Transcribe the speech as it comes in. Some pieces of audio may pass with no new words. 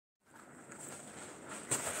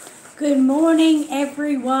Good morning,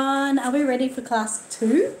 everyone. Are we ready for class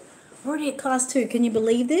 2? Already at class 2. Can you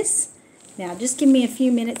believe this? Now, just give me a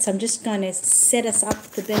few minutes. I'm just going to set us up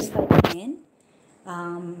the best I can,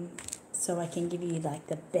 so I can give you like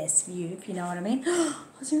the best view, if you know what I mean.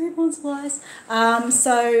 Aussie Reborn supplies.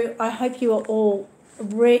 So I hope you are all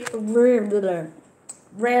raring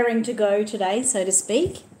to go today, so to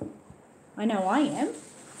speak. I know I am.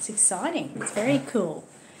 It's exciting. It's very cool.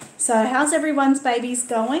 So how's everyone's babies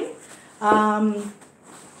going?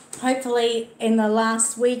 Hopefully in the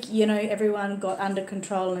last week, everyone got under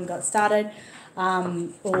control and got started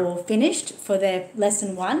or finished for their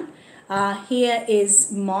lesson 1. Here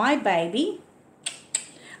is my baby,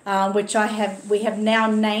 which we have now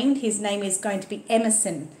named. His name is going to be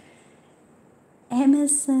Emerson.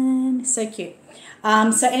 Emerson, so cute.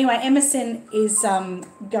 So anyway, Emerson is going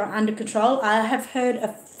under control. I have heard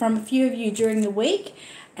from a few of you during the week,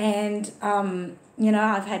 and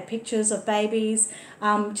I've had pictures of babies.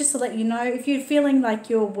 Just to let you know, if you're feeling like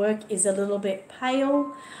your work is a little bit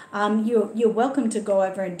pale, you're welcome to go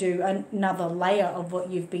over and do another layer of what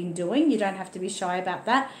you've been doing. You don't have to be shy about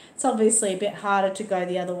that. It's obviously a bit harder to go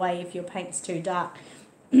the other way if your paint's too dark.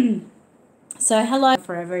 So hello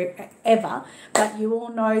forever, ever, but you all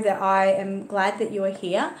know that I am glad that you are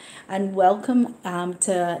here, and welcome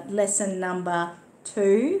to lesson number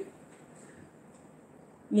 2.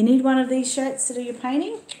 You need one of these shirts to do your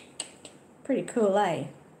painting? Pretty cool, eh?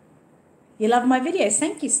 You love my videos.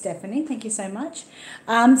 Thank you, Stephanie. Thank you so much.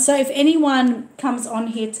 So if anyone comes on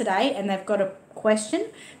here today and they've got a question,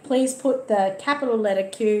 please put the capital letter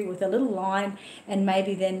Q with a little line and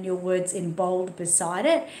maybe then your words in bold beside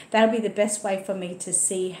it. That'll be the best way for me to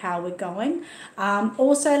see how we're going.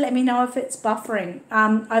 Also, let me know if it's buffering.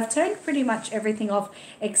 I've turned pretty much everything off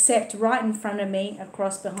except right in front of me,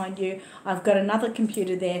 across behind you. I've got another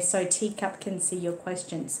computer there so Teacup can see your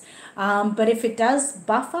questions. But if it does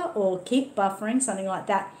buffer or keep buffering, something like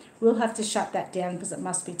that, we'll have to shut that down because it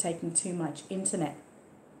must be taking too much internet.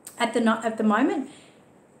 At the moment,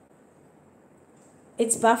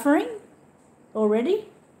 it's buffering already.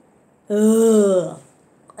 Ugh.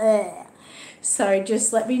 So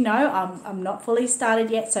just let me know. I'm not fully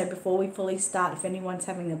started yet, so before we fully start, if anyone's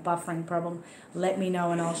having a buffering problem, let me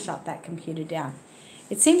know and I'll shut that computer down.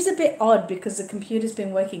 It seems a bit odd because the computer's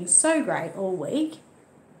been working so great all week.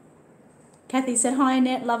 Kathy said, "Hi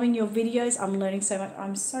Annette, loving your videos. I'm learning so much."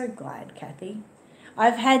 I'm so glad, Kathy.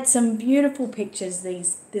 I've had some beautiful pictures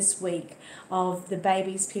this week of the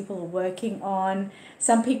babies people are working on.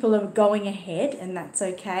 Some people are going ahead, and that's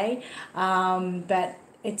okay. But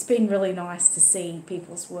it's been really nice to see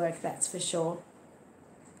people's work, that's for sure.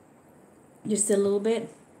 Just a little bit.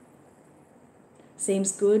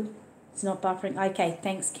 Seems good. It's not buffering. Okay,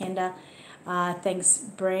 thanks, Kenda. Thanks,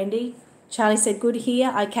 Brandy. Charlie said, "Good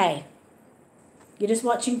here." Okay. You're just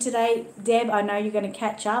watching today, Deb. I know you're going to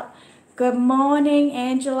catch up. Good morning,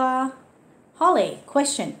 Angela. Holly,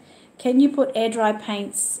 question. Can you put air dry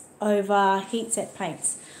paints over heat set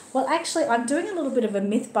paints? Well, actually, I'm doing a little bit of a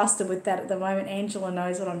myth buster with that at the moment. Angela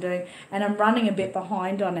knows what I'm doing, and I'm running a bit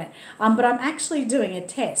behind on it. But I'm actually doing a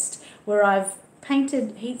test where I've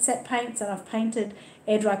painted heat set paints and I've painted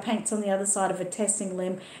air dry paints on the other side of a testing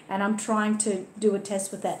limb, and I'm trying to do a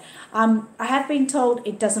test with that. I have been told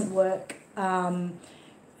it doesn't work.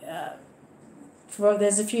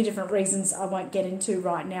 There's a few different reasons I won't get into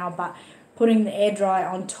right now, but putting the air dry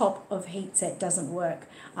on top of heat set doesn't work.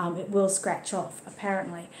 It will scratch off,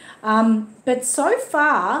 apparently. But so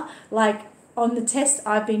far, like on the test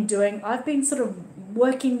I've been doing, I've been sort of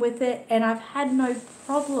working with it and I've had no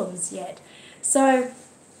problems yet. So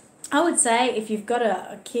I would say if you've got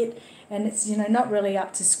a kit and it's not really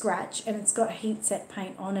up to scratch and it's got heat set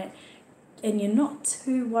paint on it, and you're not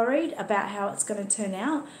too worried about how it's going to turn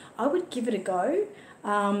out, I would give it a go,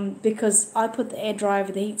 because I put the air dry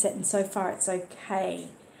over the heat set and so far it's okay.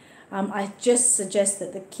 I just suggest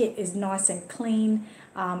that the kit is nice and clean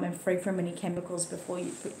and free from any chemicals before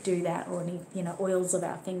you do that, or any oils of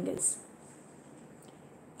our fingers.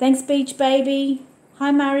 Thanks, Beach Baby.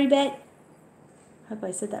 Hi, Maribet. Hope I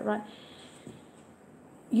said that right.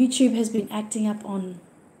 YouTube has been acting up on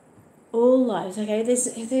all lives. Okay,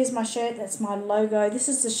 there's my shirt. That's my logo. This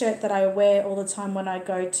is the shirt that I wear all the time when I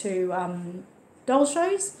go to doll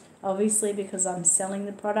shows, obviously because I'm selling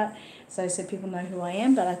the product, so people know who I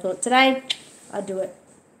am. But I thought today I'd do it.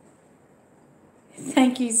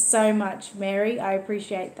 Thank you so much, Mary. I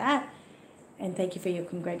appreciate that, and thank you for your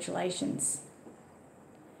congratulations.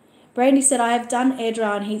 Brandy said, "I have done air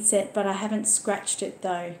dry and heat set, but I haven't scratched it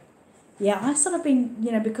though." Yeah, I've sort of been,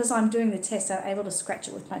 because I'm doing the test, I'm able to scratch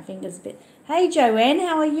it with my fingers a bit. Hey, Joanne,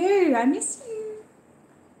 how are you? I miss you.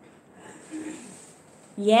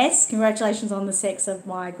 Yes, congratulations on the sex of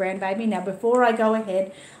my grandbaby. Now, before I go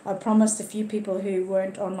ahead, I promised a few people who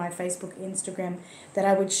weren't on my Facebook, Instagram, that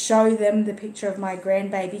I would show them the picture of my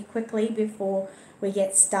grandbaby quickly before we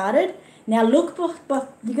get started. Now, look,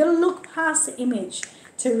 you got to look past the image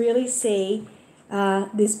to really see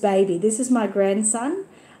this baby. This is my grandson,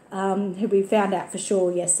 who we found out for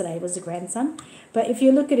sure yesterday was a grandson. But if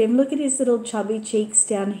you look at him, look at his little chubby cheeks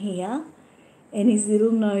down here, and his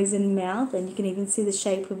little nose and mouth, and you can even see the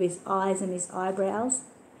shape of his eyes and his eyebrows.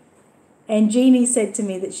 And Jeannie said to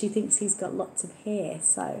me that she thinks he's got lots of hair,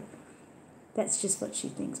 so that's just what she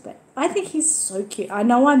thinks. But I think he's so cute. I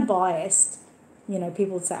know I'm biased. You know,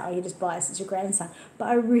 people say, oh, you're just biased, it's your grandson. But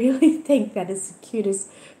I really think that is the cutest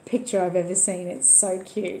picture I've ever seen. It's so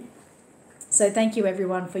cute. So thank you,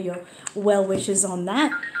 everyone, for your well wishes on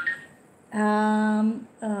that.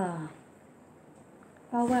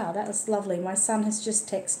 Oh, wow, that was lovely. My son has just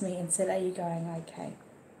texted me and said, are you going okay?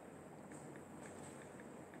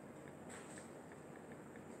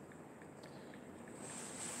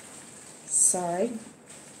 Sorry.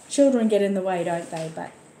 Children get in the way, don't they?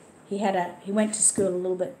 But he went to school a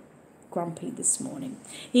little bit grumpy this morning.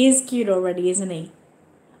 He is cute already, isn't he?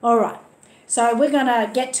 All right. So we're going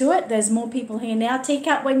to get to it. There's more people here now.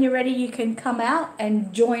 Teacup, when you're ready, you can come out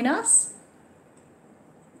and join us.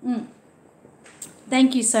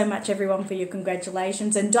 Thank you so much, everyone, for your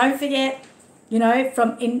congratulations. And don't forget, you know,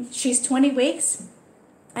 she's 20 weeks.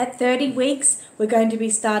 At 30 weeks, we're going to be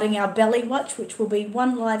starting our belly watch, which will be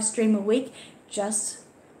one live stream a week, just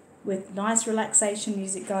with nice relaxation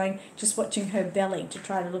music going, just watching her belly to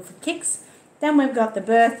try to look for kicks. Then we've got the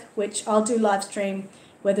birth, which I'll do live stream,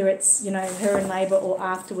 whether it's, you know, her in labour or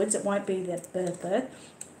afterwards. It won't be the birth.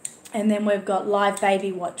 And then we've got live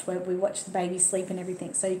baby watch, where we watch the baby sleep and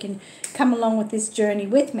everything. So you can come along with this journey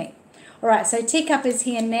with me. All right, so Teacup is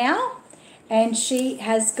here now, and she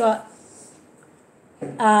has got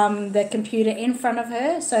the computer in front of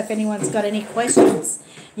her. So if anyone's got any questions,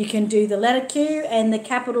 you can do the letter Q and the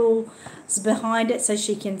capitals behind it so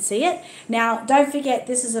she can see it. Now, don't forget,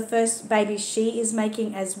 this is the first baby she is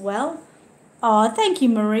making as well. Oh, thank you,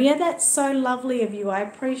 Maria. That's so lovely of you. I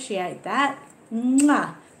appreciate that.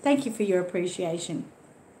 Mwah. Thank you for your appreciation.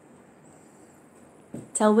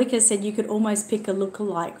 Talwicka said you could almost pick a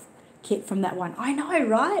look-alike kit from that one. I know,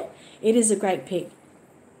 right? It is a great pick.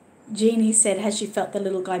 Jeannie said, has she felt the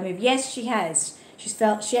little guy move? Yes, she has. She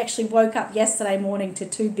actually woke up yesterday morning to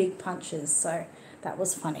 2 big punches, so that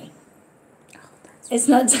was funny. It's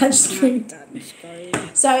not touchscreen.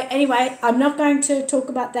 So anyway, I'm not going to talk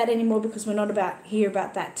about that anymore because we're not here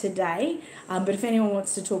about that today. But if anyone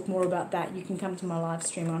wants to talk more about that, you can come to my live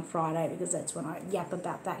stream on Friday, because that's when I yap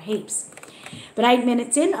about that heaps. But 8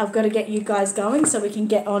 minutes in, I've got to get you guys going so we can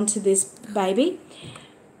get on to this baby.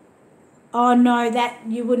 Oh no, that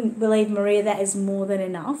you wouldn't believe, Maria, that is more than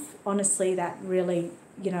enough. Honestly, that really,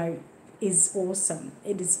 you know, is awesome.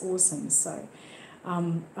 It is awesome. So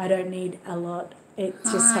I don't need a lot. It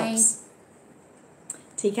just helps.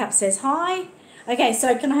 Teacup says hi. Okay,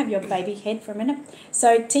 so can I have your baby head for a minute?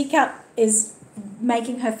 So Teacup is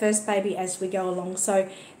making her first baby as we go along. So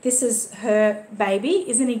this is her baby.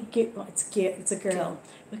 Isn't he cute? Oh, it's cute. It's a girl.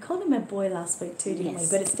 We called him a boy last week too, didn't we?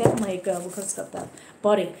 But it's definitely a girl because it's got the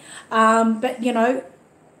body. But, you know,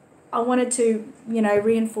 I wanted to, you know,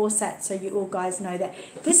 reinforce that so you all guys know that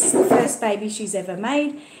this is the first baby she's ever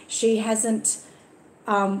made. She hasn't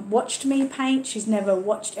watched me paint. She's never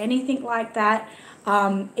watched anything like that.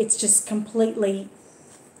 It's just completely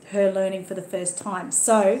her learning for the first time.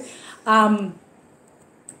 So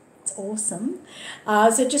it's awesome.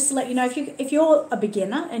 So just to let you know, if you're a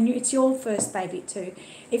beginner and it's your first baby too,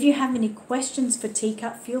 if you have any questions for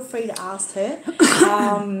Teacup, feel free to ask her,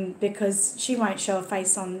 because she won't show a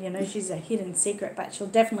face on, you know, she's a hidden secret, but she'll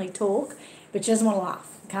definitely talk, but she doesn't want to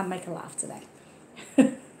laugh. Can't make her laugh today.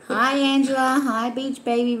 Hi, Angela. Hi, Beach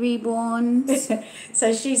Baby Reborn.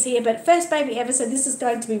 So she's here, but first baby ever, so this is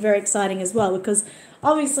going to be very exciting as well, because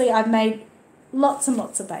obviously I've made lots and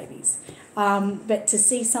lots of babies. But to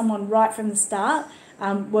see someone right from the start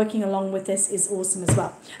working along with us is awesome as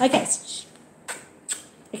well.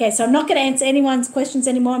 Okay, so I'm not going to answer anyone's questions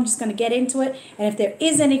anymore. I'm just going to get into it. And if there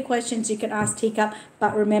is any questions, you can ask Teacup.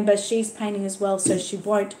 But remember, she's painting as well, so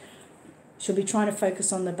she'll be trying to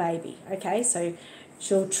focus on the baby. Okay, so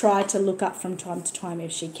she'll try to look up from time to time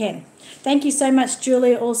if she can. Thank you so much,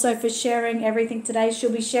 Julia, also for sharing everything today. She'll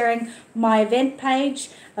be sharing my event page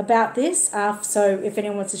about this, so if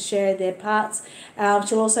anyone wants to share their parts.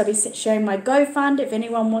 She'll also be sharing my GoFund if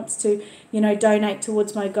anyone wants to, you know, donate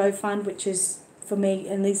towards my GoFund, which is for me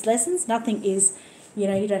in these lessons. Nothing is, you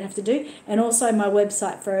know, you don't have to do. And also my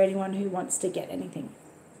website for anyone who wants to get anything.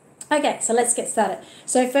 Okay, so let's get started.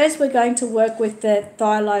 So first we're going to work with the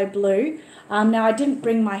Phthalo Blue. Now I didn't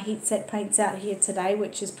bring my heat set paints out here today,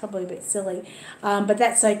 which is probably a bit silly, but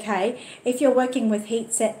that's okay. If you're working with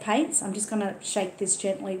heat set paints, I'm just going to shake this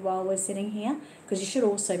gently while we're sitting here, because you should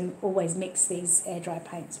also always mix these air dry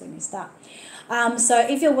paints when you start. So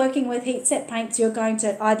if you're working with heat set paints, you're going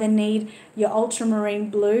to either need your ultramarine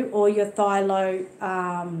blue or your Phthalo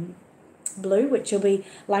blue, which will be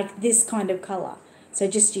like this kind of colour. So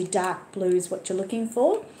just your dark blue is what you're looking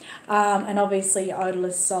for, and obviously your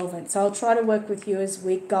odorless solvent. So I'll try to work with you as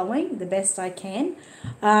we're going the best I can.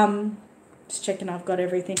 Just checking I've got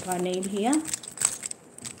everything I need here.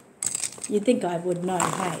 You'd think I would know,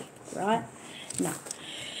 hey, right? No.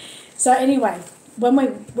 So anyway, when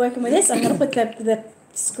we're working with this, I'm going to put the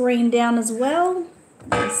screen down as well.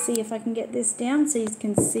 Let's see if I can get this down so you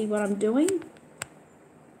can see what I'm doing.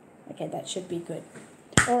 Okay, that should be good.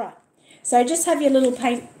 All right. So just have your little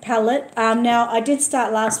paint palette. Now, I did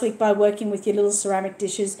start last week by working with your little ceramic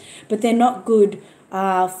dishes, but they're not good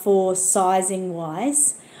for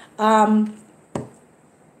sizing-wise. Reborn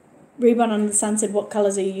Under the Sun said, what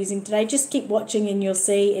colours are you using today? Just keep watching and you'll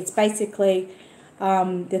see. It's basically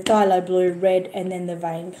the Phthalo Blue, red, and then the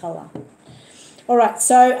vein colour. All right,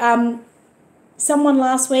 so someone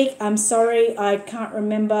last week, I'm sorry, I can't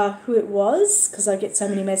remember who it was because I get so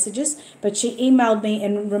many messages, but she emailed me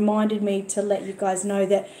and reminded me to let you guys know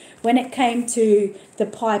that when it came to the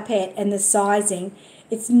pipette and the sizing,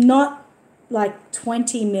 it's not like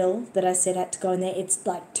 20 mil that I said had to go in there, it's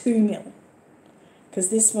like 2 mil. Because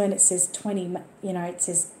this one, it says 20, you know, it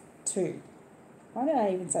says 2. Why did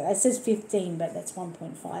I even say that? It says 15, but that's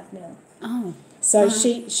 1.5 mil. Oh. So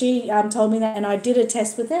she told me that, and I did a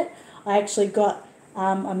test with it. I actually got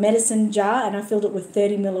a medicine jar and I filled it with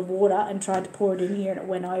 30 mil of water and tried to pour it in here and it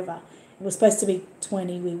went over. It was supposed to be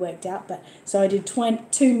 20, we worked out, but so I did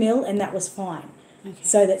 2 mil and that was fine. Okay.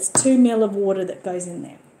 So that's 2 mil of water that goes in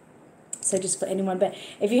there. So just for anyone, but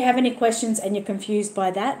if you have any questions and you're confused by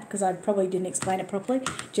that, because I probably didn't explain it properly,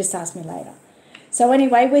 just ask me later. So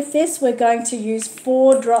anyway, with this, we're going to use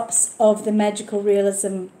 4 drops of the Magical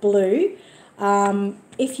Realism Blue.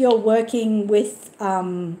 If you're working with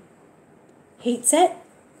heat set,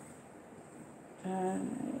 if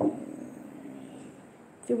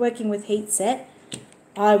you're working with heat set,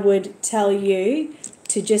 I would tell you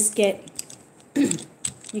to just get,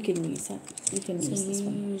 you can use that, you can use this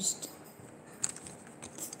one. You used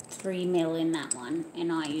 3 mil in that one,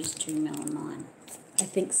 and I used 2 mil in mine. I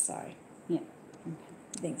think so. Yeah.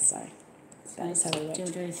 I think so. That's how we work. Still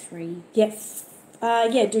do 3. Yeah,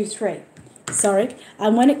 yeah, do 3. Sorry.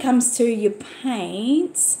 When it comes to your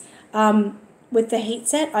paints, with the heat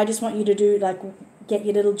set, I just want you to do get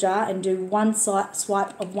your little jar and do one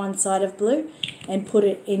swipe of one side of blue and put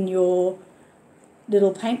it in your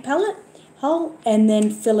little paint palette hole and then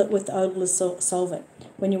fill it with odorless solvent.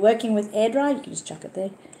 When you're working with air dry, you can just chuck it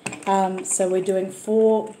there. So we're doing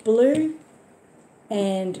 4 blue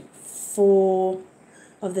and 4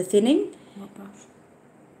 of the thinning. What brush?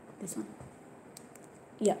 This one?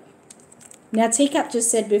 Yep. Now Teacup just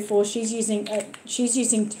said before she's using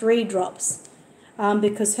 3 drops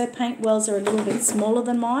because her paint wells are a little bit smaller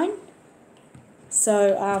than mine.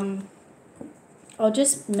 So I'll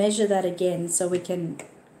just measure that again so we can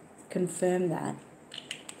confirm that.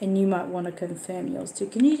 And you might want to confirm yours too.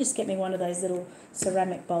 Can you just get me one of those little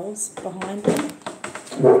ceramic bowls behind me?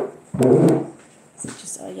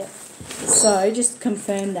 So just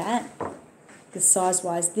confirm that, the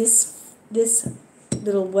size-wise. This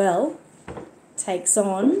little well takes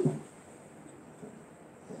on,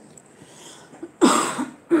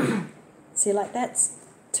 see, like that's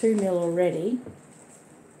 2 mil already,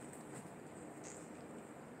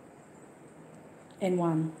 and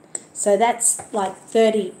 1. So that's like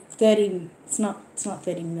 30, it's not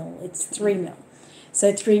 30 mil, it's 3 mil.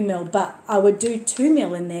 So 3 mil, but I would do 2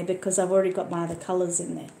 mil in there because I've already got my other colours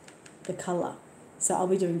in there, the colour. So I'll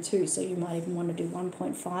be doing 2, so you might even want to do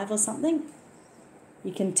 1.5 or something.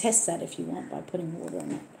 You can test that if you want by putting water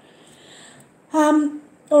in it.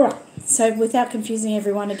 All right, so without confusing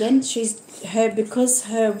everyone again, because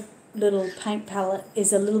her little paint palette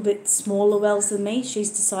is a little bit smaller wells than me, she's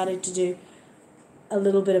decided to do a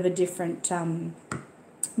little bit of a different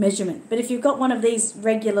measurement. But if you've got one of these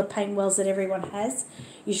regular paint wells that everyone has,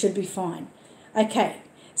 you should be fine. Okay,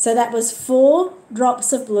 so that was 4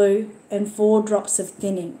 drops of blue and 4 drops of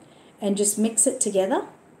thinning. And just mix it together.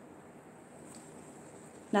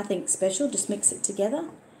 Nothing special, just mix it together.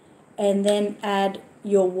 And then add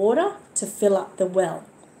your water to fill up the well.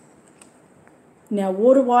 Now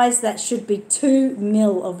water-wise, that should be 2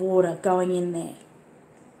 mil of water going in there.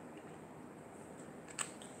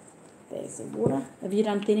 There's the water. Have you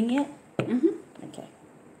done thinning yet? Mm-hmm. Okay.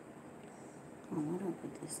 Oh, why do I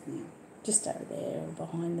put this now? Just over there or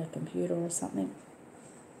behind the computer or something.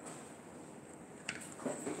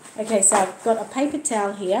 Okay, so I've got a paper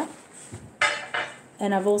towel here,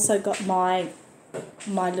 and I've also got my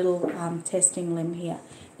little testing limb here.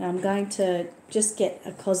 Now I'm going to just get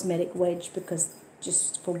a cosmetic wedge because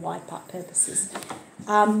just for wipe up purposes.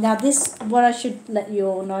 Now this, what I should let you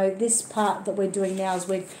all know, this part that we're doing now is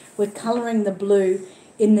we're colouring the blue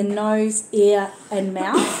in the nose, ear and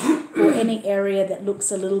mouth, or any area that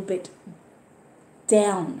looks a little bit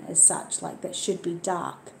down as such, like that should be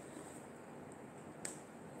dark.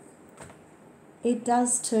 It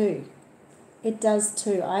does too. It does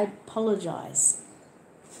too. I apologise.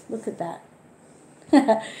 Look at that.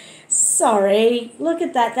 Sorry. Look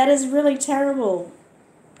at that. That is really terrible.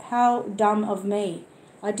 How dumb of me.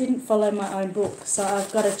 I didn't follow my own book, so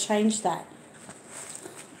I've got to change that.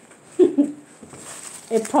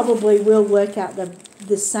 It probably will work out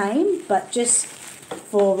the same, but just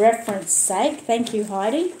for reference sake, thank you,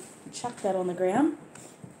 Heidi. Chuck that on the ground.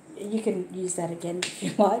 You can use that again if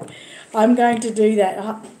you like. I'm going to do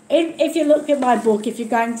that. If you look at my book, if you're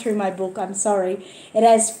going through my book, I'm sorry, it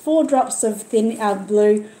has 4 drops of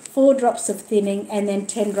blue, 4 drops of thinning, and then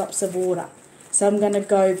 10 drops of water. So I'm going to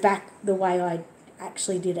go back the way I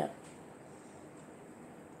actually did it.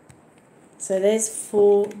 So there's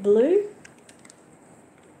 4 blue.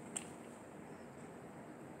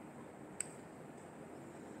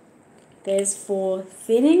 There's 4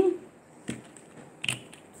 thinning.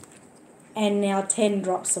 And now 10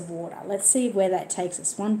 drops of water. Let's see where that takes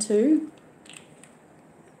us. 1, 2,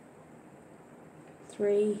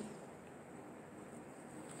 3,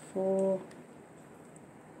 4,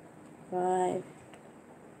 5,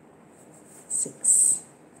 6,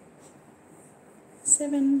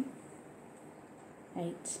 7,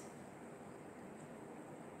 8,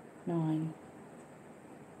 9,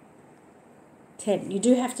 10. You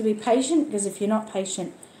do have to be patient, because if you're not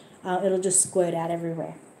patient, it'll just squirt out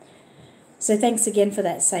everywhere. So thanks again for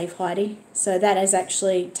that save, Heidi. So that has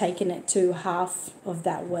actually taken it to half of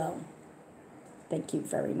that well. Thank you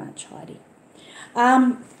very much, Heidi.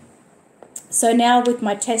 So now with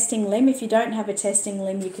my testing limb, if you don't have a testing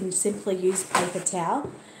limb, you can simply use paper towel.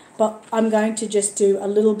 But I'm going to just do a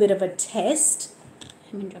little bit of a test.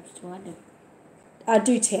 How many drops do I do? I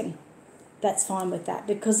do 10. That's fine with that,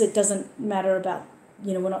 because it doesn't matter about,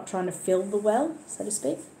 we're not trying to fill the well, so to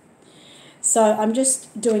speak. So I'm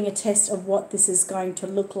just doing a test of what this is going to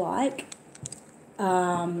look like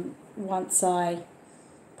once I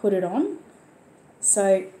put it on.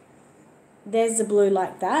 So there's the blue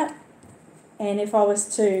like that. And if I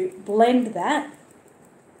was to blend that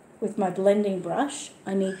with my blending brush,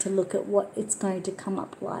 I need to look at what it's going to come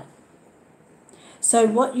up like. So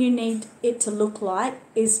what you need it to look like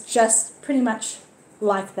is just pretty much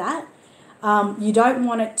like that. You don't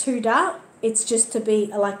want it too dark. It's just to be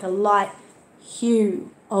like a light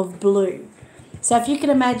hue of blue. So if you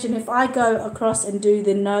can imagine, if I go across and do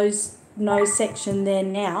the nose section there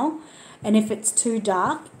now, and if it's too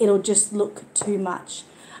dark, it'll just look too much.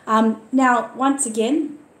 Now, once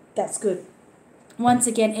again, that's good. Once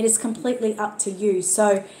again, it is completely up to you.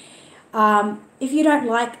 So if you don't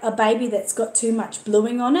like a baby that's got too much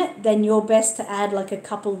bluing on it, then you're best to add like a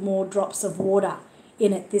couple more drops of water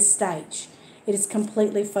in at this stage. It is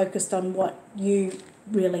completely focused on what you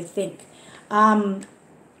really think.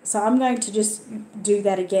 So I'm going to just do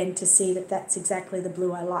that again to see that that's exactly the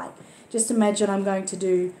blue I like. Just imagine I'm going to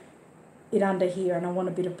do it under here, and I want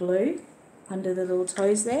a bit of blue under the little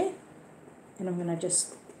toes there. And I'm going to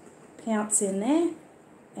just pounce in there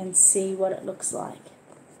and see what it looks like.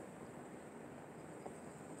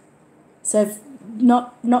 So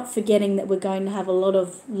not forgetting that we're going to have a lot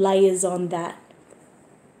of layers on that.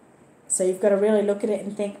 So you've got to really look at it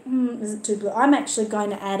and think, is it too blue? I'm actually going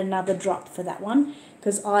to add another drop for that one,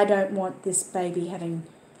 because I don't want this baby having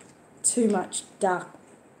too much dark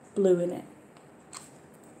blue in it.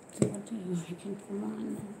 So what do you reckon for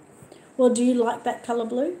mine then? Well, do you like that colour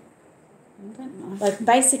blue? I don't know. Like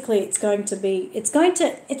basically it's going to be,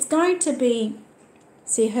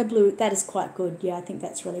 see her blue, that is quite good. Yeah, I think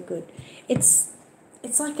that's really good. It's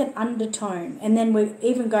like an undertone, and then we're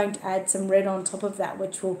even going to add some red on top of that,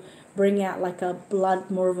 which will bring out like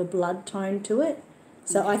more of a blood tone to it.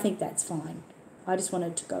 So I think that's fine. I just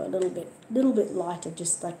wanted to go a little bit lighter,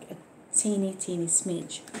 just like a teeny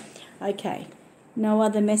smidge. Okay. No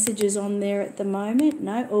other messages on there at the moment?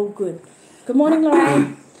 No? All good. Good morning,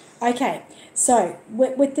 Lorraine. Okay. So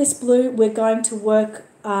with this blue, we're going to work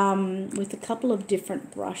with a couple of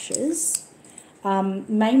different brushes.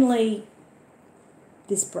 Mainly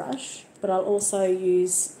this brush, but I'll also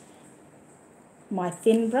use my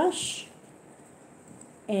thin brush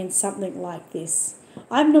and something like this.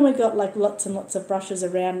 I've normally got like lots and lots of brushes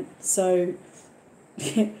around, so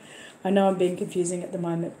I know I'm being confusing at the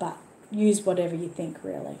moment, but use whatever you think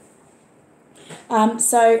really.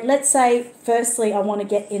 So let's say firstly I want to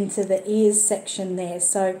get into the ears section there.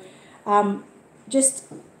 So just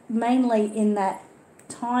mainly in that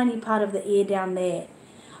tiny part of the ear down there.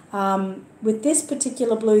 With this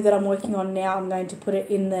particular blue that I'm working on now, I'm going to put it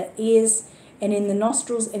in the ears and in the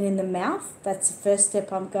nostrils and in the mouth. That's the first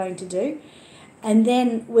step I'm going to do. And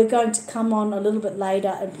then we're going to come on a little bit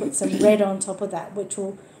later and put some red on top of that, which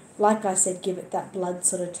will, like I said, give it that blood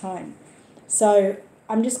sort of tone. So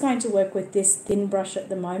I'm just going to work with this thin brush at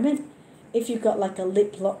the moment. If you've got like a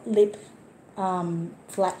lip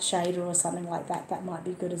flat shader or something like that, that might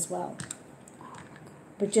be good as well.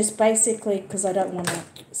 But just basically, because I don't want to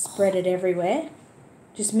spread it everywhere,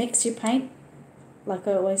 just mix your paint, like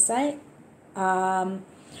I always say.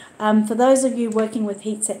 For those of you working with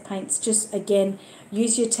heat set paints, just again,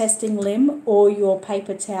 use your testing limb or your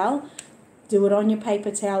paper towel. Do it on your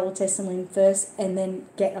paper towel or testing limb first, and then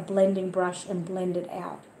get a blending brush and blend it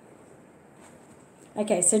out.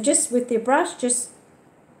 Okay, so just with your brush, just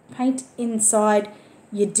paint inside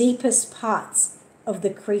your deepest parts of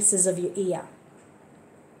the creases of your ear.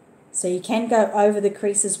 So you can go over the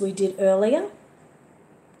creases we did earlier,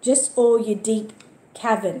 just all your deep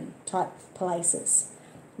cavern type places.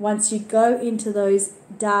 Once you go into those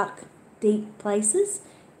dark, deep places,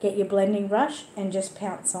 get your blending brush and just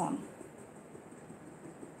pounce on.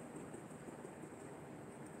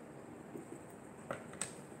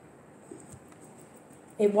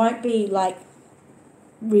 It won't be like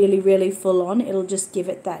really, really full on. It'll just give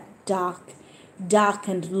it that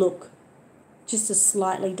darkened look. Just a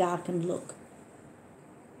slightly darkened look.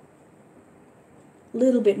 A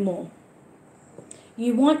little bit more.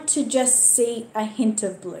 You want to just see a hint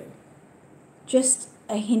of blue. Just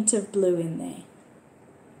a hint of blue in there.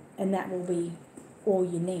 And that will be all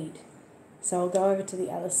you need. So I'll go over to the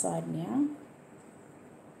other side now.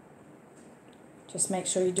 Just make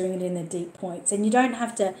sure you're doing it in the deep points. And you don't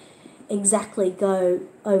have to exactly go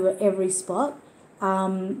over every spot.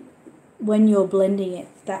 When you're blending it,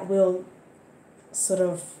 that will sort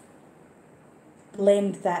of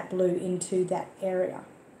blend that blue into that area.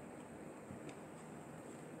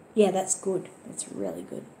 Yeah, that's good. That's really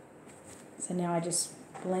good. So now I just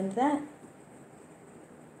blend that.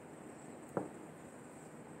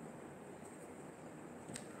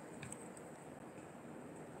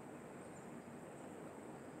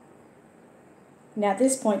 Now at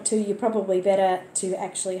this point too, you're probably better to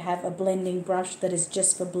actually have a blending brush that is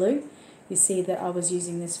just for blue. You see that I was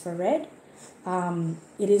using this for red.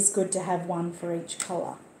 It is good to have one for each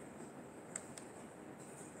colour.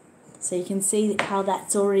 So you can see how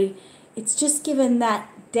that's already, it's just given that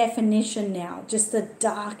definition now, just the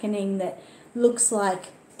darkening that looks like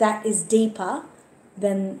that is deeper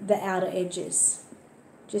than the outer edges.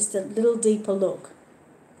 Just a little deeper look.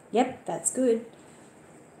 Yep, that's good.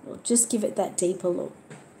 We'll just give it that deeper look.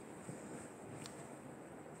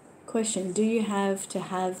 Question, do you have to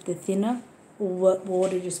have the thinner or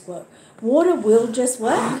water just work? Water will just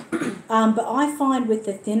work, but I find with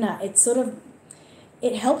the thinner, it's sort of,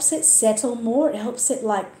 it helps it settle more. It helps it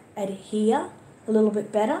like adhere a little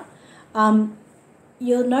bit better.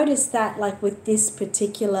 You'll notice that like with this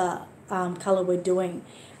particular colour we're doing,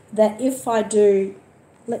 that if I do,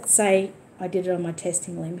 let's say I did it on my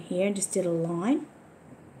testing limb here and just did a line.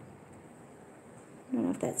 I don't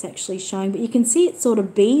know if that's actually showing, but you can see it sort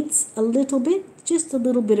of beads a little bit, just a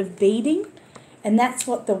little bit of beading, and that's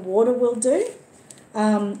what the water will do.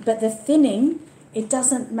 But the thinning, it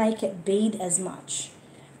doesn't make it bead as much.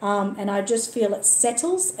 And I just feel it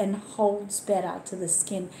settles and holds better to the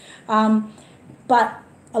skin. But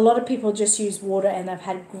a lot of people just use water and they've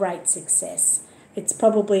had great success. It's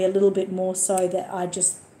probably a little bit more so that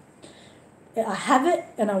I have it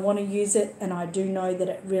and I want to use it, and I do know that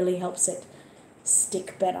it really helps it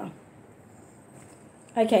stick better.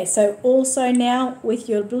 Okay, so also now with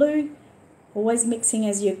your blue, always mixing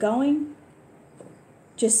as you're going,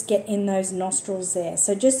 just get in those nostrils there.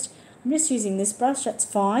 So I'm just using this brush, that's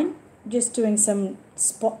fine. Just doing some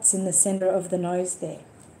spots in the center of the nose there.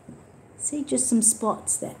 See, just some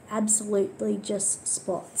spots there, absolutely just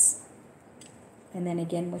spots. And then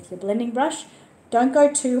again with your blending brush, don't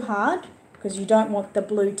go too hard because you don't want the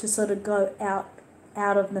blue to sort of go out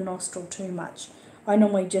of the nostril too much. I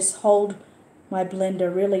normally just hold my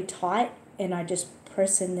blender really tight and I just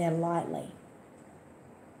press in there lightly.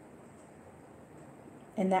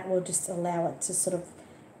 And that will just allow it to sort of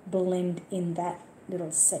blend in that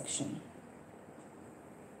little section.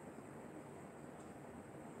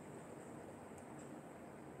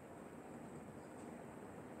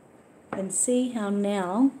 And see how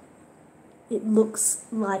now it looks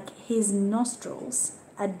like his nostrils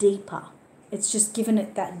are deeper. It's just given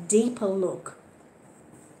it that deeper look,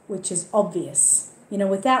 which is obvious. You know,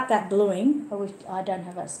 without that bluing, I don't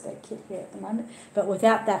have a spec kit here at the moment, but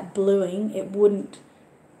without that bluing, it wouldn't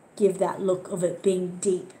give that look of it being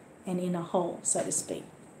deep and in a hole, so to speak.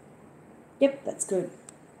 Yep, that's good.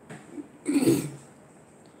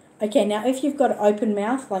 Okay, now if you've got an open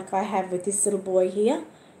mouth like I have with this little boy here,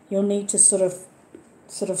 you'll need to sort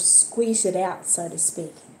of squeeze it out, so to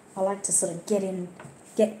speak. I like to sort of get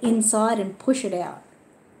inside and push it out.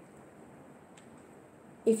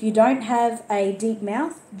 If you don't have a deep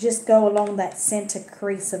mouth, just go along that center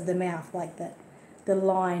crease of the mouth, like that, the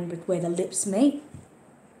line with where the lips meet.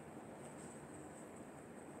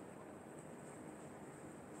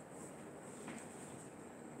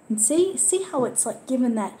 And see how it's like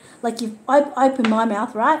given that, like you've opened my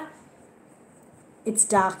mouth, right? It's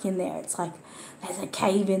dark in there. It's like there's a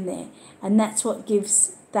cave in there. And that's what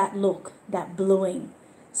gives that look, that bluing.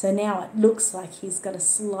 So now it looks like he's got a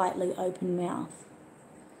slightly open mouth.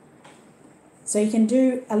 So you can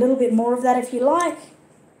do a little bit more of that if you like,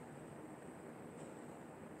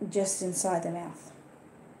 just inside the mouth.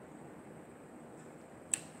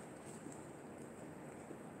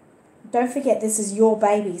 Don't forget, this is your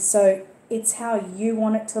baby, so it's how you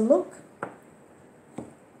want it to look.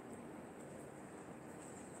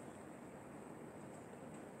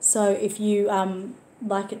 So if you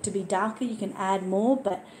like it to be darker, you can add more,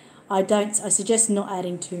 but I suggest not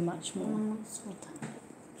adding too much more.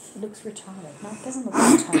 It looks retarded. No, it doesn't look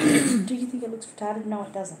retarded. Do you think it looks retarded? No,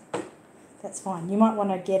 it doesn't. That's fine. You might want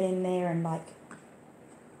to get in there and like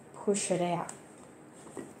push it out.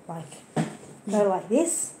 Like go like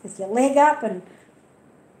this with your leg up, and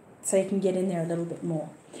so you can get in there a little bit more.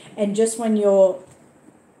 And just when you're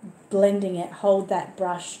blending it, hold that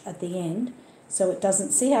brush at the end so it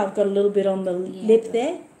doesn't, see how I've got a little bit on the lip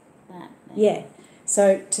there? That. Yeah.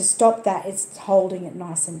 So to stop that, it's holding it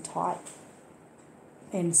nice and tight.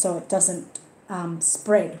 And so it doesn't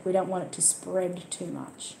spread. We don't want it to spread too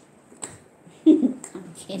much.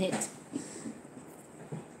 Can't get it.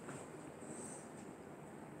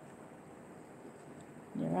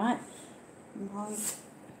 You're right. No,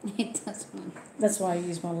 it doesn't. That's why I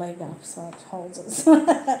use my leg up, so it holds it.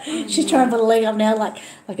 She's trying to put a leg up now like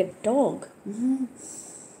a dog. Mm-hmm.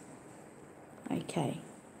 Okay.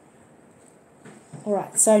 All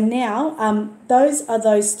right, so now those are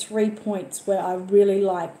those 3 points where I really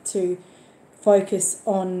like to focus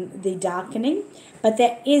on the darkening, but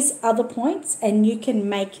there is other points and you can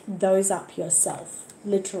make those up yourself,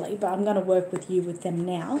 literally, but I'm going to work with you with them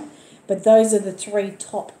now. But those are the 3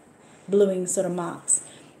 top bluing sort of marks.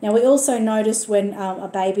 Now we also notice when a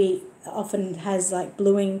baby often has like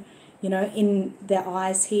bluing, you know, in their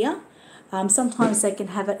eyes here. Sometimes they can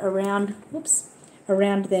have it around,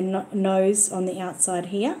 around their nose on the outside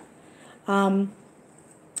here.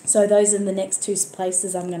 So those are the next 2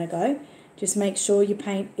 places I'm going to go. Just make sure your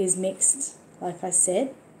paint is mixed, like I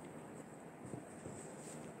said.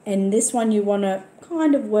 And this one you want to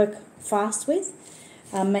kind of work fast with.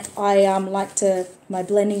 I like to, my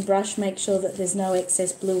blending brush, make sure that there's no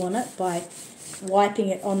excess blue on it by wiping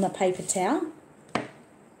it on the paper towel.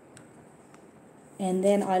 And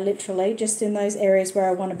then I literally, just in those areas where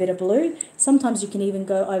I want a bit of blue, sometimes you can even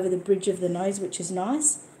go over the bridge of the nose, which is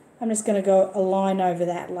nice. I'm just going to go a line over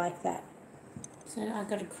that like that. So I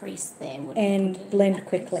got a crease there. And blend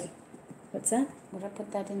quickly. Crease? What's that? Would I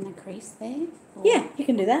put that in the crease there? Or? Yeah, you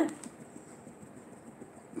can do that.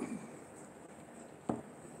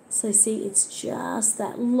 So see, it's just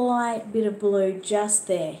that light bit of blue just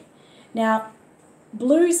there. Now,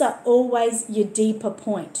 blues are always your deeper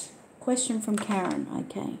point. Question from Karen,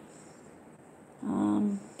 okay.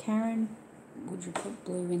 Karen? Would you put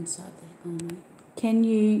blue inside there? Oh, no. Can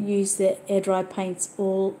you use the air dry paints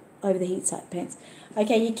all over the heat site paints?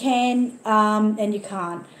 Okay, you can and you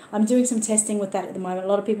can't. I'm doing some testing with that at the moment. A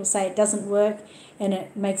lot of people say it doesn't work and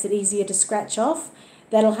it makes it easier to scratch off.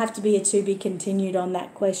 That'll have to be a to be continued on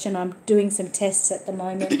that question. I'm doing some tests at the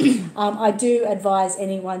moment. I do advise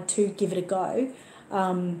anyone to give it a go,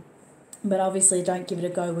 but obviously don't give it a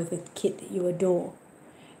go with a kit that you adore.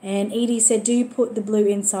 And Edie said, do you put the blue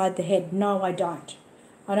inside the head? No, I don't.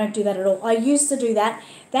 I don't do that at all. I used to do that.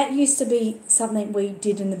 That used to be something we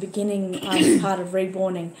did in the beginning part of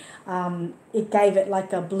Reborning. It gave it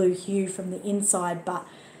like a blue hue from the inside, but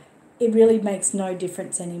it really makes no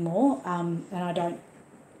difference anymore. And I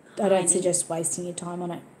don't suggest wasting your time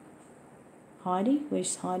on it. Heidi?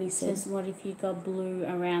 Where's Heidi Says, what if you got blue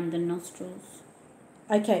around the nostrils?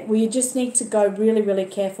 Okay, well, you just need to go really, really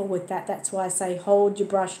careful with that. That's why I say hold your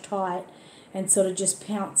brush tight and sort of just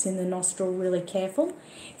pounce in the nostril really careful.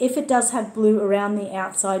 If it does have blue around the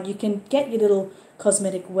outside, you can get your little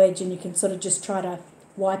cosmetic wedge and you can sort of just try to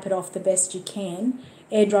wipe it off the best you can.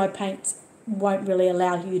 Air dry paint won't really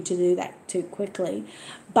allow you to do that too quickly.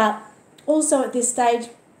 But also at this stage,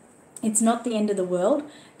 it's not the end of the world.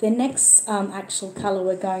 The next actual colour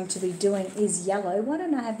we're going to be doing is yellow. Why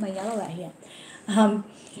don't I have my yellow out here?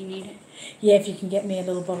 You need it? Yeah, if you can get me a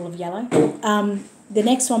little bottle of yellow. The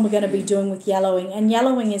next one we're going to be doing with yellowing, and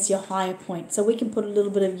yellowing is your higher point. So we can put a little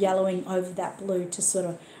bit of yellowing over that blue to sort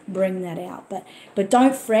of bring that out. But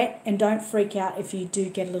don't fret and don't freak out if you do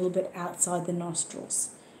get a little bit outside the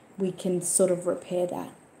nostrils. We can sort of repair that.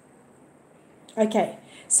 Okay,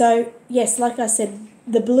 so yes, like I said,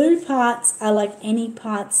 the blue parts are like any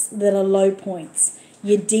parts that are low points,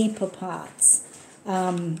 your deeper parts.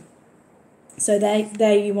 So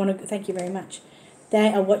they you want to, thank you very much.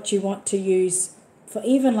 They are what you want to use for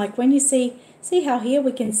even like when you see how here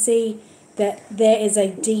we can see that there is a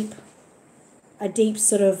deep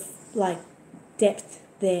sort of like depth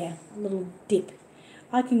there, a little dip.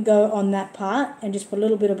 I can go on that part and just put a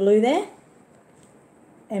little bit of blue there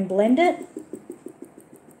and blend it.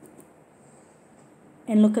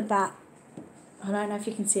 And look at that. I don't know if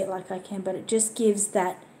you can see it like I can, but it just gives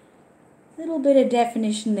that little bit of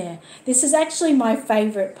definition there. This is actually my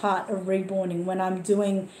favourite part of reborning, when I'm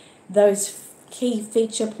doing those key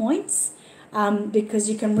feature points, because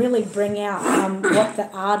you can really bring out what the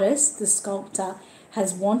artist, the sculptor,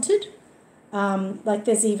 has wanted. Like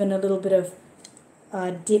there's even a little bit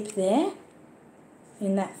of dip there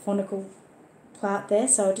in that fonical part there.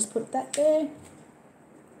 So I'll just put that there,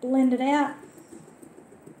 blend it out.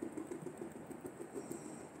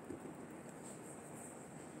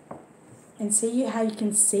 And see how you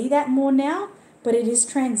can see that more now, but it is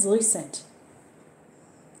translucent.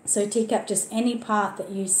 So take up just any part that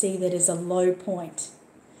you see that is a low point.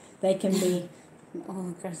 They can be all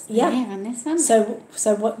across the yeah. hair on this one.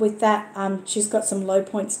 So what with that, she's got some low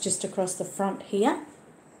points just across the front here.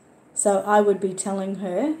 So I would be telling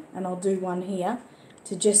her, and I'll do one here,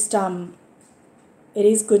 to just it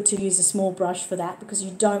is good to use a small brush for that because you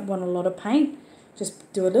don't want a lot of paint.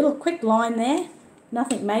 Just do a little quick line there,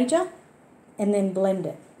 nothing major. And then blend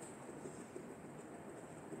it.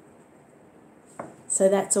 So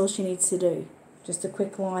that's all she needs to do. Just a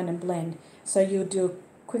quick line and blend. So you'll do a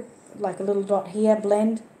quick, like a little dot here,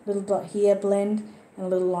 blend, little dot here, blend, and a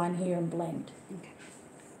little line here and blend. Okay.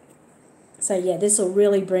 So yeah, this will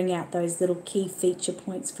really bring out those little key feature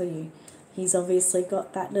points for you. He's obviously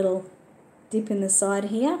got that little dip in the side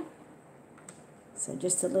here. So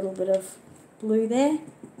just a little bit of blue there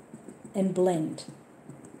and blend.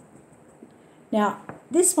 Now,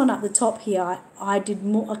 this one up the top here, I did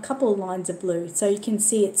a couple of lines of blue. So you can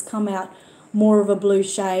see it's come out more of a blue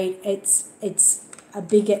shade. It's a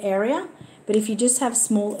bigger area. But if you just have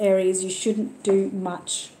small areas, you shouldn't do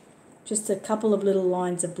much. Just a couple of little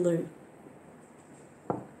lines of blue.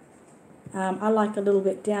 I like a little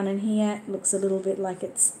bit down in here. It looks a little bit like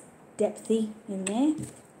it's depthy in there.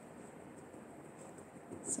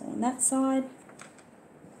 So on that side.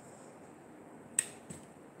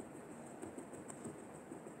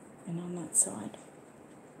 And on that side.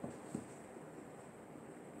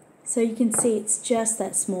 So you can see it's just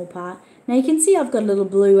that small part. Now you can see I've got a little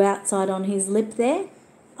blue outside on his lip there.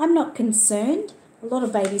 I'm not concerned. A lot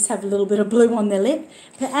of babies have a little bit of blue on their lip.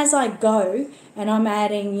 But as I go and I'm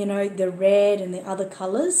adding, you know, the red and the other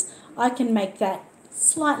colours, I can make that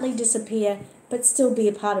slightly disappear but still be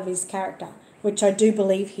a part of his character, which I do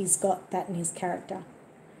believe he's got that in his character.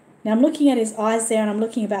 Now I'm looking at his eyes there and I'm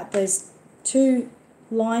looking about those two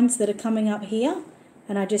lines that are coming up here,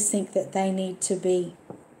 and I just think that they need to be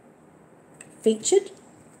featured.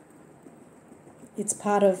 It's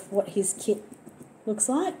part of what his kit looks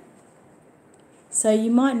like. So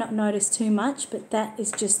you might not notice too much, but that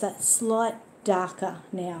is just that slight darker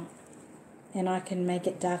now. And I can make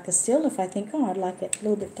it darker still if I think, oh, I'd like it a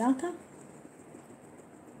little bit darker.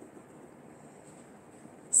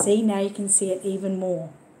 See, now you can see it even more.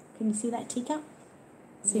 Can you see that teacup?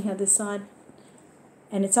 See how this side?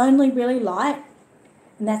 And it's only really light,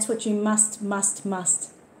 and that's what you must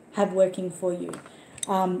have working for you.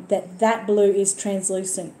 That blue is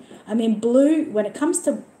translucent. I mean, blue, when it comes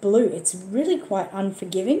to blue, it's really quite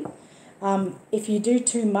unforgiving. If you do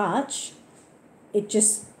too much,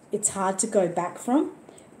 it's hard to go back from.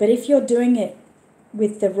 But if you're doing it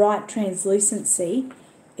with the right translucency,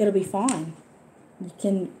 it'll be fine. You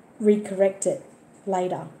can recorrect it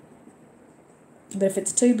later. But if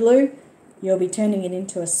it's too blue, you'll be turning it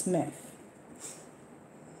into a smurf.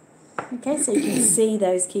 Okay, so you can see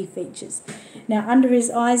those key features. Now, under his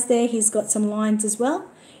eyes there, he's got some lines as well.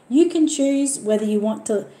 You can choose whether you want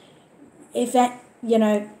to,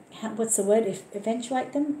 what's the word?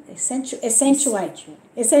 Eventuate them? Accentuate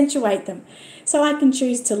them. So I can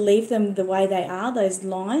choose to leave them the way they are, those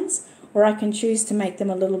lines, or I can choose to make them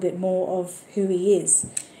a little bit more of who he is.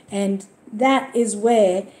 And that is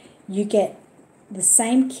where you get the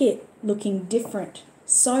same kit looking different,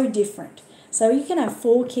 so different. So you can have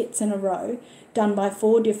 4 kits in a row done by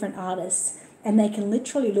 4 different artists, and they can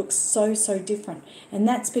literally look so, so different. And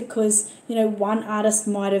that's because, one artist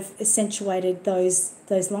might have accentuated those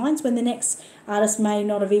lines when the next artist may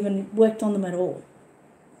not have even worked on them at all.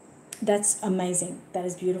 That's amazing. That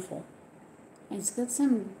is beautiful. It's got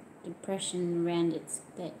some depression around it.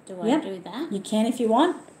 Do I do that? You can if you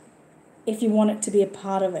want it to be a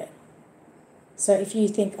part of it. So if you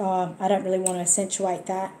think, I don't really want to accentuate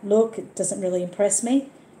that look, it doesn't really impress me,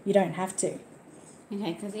 you don't have to.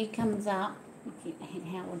 Okay, because it comes up,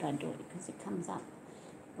 how would I do it? Because it comes up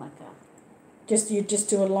like a... You just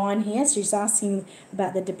do a line here. So she's asking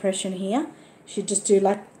about the depression here. She'd just do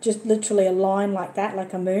just literally a line like that,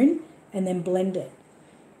 like a moon, and then blend it.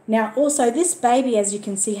 Now, also, this baby, as you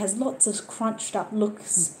can see, has lots of crunched up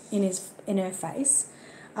looks in her face.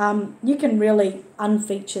 You can really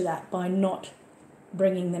unfeature that by not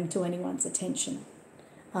bringing them to anyone's attention.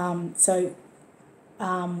 We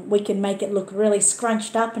can make it look really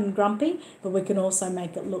scrunched up and grumpy, but we can also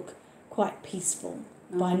make it look quite peaceful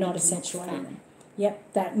by not accentuating them.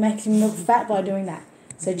 Yep, that makes him look fat by doing that.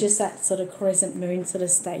 So just that sort of crescent moon sort of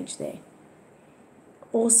stage there.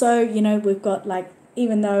 Also, we've got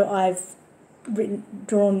even though I've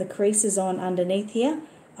drawn the creases on underneath here,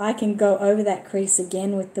 I can go over that crease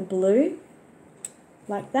again with the blue,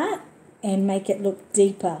 like that, and make it look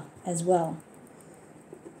deeper as well.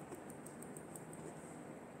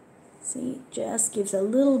 See, it just gives a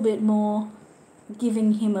little bit more,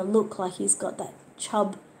 giving him a look like he's got that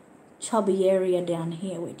chubby area down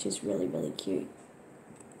here, which is really, really cute.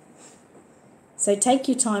 So take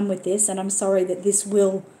your time with this, and I'm sorry that this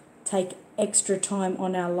will take extra time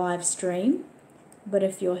on our live stream, but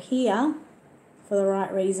if you're here for the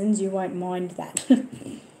right reasons, you won't mind that.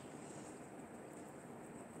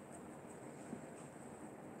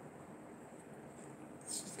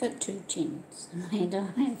 She's got 2 chins. Where do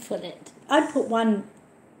I put it? I'd put one,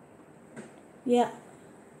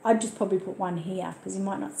 I'd just probably put one here because you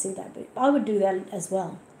might not see that, but I would do that as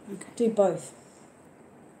well. Okay. Do both.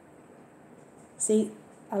 See,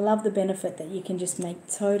 I love the benefit that you can just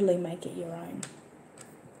totally make it your own.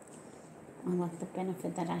 I like the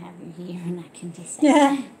benefit that I have you here and I can just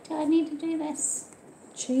say, do I need to do this?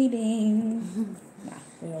 Cheating. No,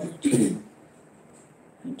 we all cheat.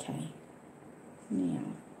 Okay. Now,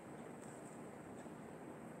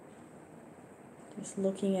 just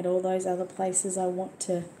looking at all those other places I want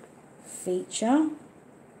to feature.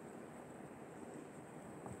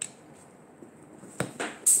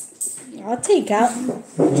 I'll take up,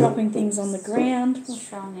 dropping things on the ground.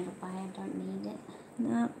 Throwing it away, I don't need it.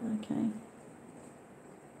 No, okay.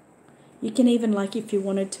 You can even, if you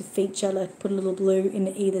wanted to feature, put a little blue in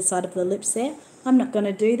either side of the lips there. I'm not going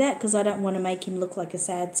to do that because I don't want to make him look like a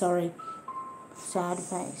sad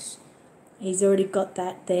face. He's already got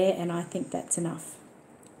that there, and I think that's enough.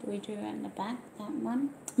 Do we do around the back, that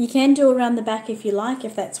one? You can do around the back if you like,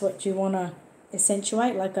 if that's what you want to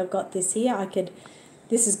accentuate. Like I've got this here,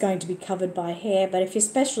 this is going to be covered by hair, but if you're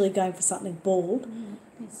especially going for something bald,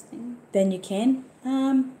 then you can.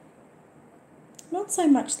 Not so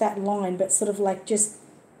much that line, but sort of just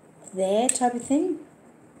there type of thing,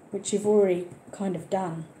 which you've already kind of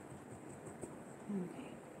done. Okay.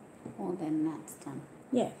 Well, then that's done.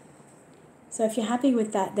 Yeah. So if you're happy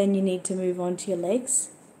with that, then you need to move on to your legs.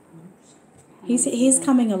 He's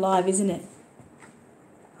coming alive, isn't it?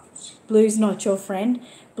 Blue's not your friend.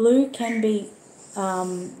 Blue can be,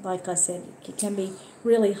 like I said, it can be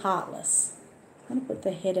really heartless. I'm going to put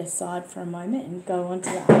the head aside for a moment and go on to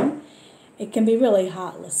that one. It can be really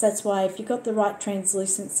heartless. That's why if you've got the right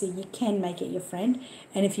translucency, you can make it your friend.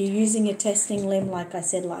 And if you're using a testing limb, like I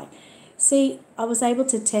said, see, I was able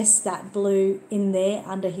to test that blue in there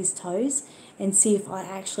under his toes and see if I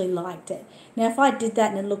actually liked it. Now, if I did that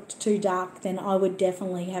and it looked too dark, then I would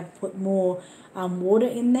definitely have put more water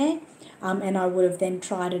in there. And I would have then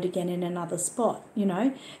tried it again in another spot,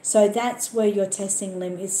 So that's where your testing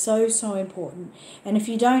limb is so, so important. And if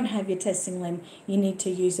you don't have your testing limb, you need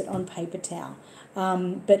to use it on paper towel.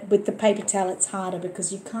 But with the paper towel, it's harder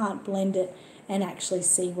because you can't blend it and actually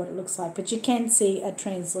see what it looks like. But you can see a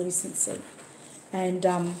translucency. And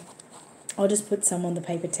I'll just put some on the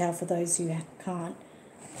paper towel for those who can't.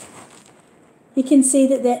 You can see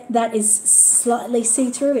that is slightly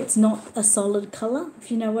see-through. It's not a solid colour, if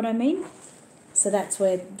you know what I mean. So that's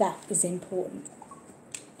where that is important.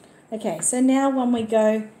 Okay, so now when we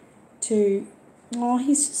go to... Oh,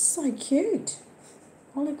 he's just so cute.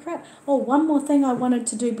 Holy crap. Oh, one more thing I wanted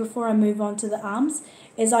to do before I move on to the arms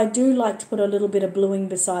is I do like to put a little bit of bluing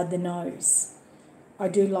beside the nose. I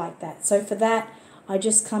do like that. So for that, I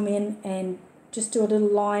just come in and just do a little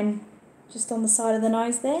line just on the side of the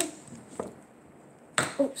nose there.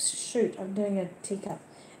 Oops, shoot, I'm doing a teacup.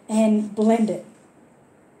 And blend it.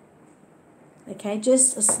 Okay,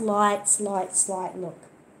 just a slight look.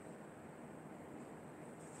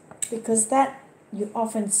 Because that you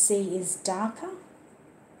often see is darker.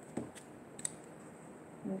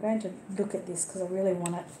 I'm going to look at this because I really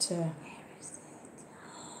want it to... Where is it?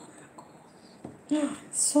 Oh my God.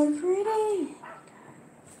 It's so pretty.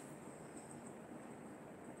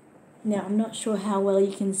 Now, I'm not sure how well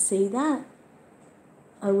you can see that.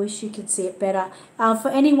 I wish you could see it better. For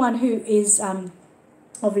anyone who is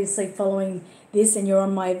obviously following this and you're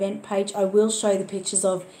on my event page, I will show the pictures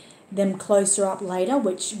of them closer up later,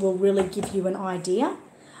 which will really give you an idea.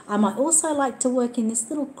 I also like to work in this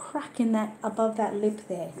little crack in that above that lip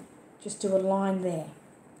there. Just do a line there.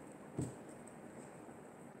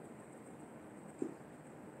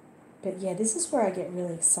 But yeah, this is where I get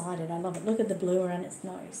really excited. I love it. Look at the blue around its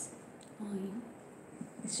nose. Oh, yeah.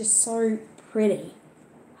 It's just so pretty.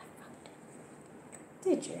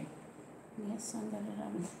 Did you? Yes, I got it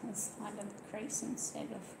on the side of the crease instead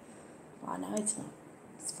of... Oh, no, it's not.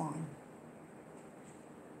 It's fine.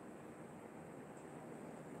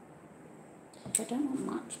 If I don't want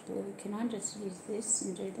much blue, can I just use this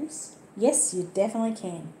and do this? Yes, you definitely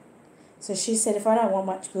can. So she said, if I don't want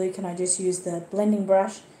much blue, can I just use the blending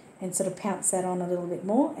brush and sort of pounce that on a little bit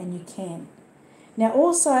more? And you can. Now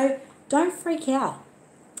also, don't freak out.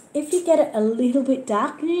 If you get it a little bit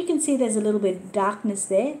dark, you can see there's a little bit of darkness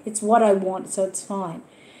there. It's what I want, so it's fine.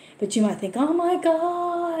 But you might think, oh my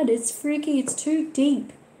God, it's freaky, it's too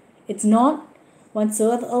deep. It's not. Once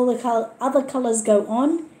all the other colours go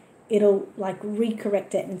on, it'll like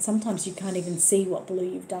recorrect it, and sometimes you can't even see what blue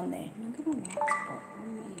you've done there. Look at a white spot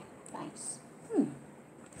on my face.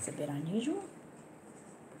 It's a bit unusual.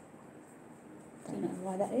 Don't know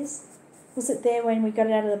why that is. Was it there when we got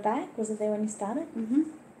it out of the bag? Was it there when you started? Mm-hmm.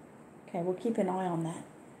 Okay, we'll keep an eye on that.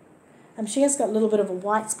 She has got a little bit of a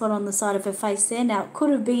white spot on the side of her face there. Now, it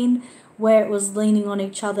could have been where it was leaning on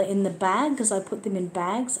each other in the bag because I put them in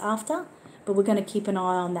bags after, but we're going to keep an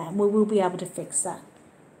eye on that and we will be able to fix that.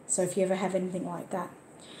 So if you ever have anything like that.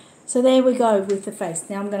 So there we go with the face.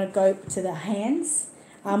 Now I'm going to go to the hands.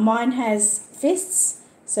 Mine has fists,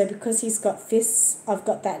 so because he's got fists, I've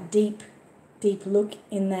got that deep look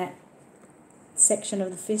in that section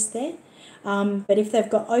of the fist there. But if they've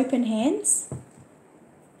got open hands,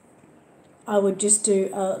 I would just do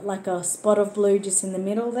like a spot of blue just in the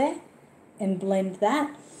middle there and blend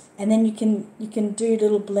that. And then you can do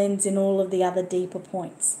little blends in all of the other deeper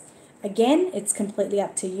points. Again, it's completely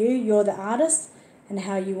up to you. You're the artist and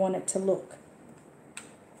how you want it to look.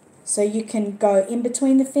 So you can go in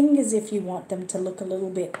between the fingers if you want them to look a little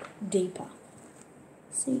bit deeper.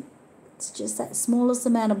 See, it's just that smallest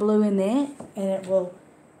amount of blue in there and it will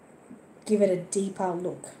give it a deeper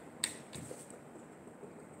look.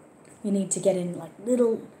 You need to get in like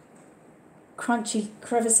little crunchy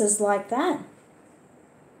crevices like that.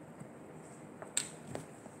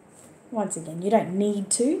 Once again, you don't need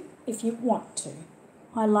to if you want to.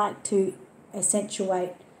 I like to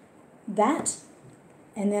accentuate that,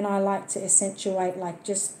 and then I like to accentuate like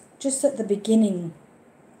just at the beginning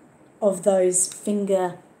of those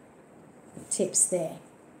finger tips there.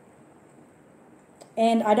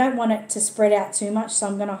 And I don't want it to spread out too much, so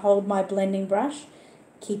I'm going to hold my blending brush,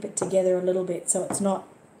 keep it together a little bit so it's not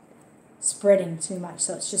spreading too much,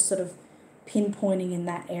 so it's just sort of pinpointing in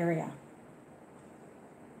that area.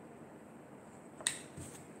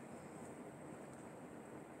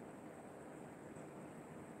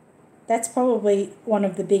 That's probably one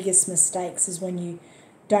of the biggest mistakes, is when you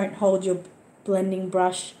don't hold your blending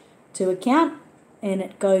brush to account and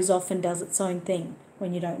it goes off and does its own thing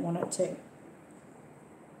when you don't want it to.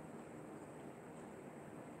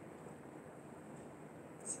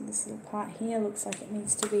 So this little part here looks like it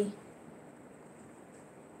needs to be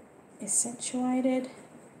accentuated.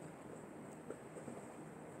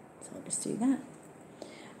 So I'll just do that.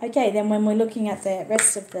 Okay, then when we're looking at the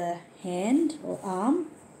rest of the hand or arm,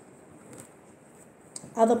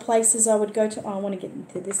 other places I would go to, I want to get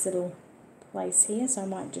into this little place here, so I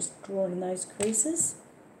might just draw in those creases.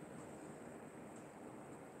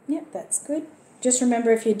 Yep, that's good. Just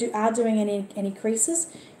remember, if you are doing any creases,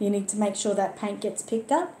 you need to make sure that paint gets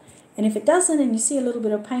picked up. And if it doesn't and you see a little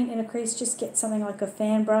bit of paint in a crease, just get something like a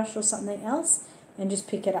fan brush or something else and just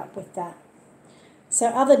pick it up with that. So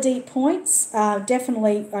other deep points,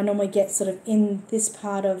 definitely I normally get sort of in this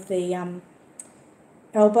part of the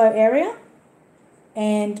elbow area,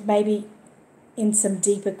 and maybe in some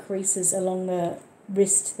deeper creases along the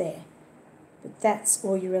wrist there. But that's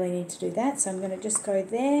all you really need to do that. So I'm going to just go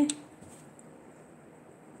there.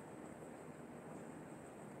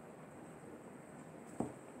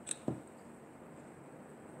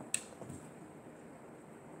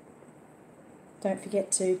 Don't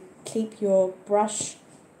forget to keep your brush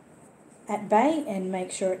at bay and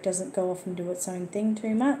make sure it doesn't go off and do its own thing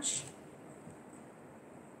too much.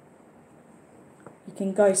 You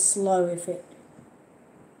can go slow if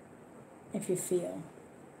you feel.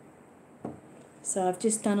 So I've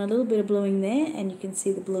just done a little bit of bluing there, and you can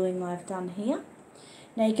see the bluing I've done here.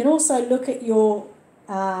 Now you can also look at your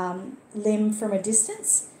limb from a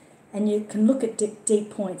distance, and you can look at deep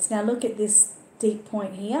points. Now look at this deep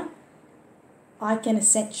point here. I can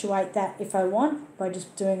accentuate that if I want by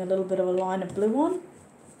just doing a little bit of a line of blue on.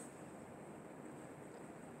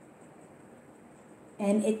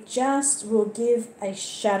 And it just will give a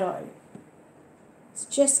shadow. It's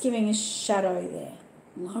just giving a shadow there.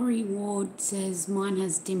 Laurie Ward says mine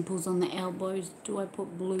has dimples on the elbows. Do I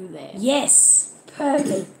put blue there? Yes,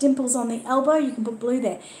 perfect. Dimples on the elbow, you can put blue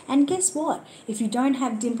there. And guess what? If you don't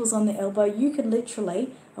have dimples on the elbow, you can literally,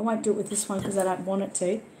 I won't do it with this one because I don't want it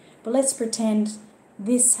to, but let's pretend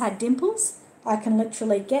this had dimples. I can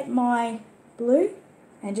literally get my blue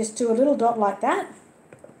and just do a little dot like that.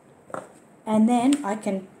 And then I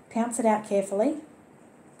can pounce it out carefully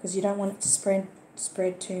because you don't want it to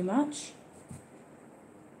spread too much.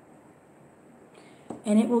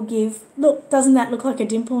 And it will give, look, doesn't that look like a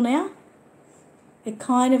dimple now? It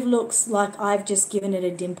kind of looks like I've just given it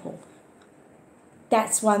a dimple.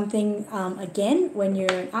 That's one thing, again, when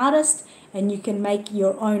you're an artist and you can make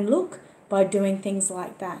your own look by doing things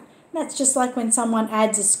like that. That's just like when someone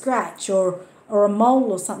adds a scratch or a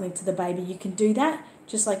mole or something to the baby. You can do that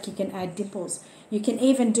just like you can add dimples. You can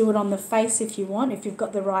even do it on the face if you want, if you've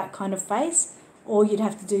got the right kind of face. All you'd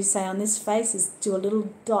have to do, say, on this face is do a little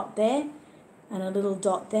dot there and a little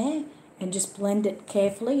dot there and just blend it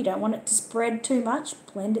carefully. You don't want it to spread too much.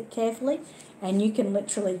 Blend it carefully and you can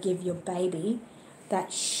literally give your baby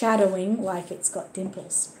that shadowing like it's got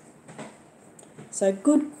dimples. So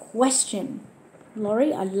good question,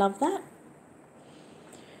 Laurie. I love that.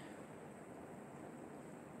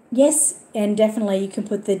 Yes, and definitely you can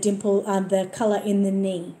put the dimple, the colour in the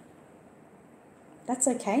knee. That's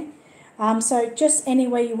okay. So just any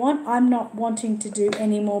way you want. I'm not wanting to do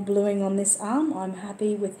any more bluing on this arm. I'm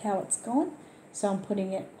happy with how it's gone. So I'm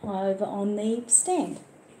putting it over on the stand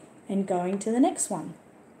and going to the next one.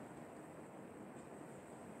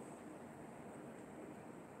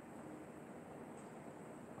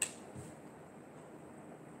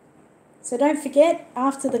 So don't forget,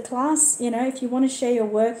 after the class, if you want to share your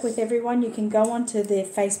work with everyone, you can go onto the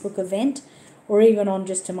Facebook event or even on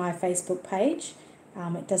just to my Facebook page.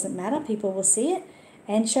 It doesn't matter. People will see it.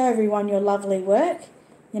 And show everyone your lovely work.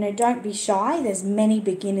 Don't be shy. There's many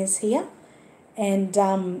beginners here. And,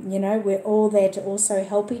 we're all there to also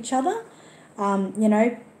help each other.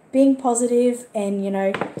 Being positive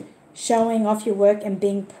and, showing off your work and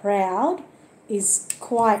being proud is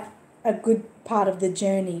quite a good part of the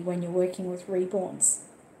journey when you're working with reborns.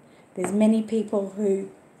 There's many people who,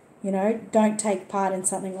 don't take part in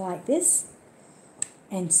something like this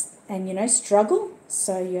and struggle.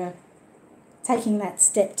 So you're taking that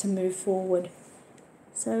step to move forward.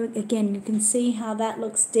 So again, you can see how that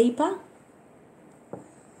looks deeper.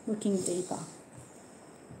 Looking deeper.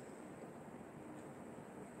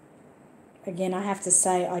 Again, I have to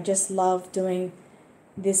say, I just love doing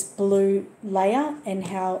this blue layer and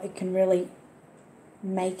how it can really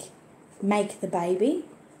make the baby.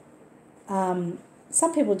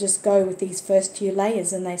 Some people just go with these first few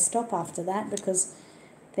layers and they stop after that because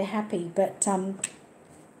they're happy. But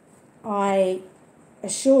I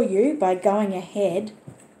assure you, by going ahead,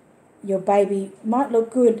 your baby might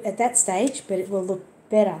look good at that stage, but it will look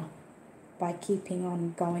better by keeping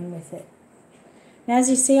on going with it. Now, as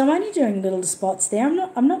you see, I'm only doing little spots there.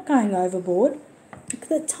 I'm not going overboard. Look at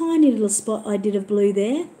that tiny little spot I did of blue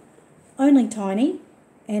there. Only tiny.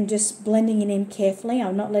 And just blending it in carefully.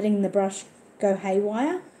 I'm not letting the brush go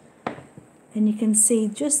haywire. And you can see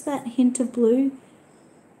just that hint of blue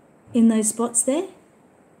in those spots there.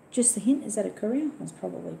 Just the hint. Is that a courier? I was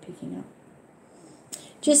probably picking up.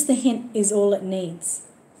 Just the hint is all it needs.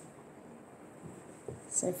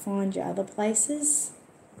 So find your other places.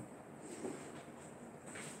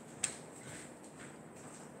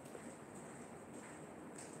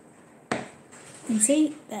 And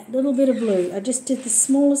see that little bit of blue? I just did the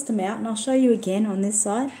smallest amount, and I'll show you again on this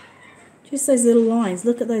side. Just those little lines.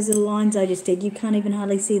 Look at those little lines I just did. You can't even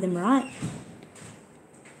hardly see them, right?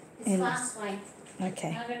 It's last way. Okay.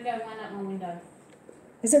 I'm going to go one up my window.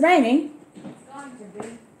 Is it raining? It's going to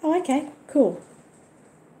be. Oh, okay. Cool.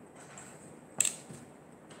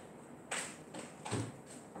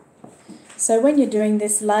 So when you're doing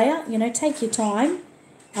this layer, you know, take your time.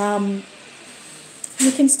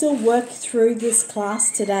 You can still work through this class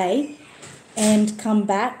today and come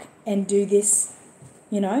back and do this,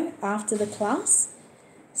 you know, after the class.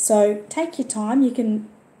 So take your time.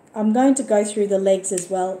 I'm going to go through the legs as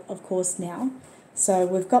well, of course, now. So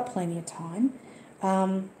we've got plenty of time.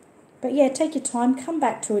 But yeah, take your time. Come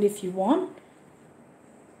back to it if you want.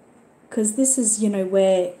 Because this is, you know,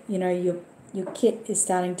 where, you know, your kit is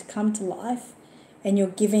starting to come to life and you're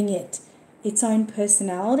giving it its own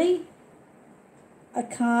personality. I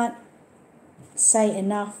can't say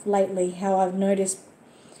enough lately how I've noticed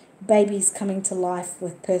babies coming to life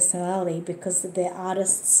with personality because of their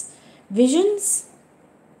artists' visions.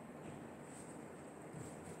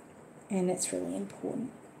 And it's really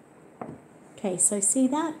important. Okay, so see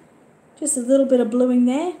that? Just a little bit of bluing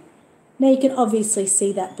there. Now you can obviously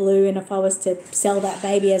see that blue, and if I was to sell that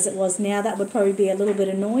baby as it was now, that would probably be a little bit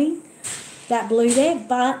annoying, that blue there.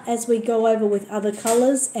 But as we go over with other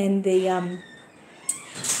colours and the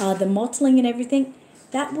mottling and everything,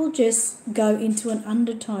 that will just go into an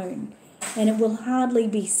undertone and it will hardly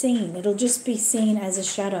be seen. It'll just be seen as a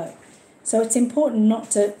shadow. So it's important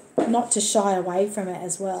not to shy away from it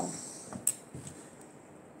as well.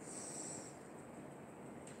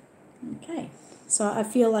 Okay, so I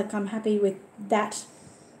feel like I'm happy with that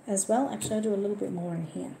as well. Actually, I'll do a little bit more in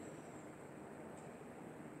here.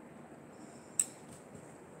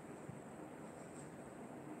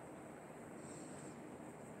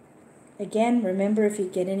 Again, remember, if you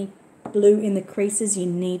get any blue in the creases, you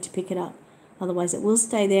need to pick it up. Otherwise it will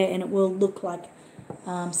stay there and it will look like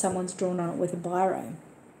someone's drawn on it with a biro.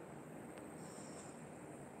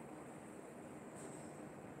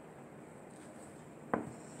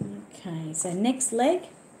 Okay, so next leg.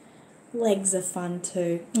 Legs are fun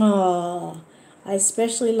too. Oh, I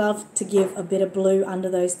especially love to give a bit of blue under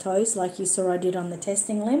those toes like you saw I did on the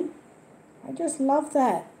testing limb. I just love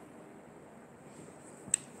that.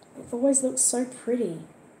 It always looks so pretty.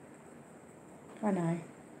 I know,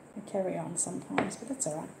 I carry on sometimes, but that's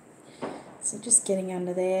alright. So just getting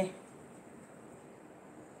under there.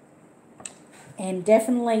 And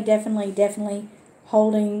definitely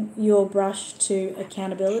holding your brush to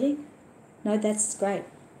accountability. No, that's great.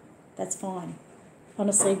 That's fine.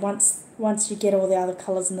 Honestly, once you get all the other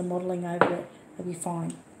colours and the modelling over it, it'll be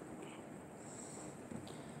fine.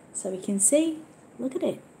 So we can see, look at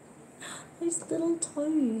it. Those little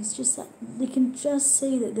toes, just like, we can just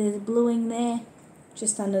see that there's bluing there,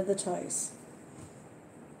 just under the toes.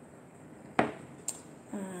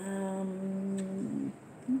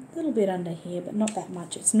 A little bit under here, but not that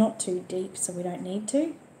much. It's not too deep, so we don't need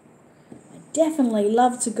to. I definitely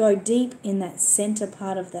love to go deep in that centre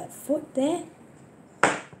part of that foot there.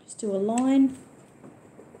 Just do a line.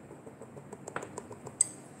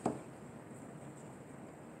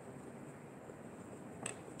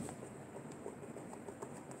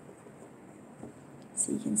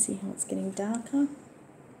 So you can see how it's getting darker.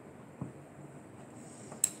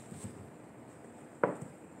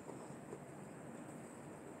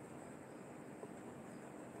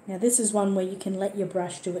 Now this is one where you can let your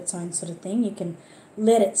brush do its own sort of thing. You can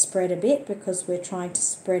let it spread a bit because we're trying to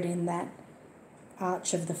spread in that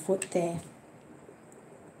arch of the foot there.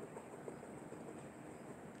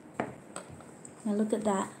 Now look at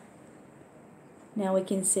that. Now we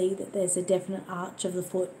can see that there's a definite arch of the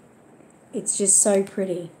foot. It's just so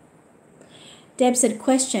pretty. Deb said,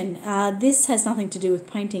 question, this has nothing to do with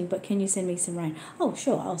painting, but can you send me some rain? Oh,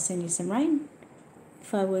 sure, I'll send you some rain.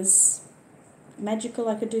 If I was magical,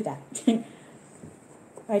 I could do that.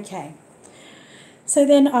 Okay. So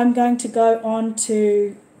then I'm going to go on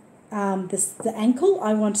to the ankle.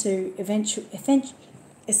 I want to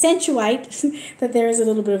accentuate that there is a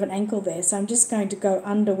little bit of an ankle there. So I'm just going to go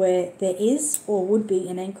under where there is or would be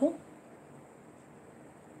an ankle.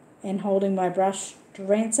 And holding my brush to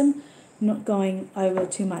ransom, not going over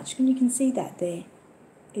too much. And you can see that there.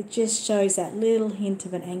 It just shows that little hint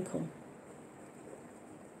of an ankle.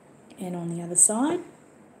 And on the other side,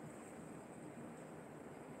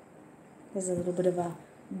 there's a little bit of a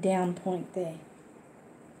down point there.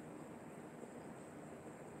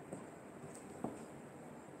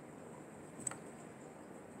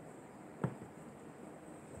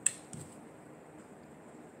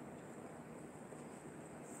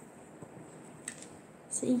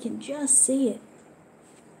 So you can just see it.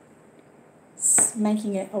 It's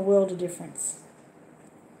making it a world of difference.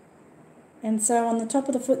 And so on the top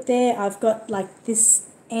of the foot there, I've got like this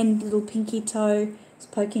end little pinky toe is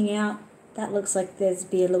poking out. That looks like there's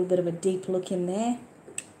be a little bit of a deep look in there.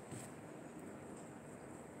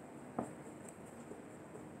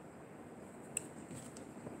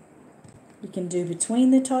 You can do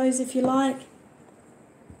between the toes if you like.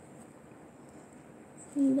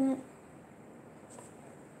 See that?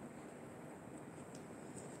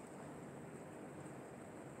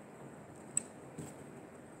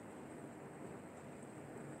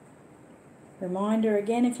 Reminder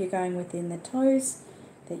again, if you're going within the toes,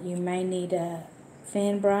 that you may need a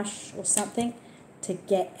fan brush or something to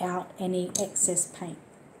get out any excess paint.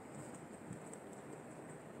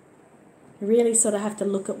 You really sort of have to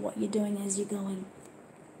look at what you're doing as you're going.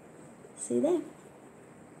 See there?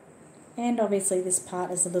 And obviously this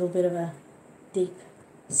part is a little bit of a deep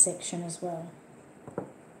section as well.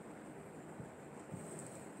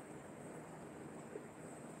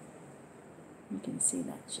 You can see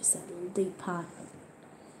that's just that little deep part.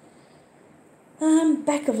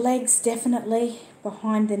 Back of legs, definitely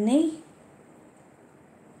behind the knee.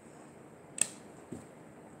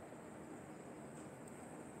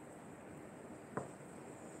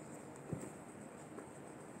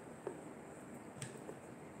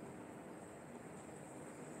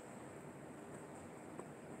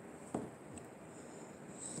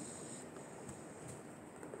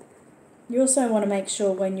 You also want to make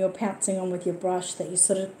sure when you're pouncing on with your brush that you're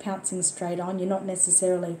sort of pouncing straight on. You're not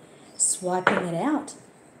necessarily swiping it out,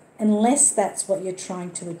 unless that's what you're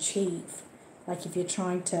trying to achieve. Like if you're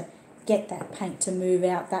trying to get that paint to move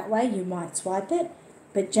out that way, you might swipe it,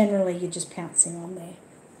 but generally you're just pouncing on there.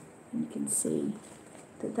 And you can see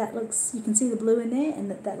that looks, you can see the blue in there, and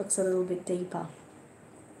that looks a little bit deeper.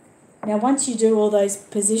 Now once you do all those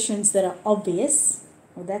positions that are obvious,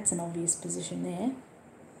 well that's an obvious position there,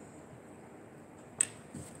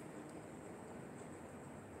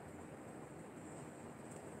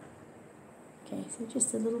 okay, so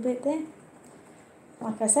just a little bit there.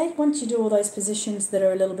 Like I say, once you do all those positions that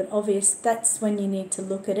are a little bit obvious, that's when you need to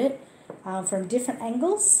look at it from different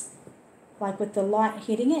angles, like with the light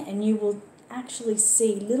hitting it, and you will actually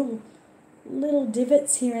see little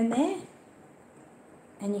divots here and there,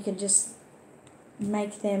 and you can just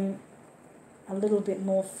make them a little bit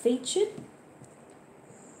more featured.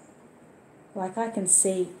 Like I can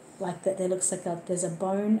see like that there looks like there's a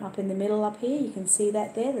bone up in the middle up here. You can see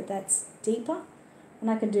that there, that's deeper. And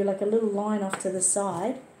I can do like a little line off to the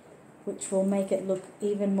side, which will make it look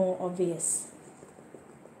even more obvious.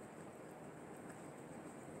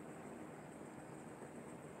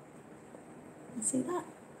 You see that?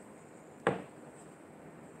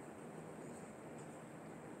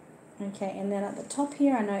 Okay, and then at the top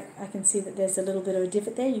here, I know I can see that there's a little bit of a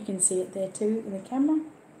divot there. You can see it there too in the camera.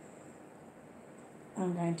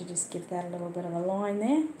 I'm going to just give that a little bit of a line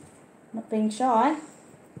there, not being shy,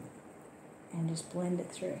 and just blend it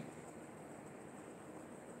through.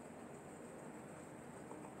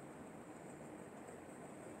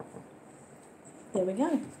 There we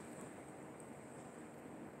go.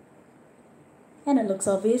 And it looks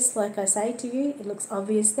obvious, like I say to you, it looks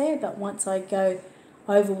obvious there, but once I go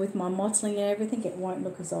over with my mottling and everything, it won't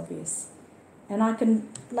look as obvious. And I can,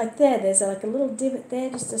 like there's like a little divot there,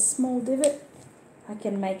 just a small divot. I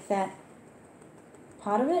can make that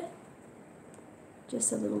part of it,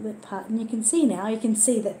 just a little bit part. And you can see now, you can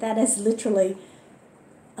see that that is literally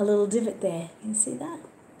a little divot there. You can see that?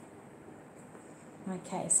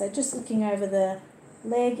 Okay, so just looking over the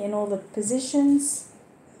leg in all the positions.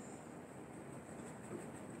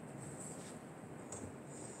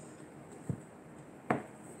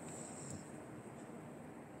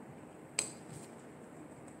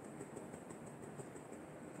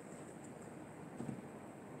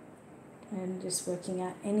 And just working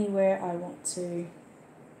out anywhere I want to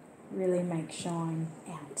really make shine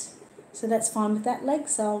out. So that's fine with that leg,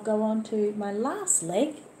 so I'll go on to my last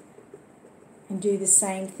leg and do the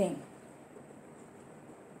same thing.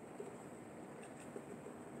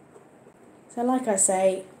 So like I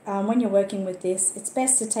say, when you're working with this, it's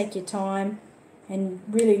best to take your time and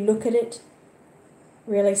really look at it,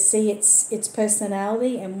 really see its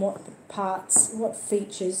personality and what parts, what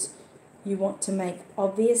features you want to make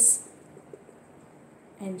obvious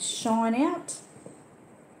and shine out.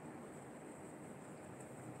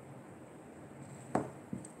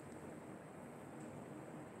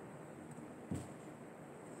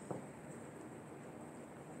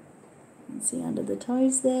 You can see under the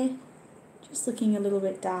toes there, just looking a little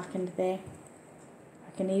bit darkened there.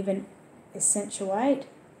 I can even accentuate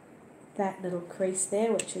that little crease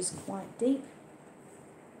there, which is quite deep.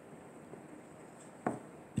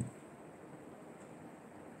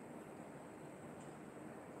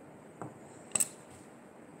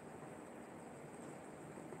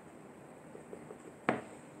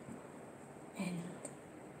 And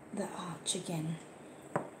the arch again.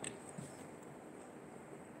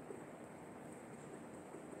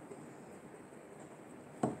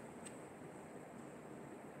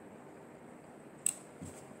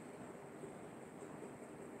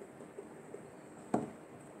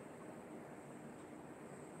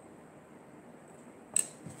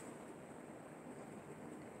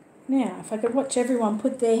 Now, if I could watch everyone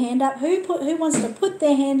put their hand up, who wants to put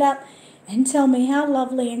their hand up and tell me how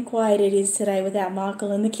lovely and quiet it is today without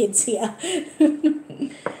Michael and the kids here?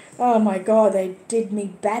 Oh my God, they did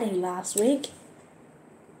me batty last week.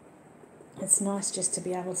 It's nice just to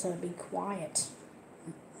be able to be quiet.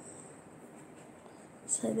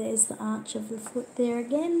 So there's the arch of the foot there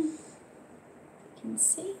again. You can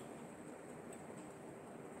see.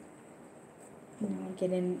 Now I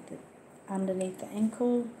get in underneath the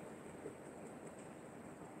ankle.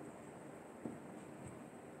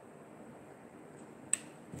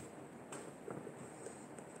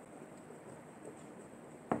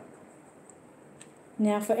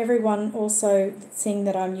 Now for everyone also seeing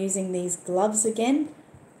that I'm using these gloves again,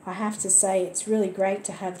 I have to say it's really great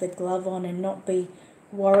to have the glove on and not be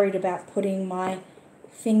worried about putting my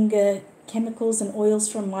finger chemicals and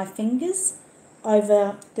oils from my fingers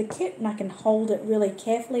over the kit, and I can hold it really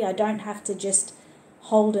carefully. I don't have to just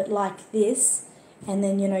hold it like this and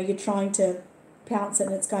then, you know, you're trying to pounce it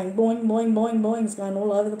and it's going boing, boing, boing, boing, it's going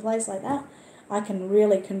all over the place like that. I can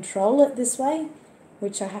really control it this way,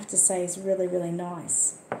 which I have to say is really, really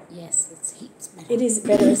nice. Yes, it's heaps better. It is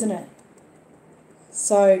better, isn't it?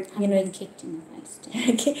 So, you know... been kicked in the face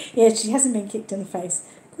too. Yeah, she hasn't been kicked in the face.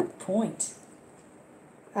 Good point.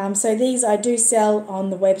 So these I do sell on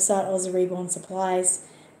the website, Aussie Reborn Supplies.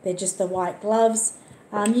 They're just the white gloves.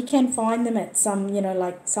 You can find them at some, you know,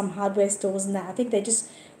 like some hardware stores and that. I think they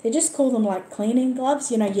just call them like cleaning gloves,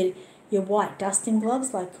 you know, your white dusting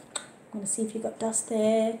gloves, like, I'm going to see if you've got dust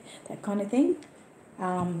there, that kind of thing.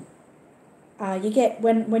 You get,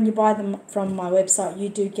 when you buy them from my website, you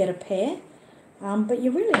do get a pair, but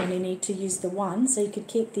you really only need to use the one, so you could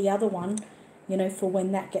keep the other one, you know, for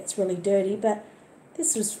when that gets really dirty. But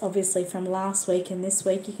this was obviously from last week and this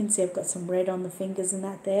week. You can see I've got some red on the fingers and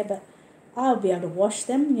that there, but I'll be able to wash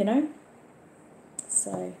them, you know.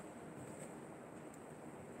 So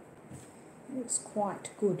it looks quite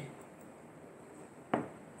good.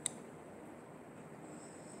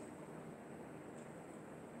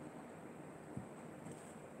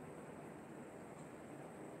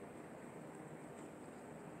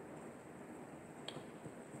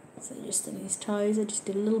 So just in his toes, I just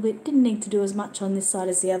did a little bit. Didn't need to do as much on this side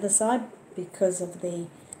as the other side because of the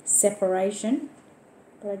separation.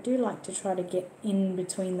 But I do like to try to get in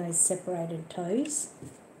between those separated toes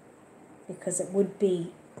because it would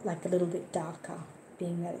be like a little bit darker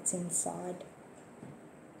being that it's inside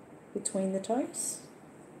between the toes.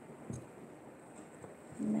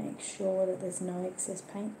 Make sure that there's no excess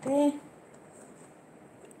paint there.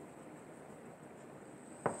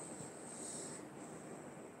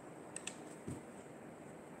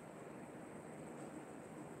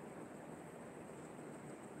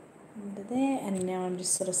 Under there, and now I'm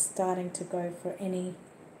just sort of starting to go for any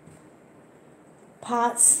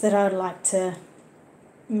parts that I'd like to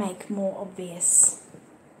make more obvious.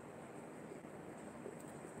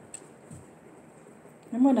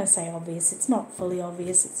 And when I say obvious, it's not fully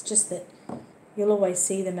obvious, it's just that you'll always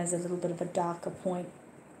see them as a little bit of a darker point.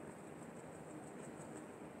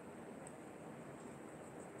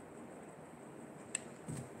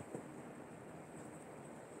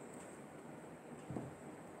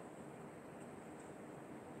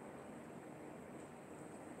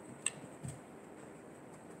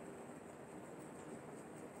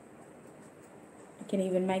 Can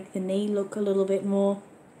even make the knee look a little bit more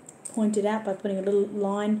pointed out by putting a little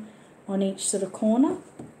line on each sort of corner.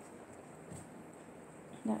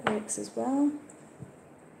 That works as well.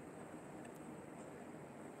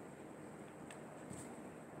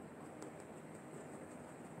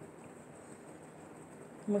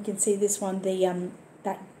 And we can see this one, the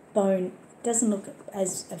that bone doesn't look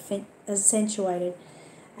as accentuated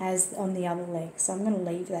as on the other leg, so I'm going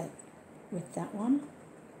to leave that with that one.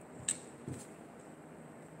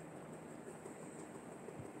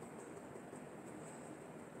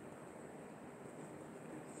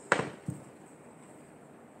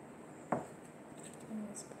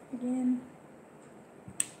 Again.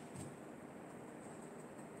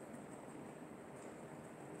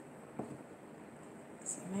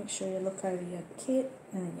 So make sure you look over your kit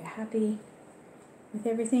and that you're happy with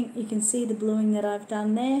everything. You can see the bluing that I've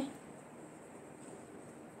done there. You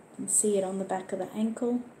can see it on the back of the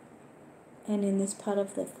ankle and in this part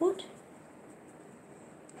of the foot.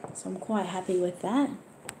 So I'm quite happy with that.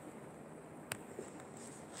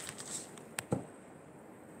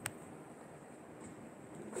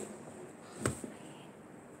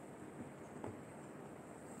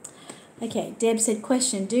 Okay, Deb said,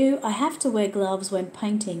 question, do I have to wear gloves when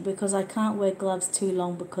painting? Because I can't wear gloves too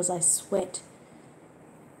long because I sweat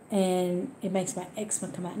and it makes my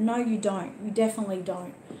eczema come out. No, you don't. You definitely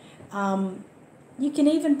don't. You can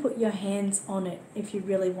even put your hands on it if you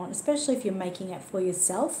really want, especially if you're making it for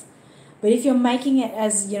yourself. But if you're making it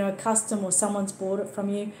as, you know, custom or someone's bought it from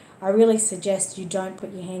you, I really suggest you don't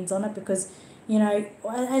put your hands on it because, you know,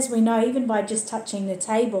 as we know, even by just touching the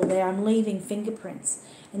table there, I'm leaving fingerprints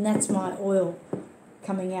and that's my oil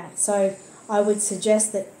coming out. So I would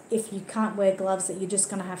suggest that if you can't wear gloves, that you're just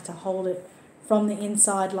going to have to hold it from the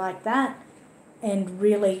inside like that and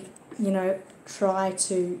really, you know, try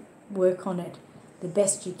to work on it the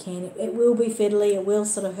best you can. It will be fiddly, it will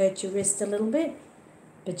sort of hurt your wrist a little bit,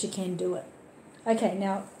 but you can do it. Okay,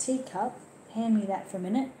 now teacup, hand me that for a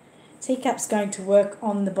minute. Teacup's going to work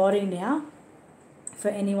on the body now for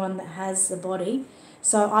anyone that has the body.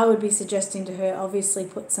 So I would be suggesting to her, obviously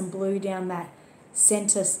put some blue down that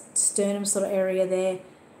center sternum sort of area there,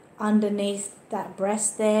 underneath that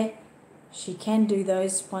breast there. She can do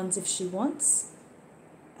those ones if she wants,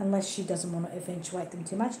 unless she doesn't want to eventuate them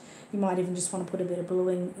too much. You might even just want to put a bit of blue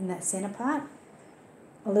in that center part.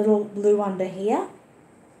 A little blue under here.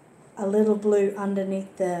 A little blue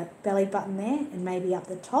underneath the belly button there and maybe up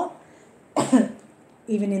the top.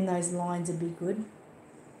 Even in those lines would be good.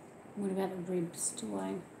 What about the ribs? Do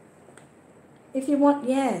I? If you want,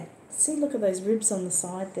 yeah. See, look at those ribs on the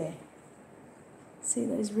side there. See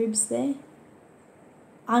those ribs there?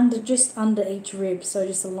 Just under each rib. So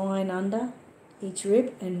just a line under each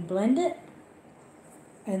rib and blend it.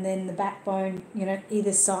 And then the backbone, you know,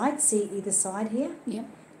 either side. See either side here? Yep.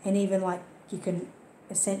 And even like you can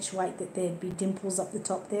accentuate that there'd be dimples up the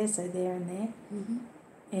top there, so there and there. Mm-hmm.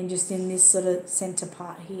 And just in this sort of centre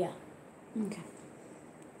part here. Okay.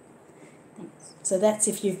 Thanks. So that's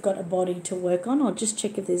if you've got a body to work on. I'll just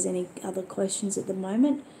check if there's any other questions at the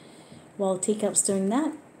moment while Teacup's doing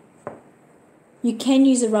that. You can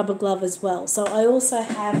use a rubber glove as well. So I also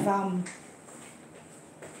have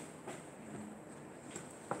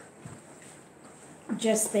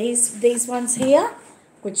just these ones here,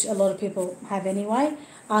 which a lot of people have anyway.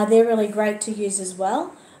 They're really great to use as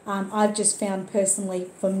well. I've just found personally,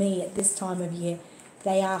 for me at this time of year,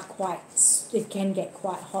 they are it can get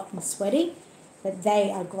quite hot and sweaty, but they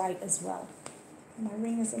are great as well. My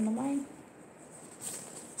ring is in the way.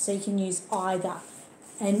 So you can use either.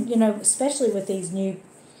 And, you know, especially with these new,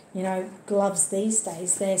 you know, gloves these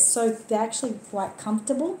days, they're actually quite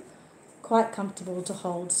comfortable to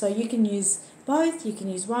hold. So you can use both, you can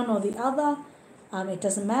use one or the other. It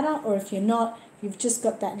doesn't matter, or if you're not, you've just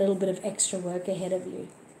got that little bit of extra work ahead of you.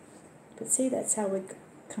 But see, that's how we're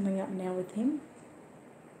coming up now with him.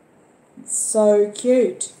 It's so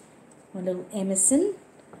cute. My little Emerson.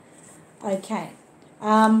 Okay.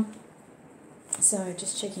 So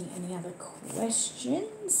just checking any other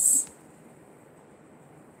questions.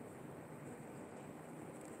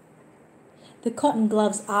 The cotton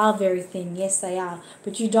gloves are very thin, yes they are,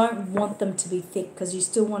 but you don't want them to be thick because you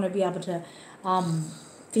still want to be able to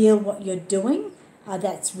feel what you're doing.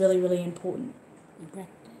 That's really, really important.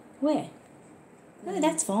 Where? No,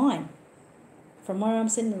 that's fine. From where I'm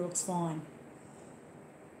sitting, it looks fine.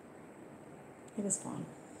 It is fine.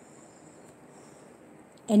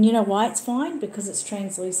 And you know why it's fine? Because it's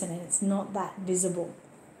translucent and it's not that visible.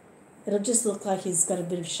 It'll just look like he's got a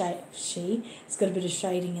bit of it's got a bit of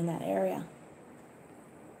shading in that area.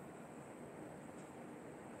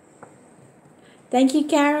 Thank you,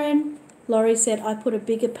 Karen. Laurie said, I put a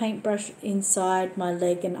bigger paintbrush inside my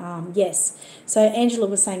leg and arm. Yes. So Angela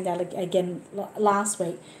was saying that again last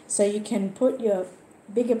week. So you can put your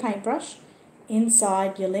bigger paintbrush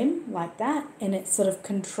inside your limb like that, and it sort of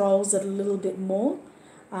controls it a little bit more,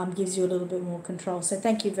 gives you a little bit more control. So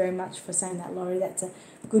thank you very much for saying that, Laurie. That's a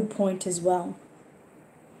good point as well.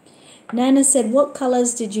 Nana said, what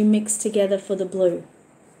colours did you mix together for the blue?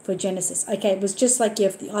 For Genesis. Okay, it was just like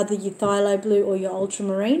either your phthalo blue or your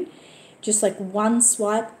ultramarine. Just like one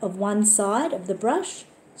swipe of one side of the brush,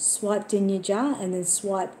 swiped in your jar, and then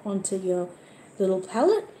swipe onto your little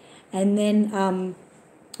palette. And then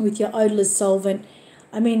with your odorless solvent,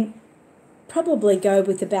 I mean, probably go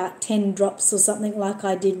with about 10 drops or something like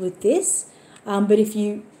I did with this. But if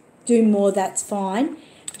you do more, that's fine.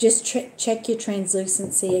 Just check your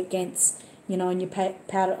translucency against, you know, on your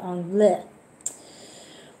powder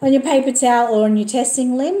on your paper towel or on your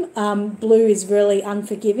testing limb. Blue is really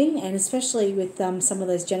unforgiving, and especially with some of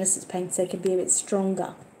those Genesis paints, they can be a bit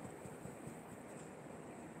stronger.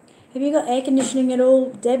 Have you got air conditioning at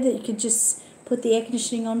all, Deb, that you could just put the air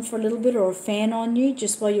conditioning on for a little bit, or a fan on you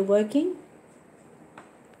just while you're working?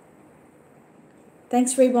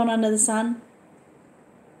 Thanks, Reborn Under the Sun.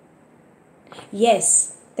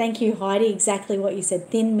 Yes, thank you, Heidi. Exactly what you said.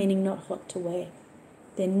 Thin meaning not hot to wear.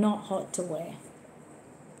 They're not hot to wear.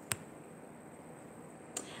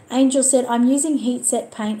 Angel said, I'm using heat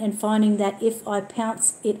set paint and finding that if I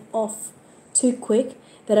pounce it off too quick,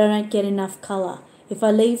 that I don't get enough colour. If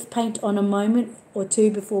I leave paint on a moment or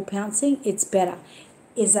two before pouncing, it's better.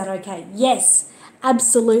 Is that okay? Yes,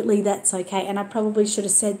 absolutely, that's okay. And I probably should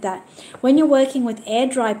have said that. When you're working with air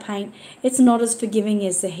dry paint, it's not as forgiving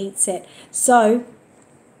as the heat set. So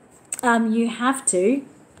you have to,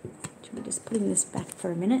 should we just putting this back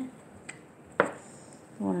for a minute? I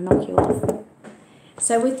want to knock you off.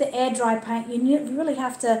 So with the air dry paint, you really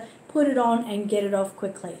have to put it on and get it off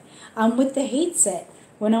quickly. With the heat set,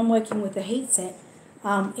 when I'm working with the heat set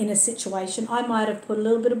in a situation, I might have put a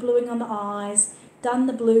little bit of bluing on the eyes, done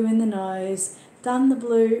the blue in the nose, done the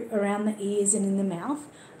blue around the ears and in the mouth,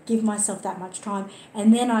 give myself that much time,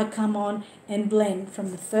 and then I come on and blend from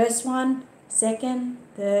the first one, second,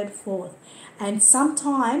 third, fourth. And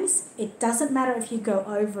sometimes it doesn't matter if you go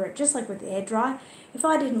over it, just like with air dry. If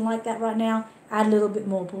I didn't like that right now, add a little bit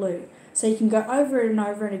more blue. So you can go over it and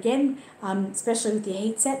over it again, especially with your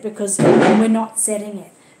heat set, because we're not setting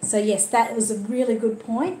it. So yes, that was a really good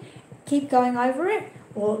point. Keep going over it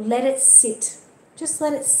or let it sit. Just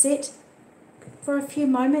let it sit for a few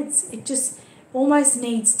moments. It just almost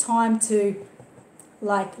needs time to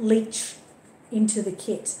like leach into the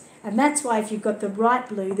kit. And that's why if you've got the right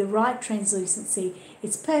blue, the right translucency,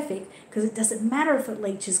 it's perfect, because it doesn't matter if it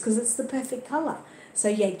leaches, because it's the perfect colour. So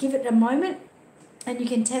yeah, give it a moment and you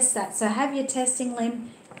can test that. So have your testing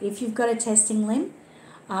limb, if you've got a testing limb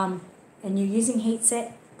and you're using heat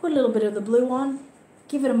set, put a little bit of the blue on,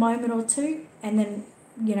 give it a moment or two, and then,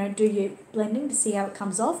 you know, do your blending to see how it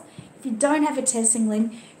comes off. If you don't have a testing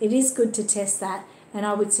limb, it is good to test that, and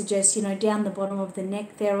I would suggest, you know, down the bottom of the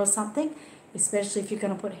neck there or something, especially if you're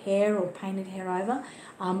going to put hair or painted hair over.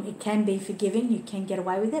 It can be forgiving, you can get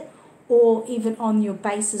away with it, or even on your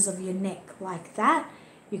bases of your neck like that,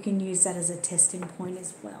 you can use that as a testing point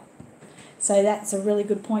as well. So that's a really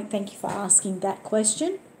good point. Thank you for asking that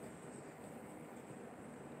question.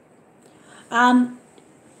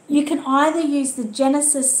 You can either use the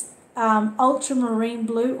Genesis Ultramarine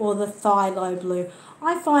Blue or the Phthalo Blue.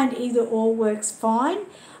 I find either or works fine.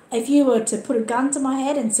 If you were to put a gun to my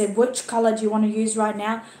head and said, which colour do you want to use right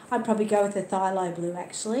now, I'd probably go with the Phthalo Blue,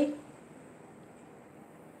 actually.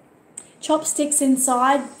 Chopsticks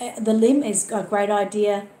inside the limb is a great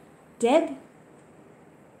idea, Deb.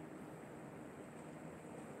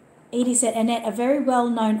 Edie said, Annette, a very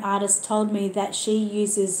well-known artist told me that she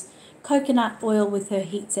uses coconut oil with her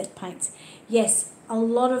heat set paints. Yes, a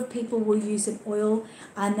lot of people will use an oil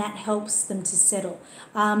and that helps them to settle.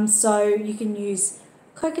 So you can use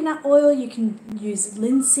coconut oil, you can use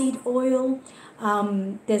linseed oil.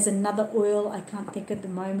 There's another oil I can't think at the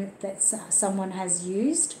moment that someone has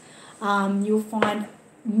used. You'll find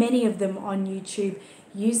many of them on YouTube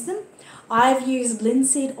use them. I've used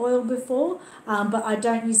linseed oil before, but I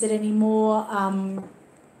don't use it anymore.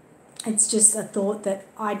 It's just a thought that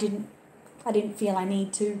I didn't feel I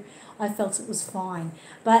need to. I felt it was fine,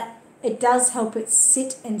 but it does help it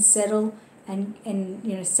sit and settle and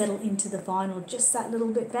you know, settle into the vinyl just that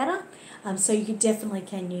little bit better. So you definitely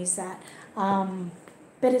can use that.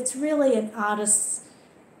 But it's really an artist's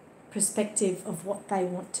perspective of what they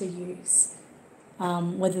want to use,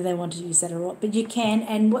 whether they want to use that or not. But you can,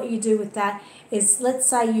 and what you do with that is, let's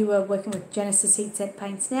say you were working with Genesis heat set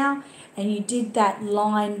paints now, and you did that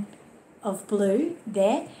line of blue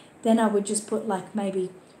there, then I would just put like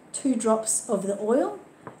maybe 2 drops of the oil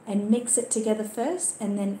and mix it together first,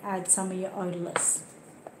 and then add some of your odorless.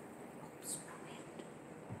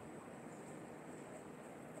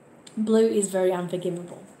 Blue is very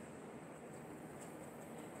unforgivable.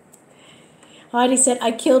 Heidi said,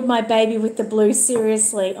 I killed my baby with the blue,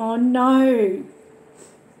 seriously. Oh no.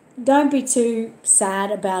 Don't be too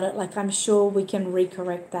sad about it. Like, I'm sure we can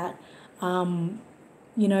recorrect that.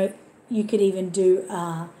 You know, you could even do,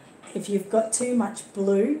 if you've got too much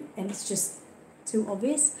blue and it's just too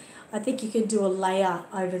obvious, I think you could do a layer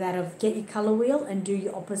over that get your colour wheel and do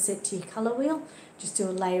your opposite to your colour wheel. Just do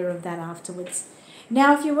a layer of that afterwards.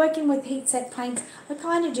 Now, if you're working with heat set paints, I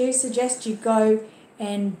kind of do suggest you go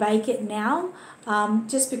and bake it now,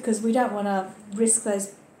 just because we don't want to risk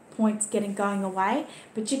those points going away.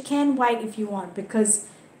 But you can wait if you want, because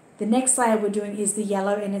the next layer we're doing is the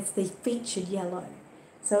yellow, and it's the featured yellow.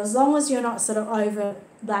 So as long as you're not sort of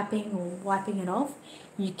overlapping or wiping it off,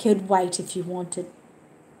 you could wait if you wanted.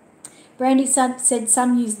 Brandy said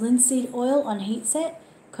some use linseed oil on heat set.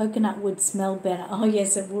 Coconut would smell better. Oh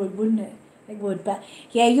yes, it would, wouldn't it? It would. But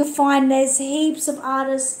yeah, you'll find there's heaps of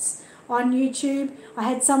artists on YouTube. I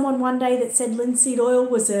had someone one day that said linseed oil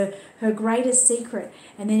was her greatest secret.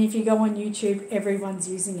 And then if you go on YouTube, everyone's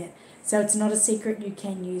using it. So it's not a secret, you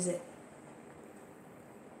can use it.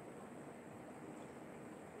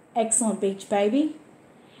 Excellent, Beach Baby.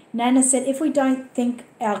 Nana said, if we don't think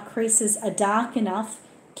our creases are dark enough,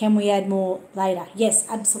 can we add more later? Yes,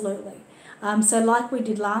 absolutely. So like we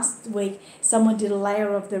did last week, someone did a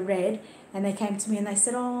layer of the red, and they came to me and they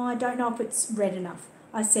said, oh, I don't know if it's red enough.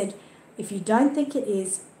 I said, if you don't think it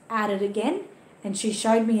is, add it again. And she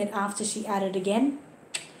showed me it after she added again.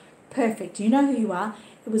 Perfect. You know who you are.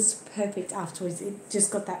 It was perfect afterwards. It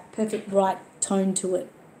just got that perfect right tone to it.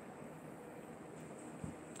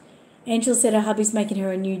 Angela said her hubby's making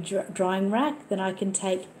her a new drying rack. Then I can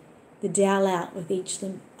take the dowel out with each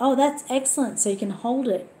limb. Oh, that's excellent. So you can hold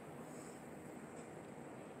it.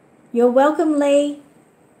 You're welcome, Lee.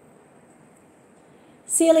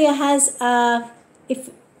 Celia has,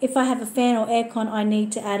 if I have a fan or aircon, I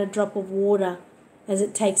need to add a drop of water, as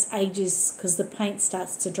it takes ages because the paint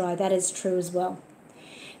starts to dry. That is true as well.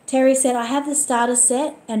 Terry said, I have the starter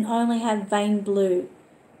set and only have vein blue.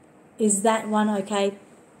 Is that one okay?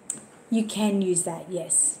 You can use that,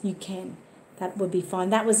 yes, you can. That would be fine.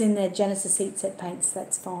 That was in the Genesis Heat Set paints,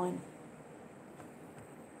 that's fine.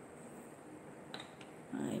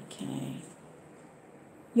 Okay.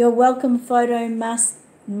 You're welcome, Photo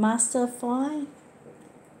Masterify.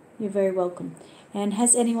 You're very welcome. And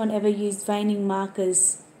has anyone ever used veining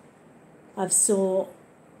markers I've seen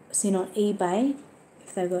on eBay?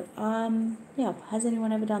 If they've got, yeah, has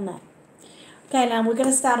anyone ever done that? Okay, now we're going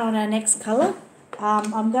to start on our next colour.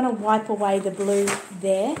 I'm going to wipe away the blue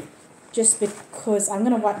there, just because I'm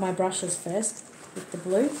going to wipe my brushes first with the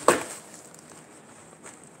blue.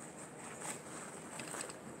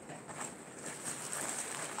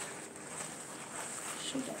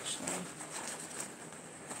 Should actually.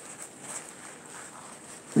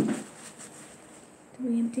 Did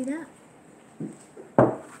we empty that?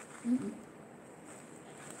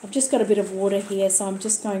 I've just got a bit of water here, so I'm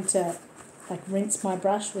just going to rinse my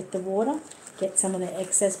brush with the water, get some of the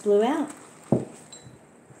excess blue out.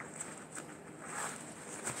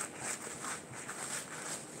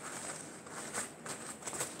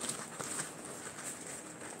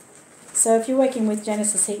 So if you're working with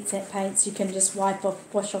Genesis Heat Set paints, you can just wash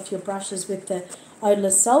off your brushes with the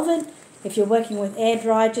odorless solvent. If you're working with air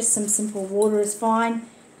dry, just some simple water is fine.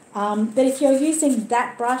 But if you're using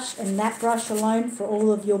that brush and that brush alone for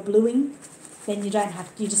all of your bluing, then you just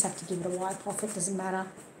have to give it a wipe off, it doesn't matter.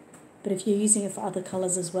 But if you're using it for other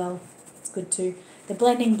colours as well, it's good too. The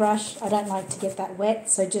blending brush, I don't like to get that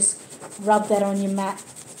wet, so just rub that on your mat.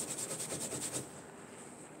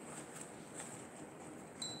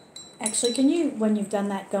 Actually, can you, when you've done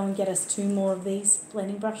that, go and get us 2 more of these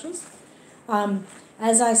blending brushes?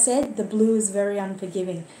 As I said, the blue is very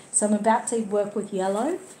unforgiving. So I'm about to work with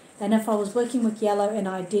yellow, and if I was working with yellow and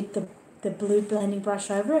I did the blue blending brush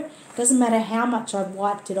over it, doesn't matter how much I've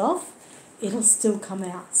wiped it off, it'll still come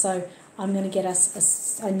out. So I'm going to get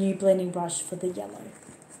us a new blending brush for the yellow.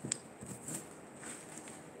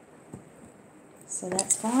 So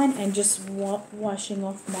that's fine, and just washing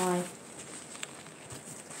off my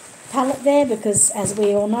palette there, because as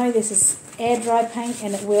we all know, this is air dry paint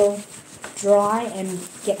and it will dry and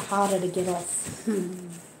get harder to get off.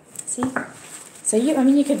 See? So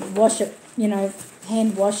you could wash it,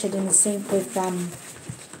 hand wash it in the sink with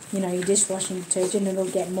your dishwashing detergent, and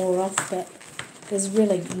it'll get more off, but there's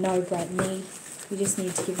really no great need. You just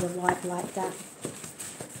need to give it a wipe like that.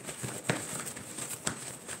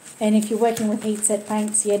 And if you're working with heat set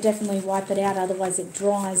paints, yeah, definitely wipe it out, otherwise it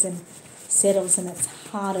dries and settles and it's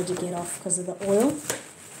harder to get off because of the oil.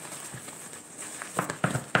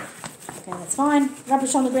 Okay, that's fine.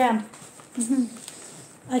 Rubbish on the ground.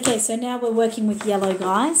 Okay, so now we're working with yellow,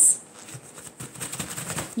 guys.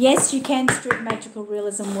 Yes, you can strip magical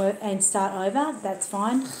realism work and start over. That's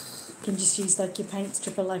fine. You can just use your paint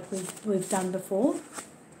stripper like we've done before.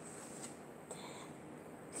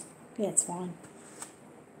 Yeah, it's fine.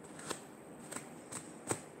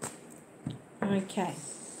 Okay.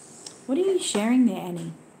 What are you sharing there,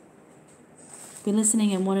 Annie? Been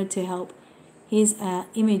listening and wanted to help Here's an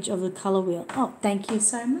image of the colour wheel. Oh, thank you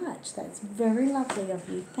so much. That's very lovely of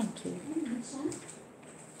you. Thank you.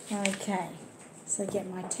 Okay, so get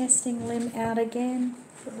my testing limb out again.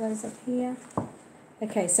 Put those up here.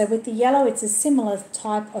 Okay, so with the yellow, it's a similar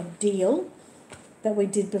type of deal that we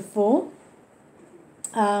did before.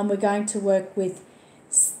 We're going to work with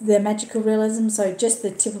the magical realism, so just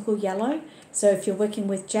the typical yellow. So if you're working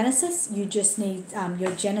with Genesis, you just need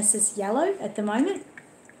your Genesis yellow at the moment.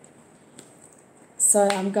 So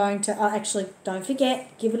I'm going to, actually, don't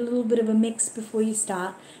forget, give it a little bit of a mix before you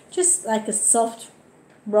start. Just like a soft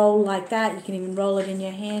roll like that. You can even roll it in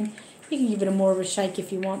your hand. You can give it a more of a shake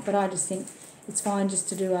if you want, but I just think it's fine just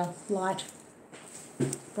to do a light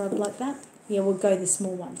rub like that. Yeah, we'll go the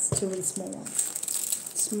small ones, 2 of the small ones.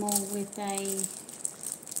 Small with a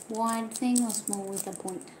wide thing or small with a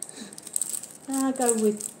point? I'll go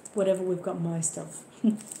with whatever we've got most of,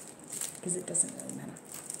 because it doesn't really matter.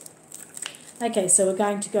 Okay, so we're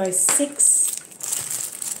going to go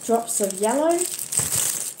 6 drops of yellow.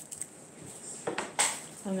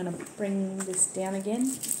 I'm going to bring this down again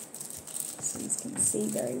so you can see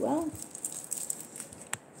very well.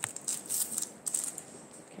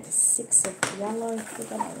 Okay, 6 of yellow, put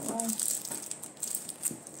that out of the way.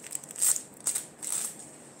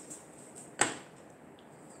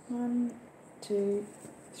 One, 2,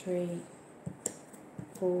 3,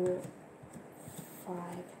 4, 5,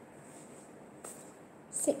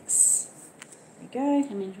 6. There we go.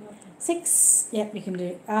 How many do you want? 6. Yep, you can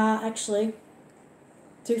do. Actually,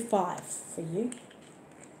 do 5 for you.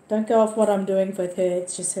 Don't go off what I'm doing with her.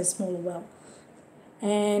 It's just her smaller well.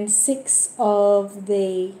 And 6 of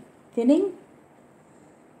the thinning.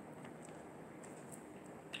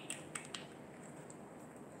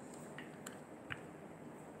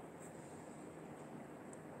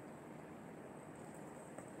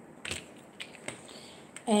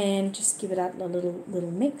 And just give it a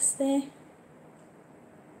little mix there.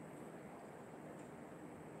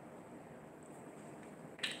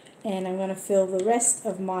 And I'm going to fill the rest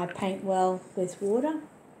of my paint well with water.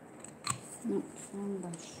 Not wrong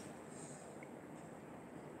brush.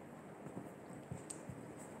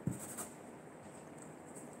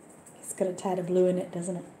 It's got a tad of blue in it,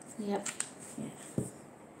 doesn't it? Yep. Yeah.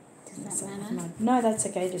 Does that matter? No, that's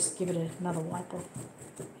okay. Just give it another wipe off.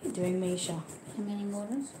 What are you doing, Misha? How many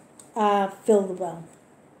waters? Fill the well.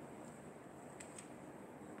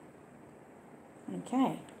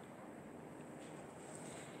 Okay.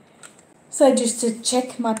 So just to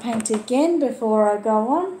check my paint again before I go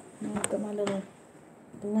on, I've got my little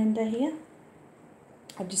blender here.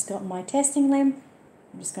 I've just got my testing lamp.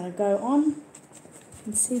 I'm just going to go on. You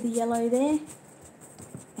can see the yellow there,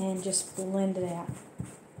 and just blend it out.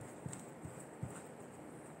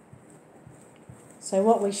 So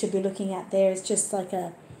what we should be looking at there is just like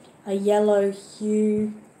a yellow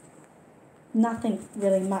hue. Nothing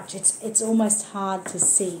really much. It's almost hard to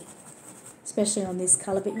see, especially on this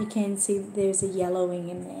colour, but you can see there's a yellowing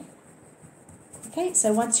in there. Okay,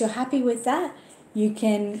 so once you're happy with that, you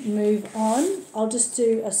can move on. I'll just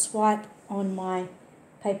do a swipe on my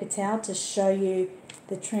paper towel to show you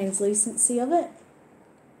the translucency of it.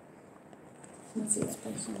 What's it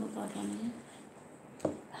supposed to look like on here?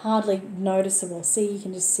 Hardly noticeable. See, you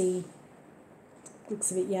can just see, looks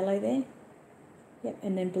a bit yellow there. Yep,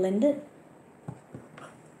 and then blend it.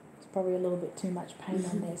 It's probably a little bit too much paint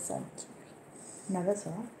on there, so no, that's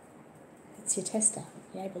all right. It's your tester.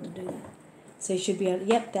 You're able to do that. So you should be able to,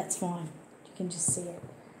 yep, that's fine. You can just see it.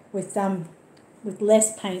 With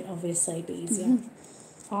less paint, obviously, it'd be easier.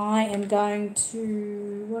 Mm-hmm. I am going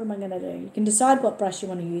to, what am I going to do? You can decide what brush you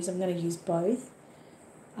want to use. I'm going to use both.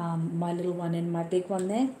 My little one and my big one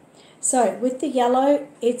there. So with the yellow,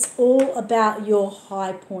 it's all about your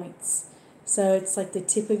high points. So it's like the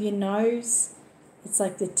tip of your nose. It's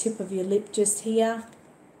like the tip of your lip just here.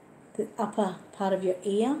 The upper part of your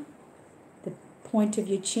ear. The point of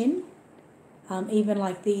your chin. Even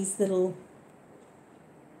like these little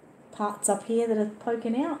parts up here that are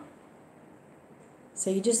poking out. So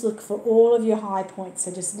you just look for all of your high points.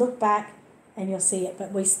 So just look back and you'll see it.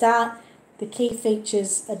 But we start, the key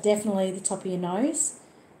features are definitely the top of your nose.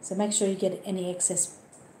 So make sure you get any excess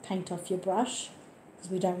paint off your brush, because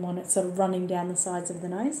we don't want it sort of running down the sides of the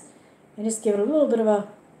nose. And just give it a little bit of a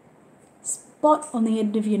spot on the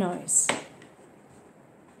end of your nose.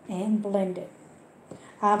 And blend it.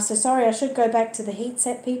 So sorry, I should go back to the heat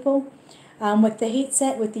set, people. With the heat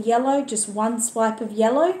set, with the yellow, just one swipe of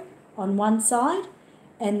yellow on one side.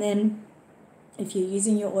 And then if you're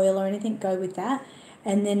using your oil or anything, go with that.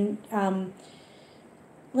 And then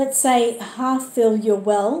let's say half fill your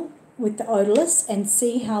well with the odorless and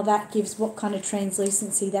see how that gives, what kind of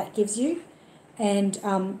translucency that gives you.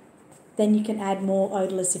 And then you can add more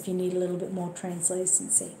odorless if you need a little bit more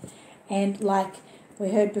translucency. And like we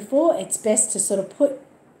heard before, it's best to sort of put,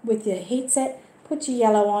 with your heat set, put your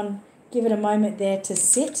yellow on, give it a moment there to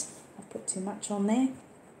sit. I put too much on there.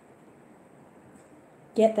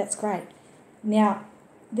 Yeah, that's great. Now,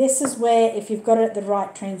 this is where if you've got it at the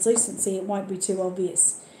right translucency, it won't be too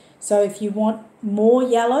obvious. So if you want more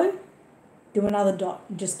yellow, do another dot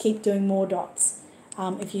and just keep doing more dots.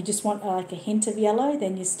 If you just want like a hint of yellow,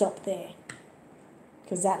 then you stop there,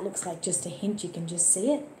 because that looks like just a hint. You can just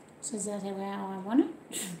see it. So is that how I want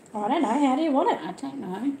it? I don't know. How do you want it? I don't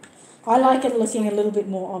know. I like it looking a little bit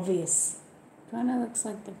more obvious. Kind of looks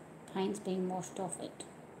like the paint's being washed off it.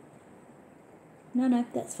 No,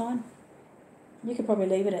 that's fine. You could probably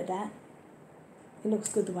leave it at that. It looks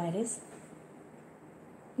good the way it is.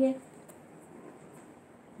 Yeah.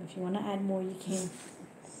 If you want to add more, you can.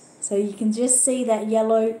 So you can just see that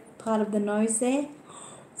yellow part of the nose there.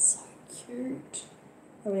 So cute.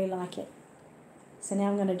 I really like it. So now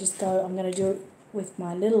I'm going to do it with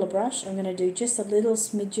my littler brush. I'm going to do just a little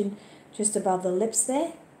smidgen just above the lips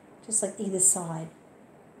there. Just like either side.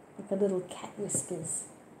 Like a little cat whiskers.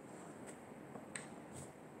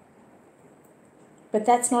 But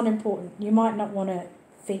that's not important. You might not want to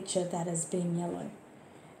feature that as being yellow.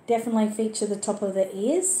 Definitely feature the top of the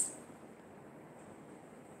ears.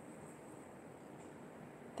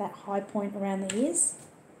 That high point around the ears.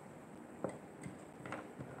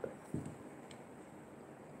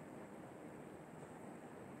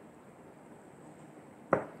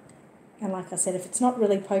 And like I said, if it's not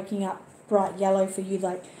really poking up bright yellow for you,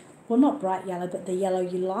 like, well, not bright yellow, but the yellow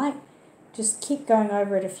you like, just keep going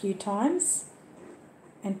over it a few times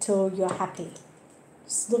until you're happy.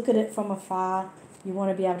 Just look at it from afar. You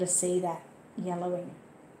want to be able to see that yellowing.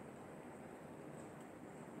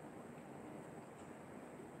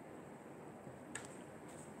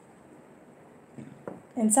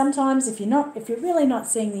 And sometimes if you're really not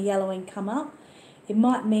seeing the yellowing come up, it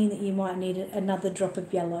might mean that you might need another drop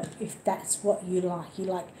of yellow. If that's what you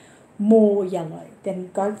like more yellow,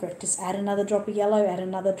 then go for it. Just add another drop of yellow, add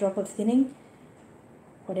another drop of thinning,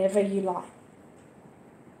 whatever you like.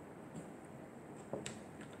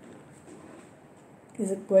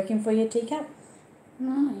 Is it working for your teacup?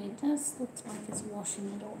 No, it does look like it's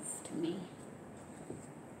washing it off to me.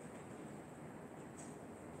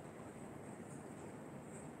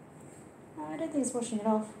 No, I don't think it's washing it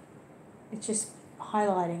off. It's just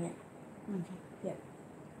highlighting it. Okay. Yep.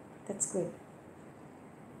 That's good.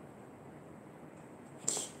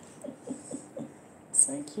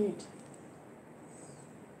 So cute.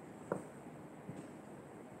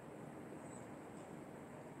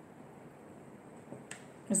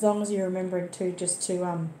 As long as you're remembering to just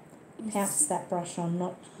to pounce that brush on,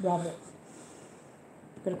 not rub it.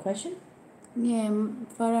 Got a question? Yeah,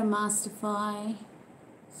 Photo Masterify,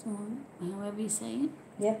 so however you say it.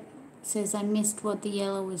 Yep. Says I missed what the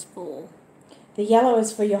yellow is for. The yellow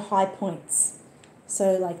is for your high points.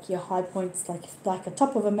 So like your high points, like the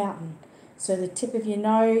top of a mountain. So the tip of your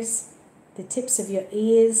nose, the tips of your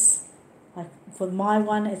ears. Like for my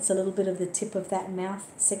one, it's a little bit of the tip of that mouth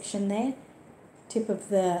section there. Tip of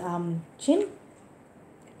the chin.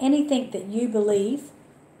 Anything that you believe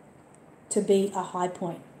to be a high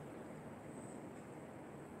point.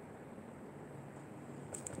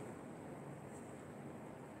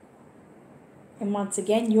 And once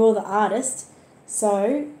again, you're the artist,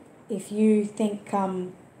 so if you think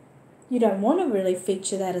you don't want to really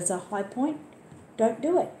feature that as a high point, don't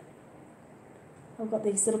do it. I've got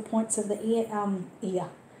these little points of the ear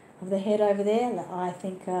of the head over there that I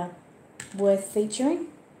think are worth featuring.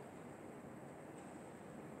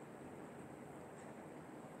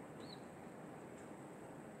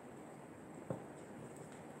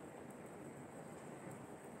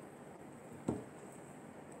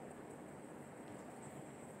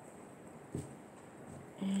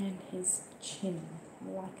 And his chin,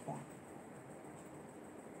 I like that.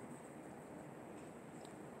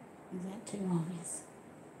 Is that too obvious?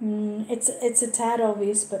 It's a tad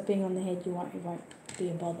obvious, but being on the head, it won't be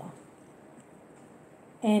a bother.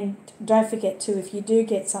 And don't forget too, if you do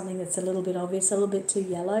get something that's a little bit obvious, a little bit too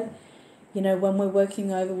yellow, you know, when we're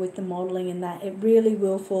working over with the modelling and that, it really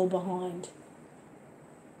will fall behind.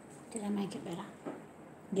 Did I make it better?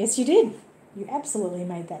 Yes, you did. You absolutely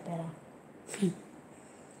made that better.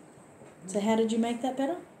 So how did you make that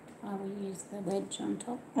better? I will use the wedge on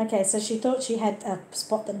top. Okay, so she thought she had a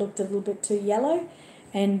spot that looked a little bit too yellow,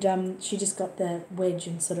 and she just got the wedge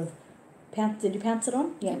and sort of did you pounce it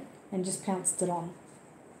on? Yeah. And just pounced it on.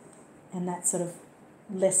 And that sort of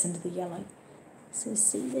lessened the yellow. So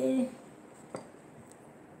see there.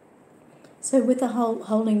 So with the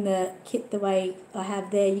holding the kit the way I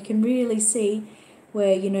have there, you can really see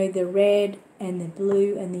where, you know, the red and the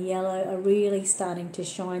blue and the yellow are really starting to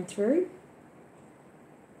shine through.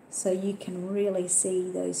 So you can really see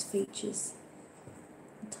those features.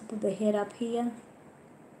 The top of the head up here.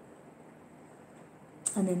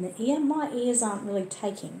 And then the ear. My ears aren't really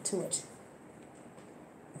taking to it.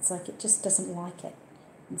 It's like it just doesn't like it.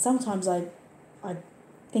 And sometimes I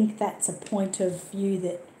think that's a point of view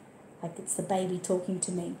that, like, it's the baby talking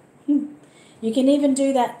to me. You can even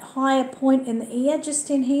do that higher point in the ear, just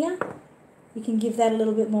in here. You can give that a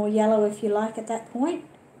little bit more yellow if you like at that point.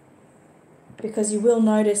 Because you will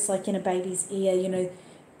notice, like in a baby's ear, you know,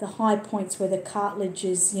 the high points where the cartilage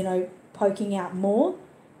is, you know, poking out more,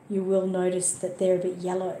 you will notice that they're a bit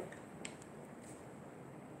yellow.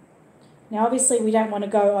 Now, obviously, we don't want to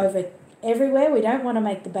go over everywhere. We don't want to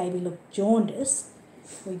make the baby look jaundiced.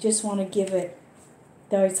 We just want to give it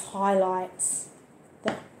those highlights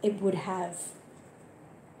that it would have.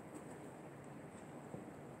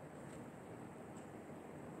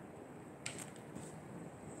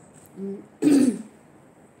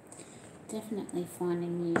 Definitely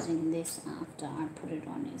finding using this after I put it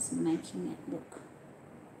on is making it look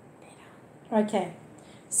better. Okay,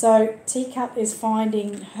 so Teacup is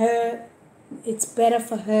finding her, it's better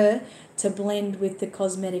for her to blend with the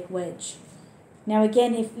cosmetic wedge. Now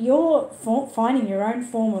again, if you're finding your own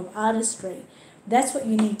form of artistry, that's what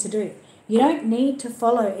you need to do. You don't need to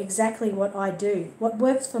follow exactly what I do. What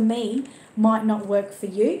works for me might not work for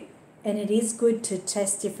you, and it is good to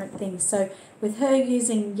test different things. So with her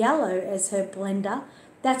using yellow as her blender,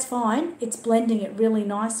 that's fine. It's blending it really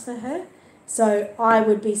nice for her. So I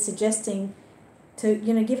would be suggesting to,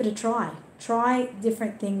 you know, give it a try. Try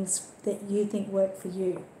different things that you think work for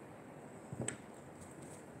you.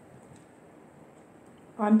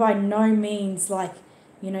 I'm by no means like,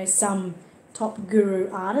 you know, some top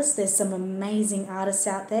guru artist. There's some amazing artists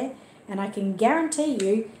out there, and I can guarantee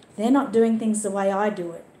you they're not doing things the way I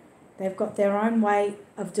do it. They've got their own way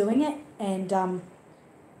of doing it, and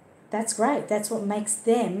that's great. That's what makes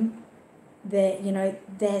them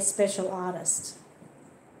their special artist.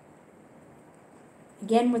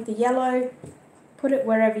 Again, with the yellow, put it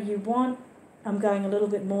wherever you want. I'm going a little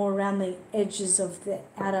bit more around the edges of the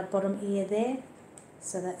outer bottom ear there,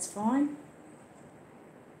 so that's fine.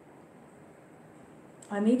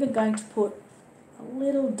 I'm even going to put a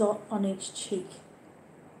little dot on each cheek,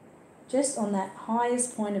 just on that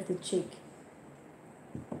highest point of the cheek.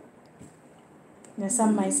 Now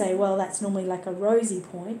some may say, well, that's normally like a rosy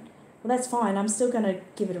point. Well, that's fine. I'm still going to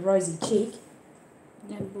give it a rosy cheek.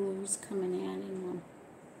 No blues coming out in one.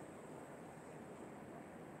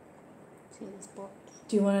 See the spots?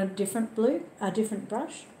 Do you want a different blue, a different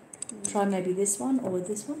brush? Try maybe this one or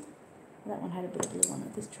this one. That one had a bit of blue on it.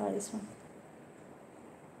 Let's try this one.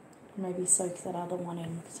 Maybe soak that other one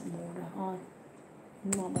in with some water. Oh,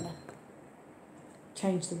 you might want to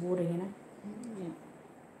change the water, you know. Yeah.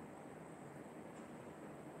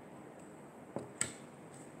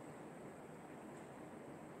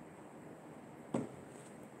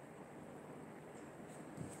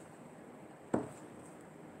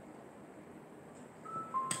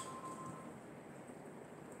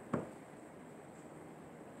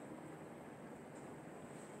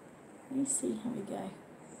 Let me see how we go.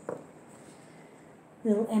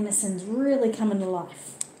 Little Emerson's really coming to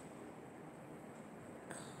life.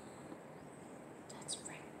 That's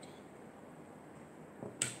red.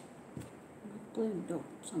 Blue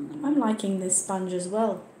dots on them. I'm liking this sponge as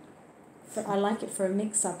well. I like it for a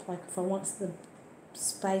mix-up, like if I want the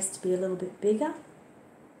space to be a little bit bigger.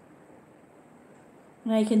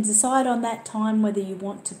 Now you can decide on that time whether you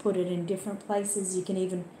want to put it in different places. You can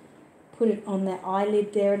even put it on that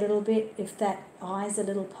eyelid there a little bit if that eye's a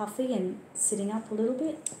little puffy and sitting up a little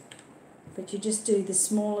bit. But you just do the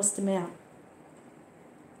smallest amount.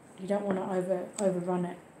 You don't want to overrun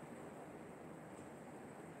it.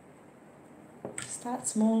 Start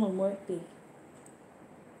small and work big.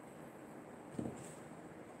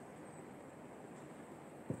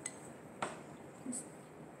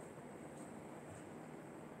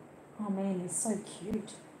 Oh man, he's so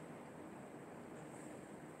cute.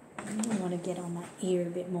 I really want to get on that ear a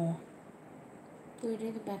bit more. Do we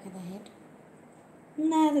do the back of the head?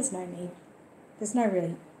 No, there's no need. There's no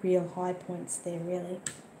really real high points there, really.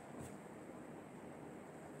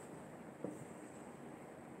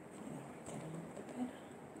 Get a little bit better.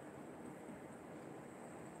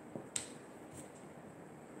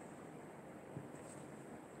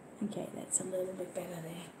 Okay, that's a little bit better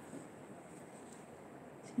there.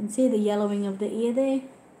 So you can see the yellowing of the ear there.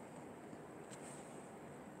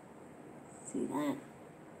 See that?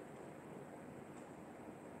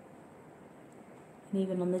 And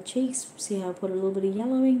even on the cheeks, see how I put a little bit of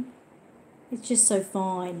yellowing? It's just so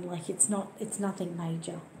fine, like it's nothing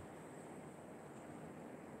major.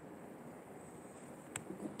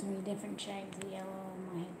 I've got 3 different shades of yellow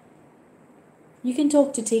on my head. You can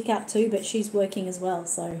talk to Teacup too, but she's working as well,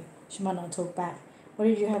 so she might not talk back. What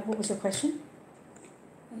did you have? What was your question?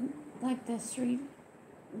 Like the 3,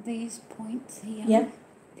 these points here. Yep.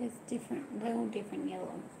 There's different, they're all different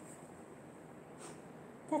yellow.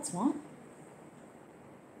 That's fine.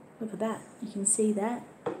 Look at that. You can see that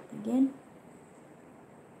again.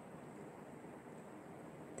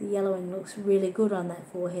 The yellowing looks really good on that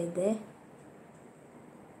forehead there.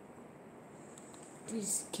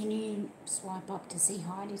 Can you swipe up to see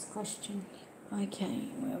Heidi's question? Okay,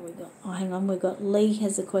 where have we got? Oh, hang on. We've got Lee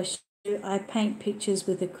has a question. I paint pictures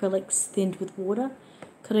with acrylics thinned with water.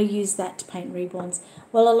 Could I use that to paint reborns?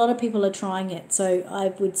 Well, a lot of people are trying it, so I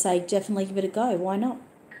would say definitely give it a go. Why not?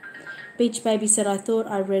 Beach Baby said, I thought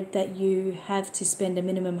I read that you have to spend a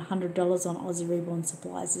minimum $100 on Aussie Reborn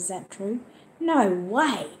supplies. Is that true? No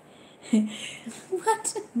way.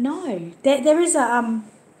 What? No. There is a...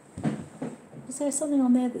 Is there something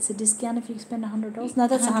on there that's a discount if you spend $100? No,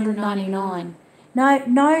 that's $199.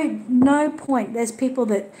 No point. There's people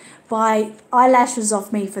that buy eyelashes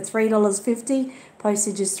off me for $3.50.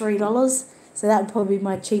 Postage is $3. So that would probably be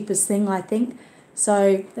my cheapest thing, I think.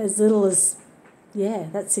 So as little as, yeah,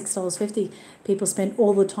 that's $6.50. People spend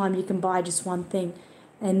all the time. You can buy just one thing.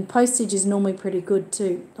 And postage is normally pretty good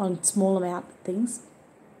too on small amount of things.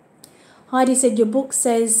 Heidi said, your book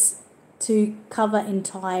says to cover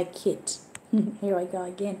entire kit. Here I go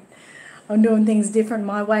again. I'm doing things different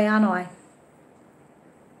my way, aren't I?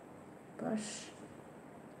 Brush.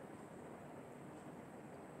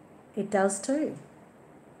 It does too.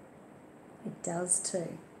 It does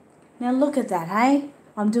too. Now look at that, hey?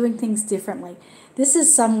 I'm doing things differently. This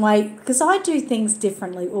is some way, because I do things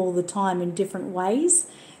differently all the time in different ways.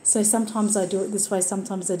 So sometimes I do it this way,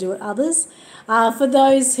 sometimes I do it others. For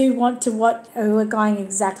those who who are going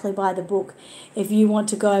exactly by the book, if you want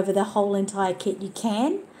to go over the whole entire kit, you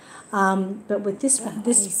can. But with this one,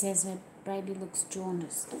 He says her baby looks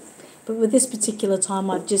jaundiced. But with this particular time,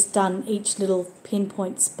 I've just done each little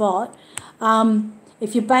pinpoint spot.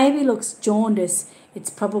 If your baby looks jaundiced, it's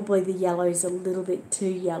probably the yellow's a little bit too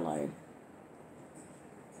yellow.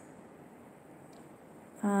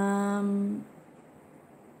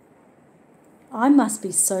 I must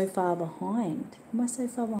be so far behind. Am I so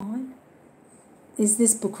far behind? Is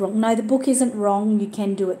this book wrong? No, the book isn't wrong. You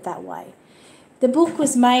can do it that way. The book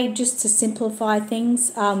was made just to simplify things,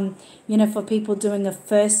 for people doing a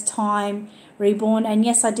first time reborn. And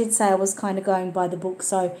yes, I did say I was kind of going by the book,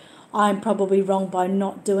 so I'm probably wrong by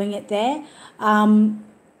not doing it there.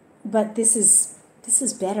 But this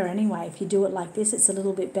is better anyway. If you do it like this, it's a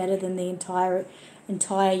little bit better than the entire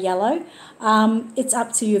yellow. It's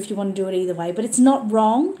up to you if you want to do it either way, but it's not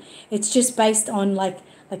wrong. It's just based on like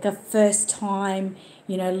a first time,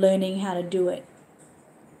 learning how to do it.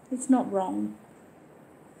 It's not wrong.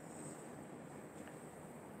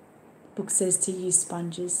 Book says to use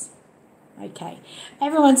sponges. Okay.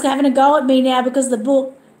 Everyone's having a go at me now because of the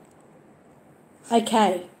book.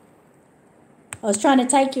 Okay. I was trying to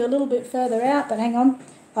take you a little bit further out, but hang on.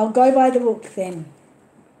 I'll go by the book then.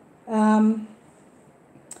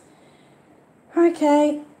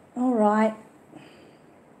 Okay. All right.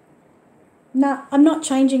 No, I'm not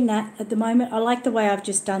changing that at the moment. I like the way I've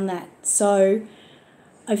just done that. So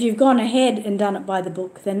if you've gone ahead and done it by the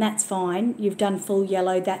book, then that's fine. You've done full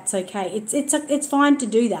yellow, that's okay. It's fine to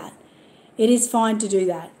do that. It is fine to do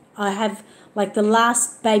that. I have, like the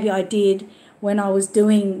last baby I did when I was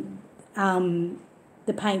doing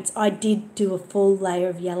the paints, I did do a full layer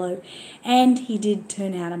of yellow and he did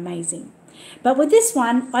turn out amazing. But with this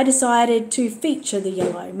one, I decided to feature the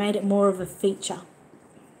yellow, made it more of a feature.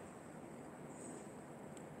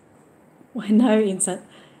 Well, no insert.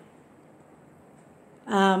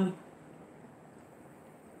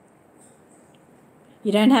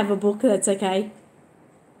 You don't have a book, that's okay.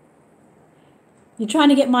 You're trying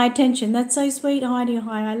to get my attention. That's so sweet, Heidi.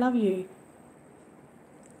 Hi, I love you.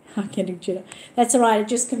 I'm getting chitter. That's all right. It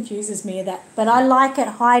just confuses me that. But I like it,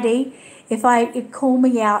 Heidi. It call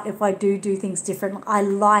me out if I do things different. I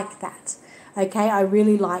like that. Okay, I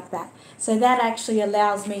really like that. So that actually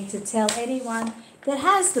allows me to tell anyone that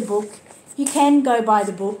has the book, you can go by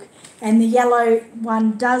the book. And the yellow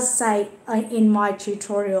one does say in my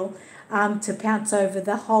tutorial to pounce over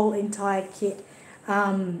the whole entire kit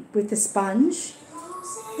with the sponge.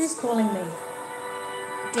 Who's calling me?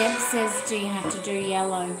 Deb says, do you have to do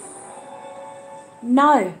yellow?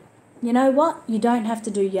 No. You know what? You don't have to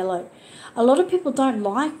do yellow. A lot of people don't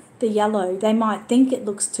like the yellow, they might think it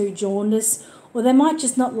looks too jaundiced, or they might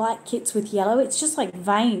just not like kits with yellow. It's just like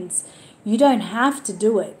veins. You don't have to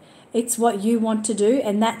do it. It's what you want to do,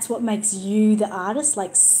 and that's what makes you the artist.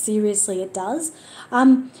 Like, seriously, it does.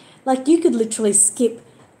 Like, you could literally skip,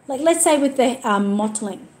 like, let's say with the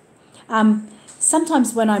mottling.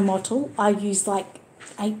 Sometimes when I mottle, I use like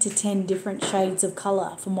 8 to 10 different shades of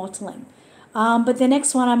colour for mottling. But the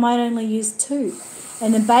next one I might only use 2.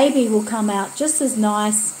 And the baby will come out just as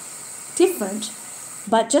nice, different,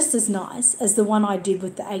 but just as nice as the one I did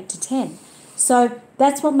with the 8 to 10. So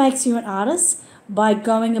that's what makes you an artist, by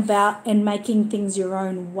going about and making things your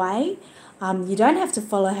own way. You don't have to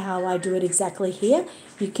follow how I do it exactly here.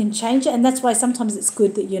 You can change it, and that's why sometimes it's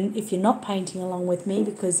good that if you're not painting along with me,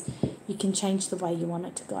 because you can change the way you want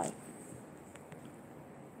it to go.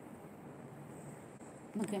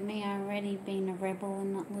 Look at me already being a rebel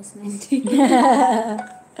and not listening to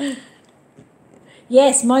you.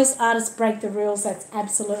 Yes, most artists break the rules, that's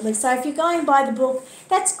absolutely. So if you're going by the book,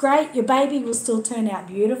 that's great. Your baby will still turn out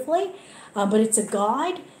beautifully, but it's a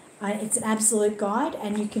guide. It's an absolute guide,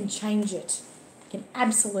 and you can change it. You can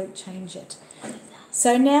absolutely change it.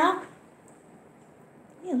 So now,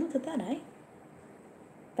 yeah, look at that, eh?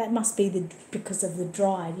 That must be because of the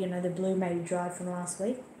dried, the blue maybe dried from last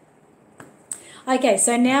week. Okay,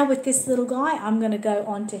 so now with this little guy, I'm going to go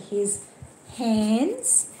on to his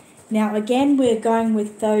hands. Now, again, we're going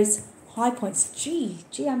with those high points. Gee,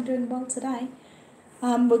 I'm doing well today.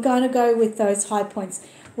 We're going to go with those high points.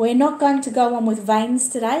 We're not going to go on with veins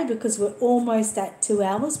today because we're almost at 2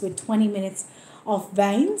 hours. We're 20 minutes off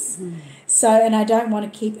veins. So, and I don't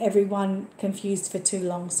want to keep everyone confused for too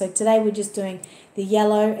long. So today we're just doing the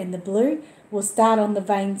yellow and the blue. We'll start on the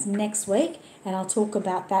veins next week, and I'll talk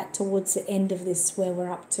about that towards the end of this, where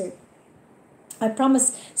we're up to. I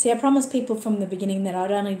promised people from the beginning that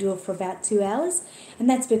I'd only do it for about 2 hours, and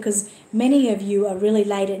that's because many of you are really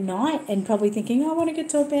late at night and probably thinking, I want to get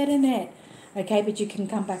to bed, Annette. Okay, but you can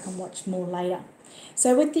come back and watch more later.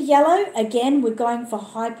 So with the yellow, again, we're going for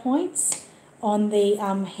high points on the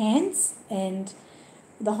hands, and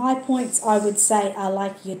the high points I would say are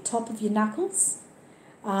like your top of your knuckles,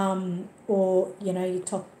 or your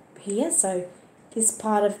top here, so this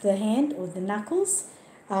part of the hand or the knuckles,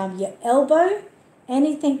 your elbow,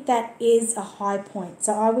 anything that is a high point.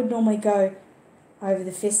 So I would normally go over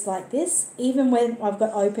the fist like this. Even when I've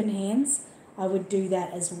got open hands, I would do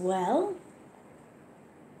that as well.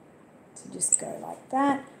 So just go like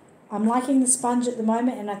that. I'm liking the sponge at the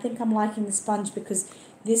moment, and I think I'm liking the sponge because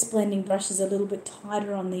this blending brush is a little bit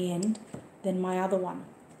tighter on the end than my other one.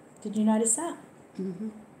 Did you notice that? Mm-hmm.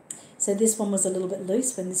 So this one was a little bit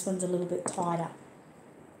loose, when this one's a little bit tighter.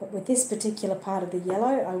 But with this particular part of the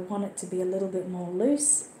yellow, I want it to be a little bit more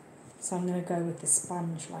loose. So I'm going to go with the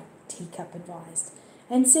sponge, like Teacup advised.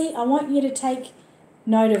 And see, I want you to take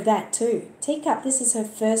note of that too. Teacup, this is her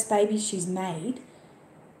first baby she's made,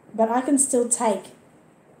 but I can still take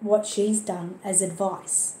what she's done as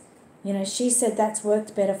advice. She said that's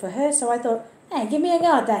worked better for her, so I thought, hey, give me a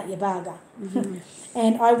go at that, you bugger. Mm-hmm.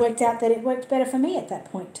 And I worked out that it worked better for me at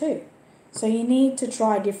that point too. So you need to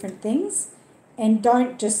try different things, and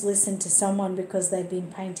don't just listen to someone because they've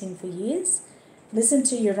been painting for years. Listen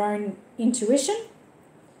to your own intuition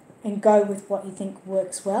and go with what you think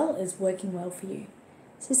works well, is working well for you.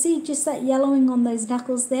 So see, just that yellowing on those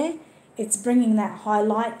knuckles there, it's bringing that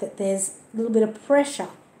highlight that there's a little bit of pressure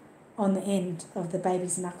on the end of the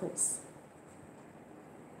baby's knuckles.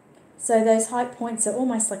 So those high points are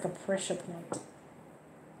almost like a pressure point.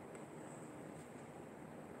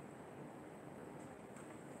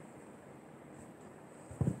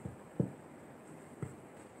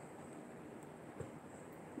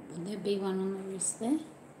 Would there be one on the wrist there?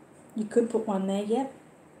 You could put one there, yep.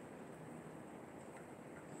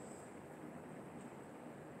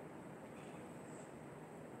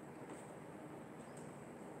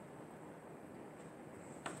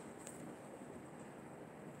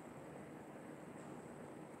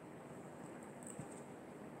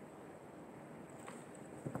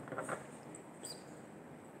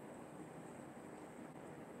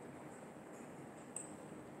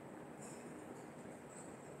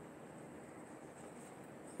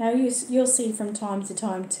 Now you'll see from time to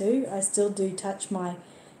time too, I still do touch my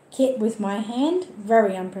kit with my hand,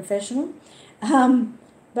 very unprofessional.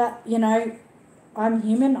 But I'm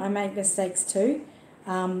human, I make mistakes too,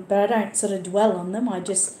 but I don't sort of dwell on them. I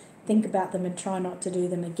just think about them and try not to do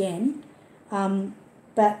them again.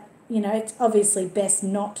 But it's obviously best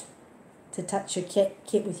not to touch your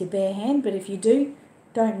kit with your bare hand, but if you do,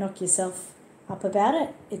 don't knock yourself up about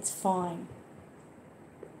it, it's fine.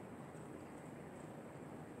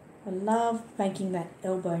 I love making that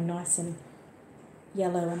elbow nice and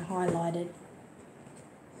yellow and highlighted.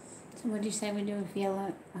 So what do you say we do with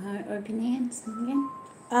yellow open hands again?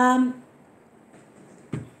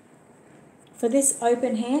 For this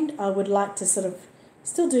open hand, I would like to sort of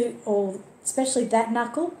still do all, especially that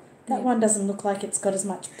knuckle. That one doesn't look like it's got as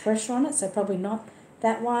much pressure on it, so probably not.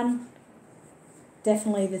 That one,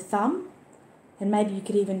 definitely the thumb. And maybe you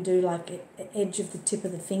could even do like an edge of the tip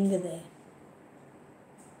of the finger there.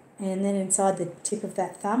 And then inside the tip of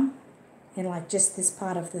that thumb, and like just this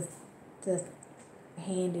part of the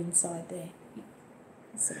hand inside there.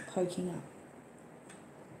 It's sort of poking up.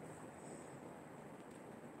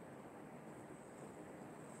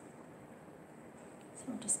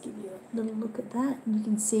 So I'll just give you a little look at that. And you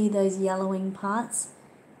can see those yellowing parts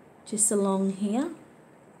just along here.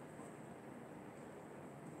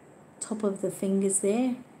 Top of the fingers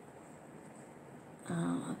there.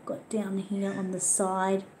 I've got down here on the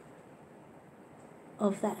side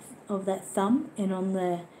of that thumb and on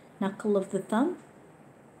the knuckle of the thumb.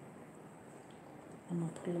 And I'll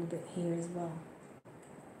put a little bit here as well.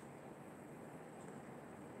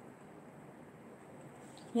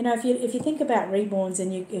 You know, if you think about reborns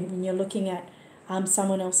and you're looking at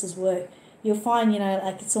someone else's work, you'll find, you know,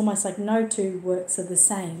 like it's almost like no two works are the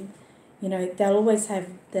same. You know, they'll always have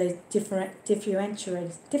those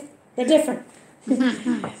differentiators. They're different.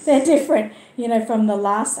 They're different, you know, from the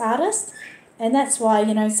last artist. And that's why,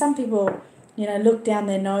 you know, some people, you know, look down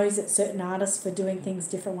their nose at certain artists for doing things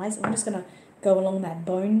different ways. I'm just going to go along that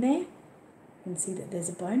bone there and see that there's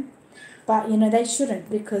a bone. But, you know, they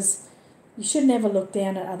shouldn't, because you should never look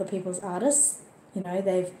down at other people's artists. You know,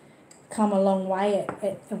 they've come a long way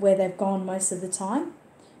at where they've gone most of the time,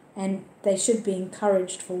 and they should be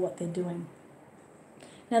encouraged for what they're doing.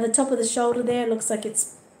 Now the top of the shoulder there looks like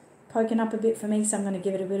it's poking up a bit for me, so I'm going to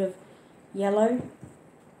give it a bit of yellow.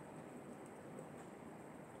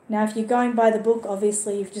 Now if you're going by the book,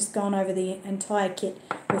 obviously you've just gone over the entire kit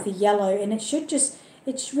with the yellow, and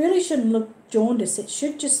it really shouldn't look jaundiced. It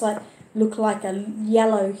should just like look like a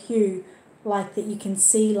yellow hue, like that you can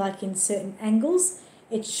see like in certain angles.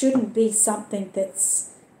 It shouldn't be something that's,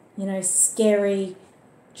 you know, scary,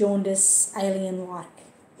 jaundice, alien-like.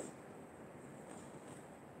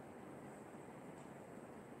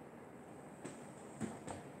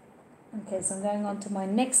 Okay, so I'm going on to my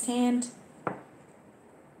next hand,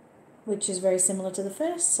 which is very similar to the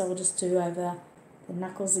first, so we'll just do over the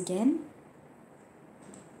knuckles again.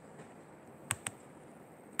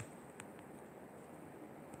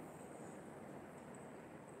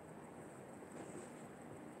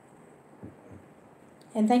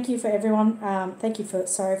 And thank you for everyone,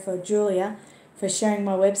 for Julia for sharing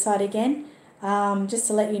my website again. Just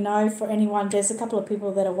to let you know, for anyone, there's a couple of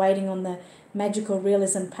people that are waiting on the Magical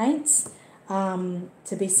Realism paints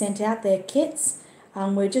to be sent out, their kits.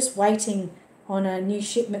 We're just waiting on a new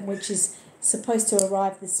shipment which is supposed to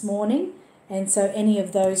arrive this morning, and so any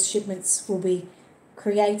of those shipments will be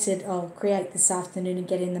created. I'll create this afternoon and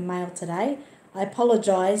get in the mail today. I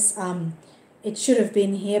apologise, it should have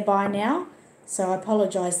been here by now. So I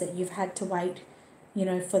apologise that you've had to wait, you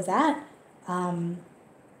know, for that.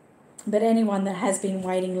 But anyone that has been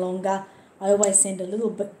waiting longer, I always send a little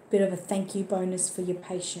bit of a thank you bonus for your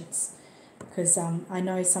patience. Because I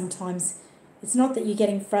know sometimes it's not that you're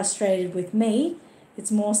getting frustrated with me,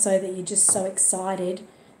 it's more so that you're just so excited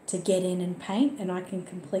to get in and paint, and I can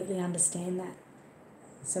completely understand that.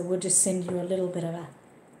 So we'll just send you a little bit of a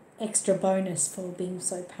extra bonus for being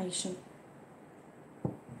so patient.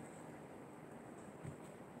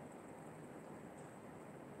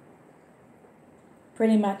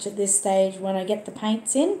 Pretty much at this stage, when I get the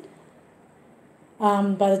paints in,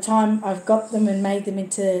 by the time I've got them and made them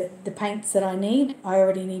into the paints that I need, I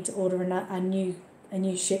already need to order a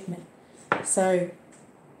new shipment. So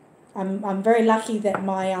I'm very lucky that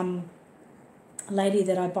my lady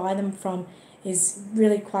that I buy them from is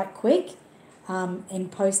really quite quick in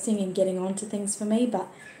posting and getting onto things for me. But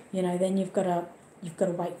you know, then you've got to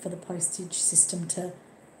wait for the postage system to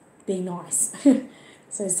be nice.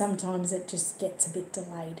 So sometimes it just gets a bit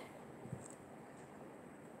delayed.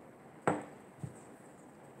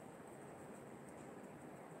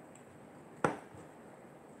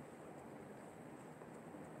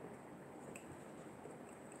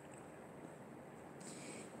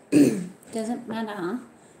 Doesn't matter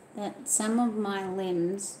that some of my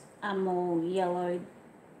limbs are more yellow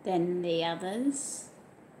than the others.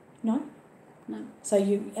 No? No. So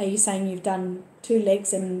are you saying you've done 2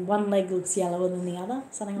 legs and one leg looks yellower than the other?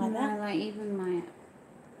 Something like that? No, like even my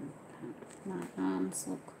arms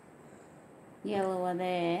look yellower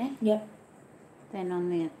there. Yep. Than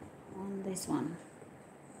on this one.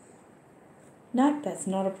 No, that's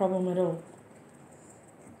not a problem at all.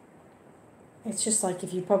 It's just like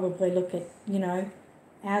if you probably look at,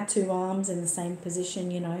 our two arms in the same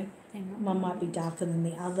position, one might be darker than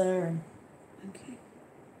the other. And Okay.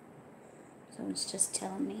 So it's just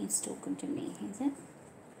telling me it's talking to me, is it?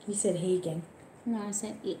 you said he again. No, I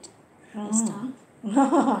said it Oh. this time.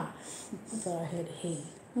 I thought I heard he.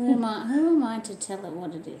 Who am I to tell it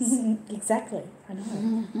what it is? Exactly, I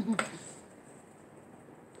know.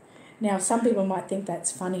 Now, some people might think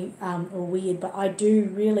that's funny or weird, but I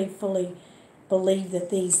do really fully believe that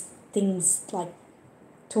these things like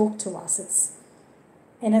talk to us.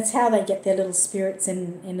 It's how they get their little spirits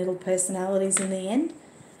and little personalities in the end.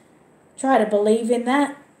 Try to believe in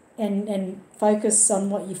that and focus on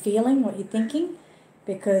what you're feeling, what you're thinking,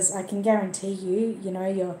 because I can guarantee you,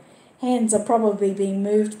 your hands are probably being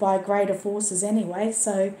moved by greater forces anyway,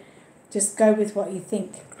 so just go with what you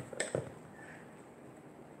think.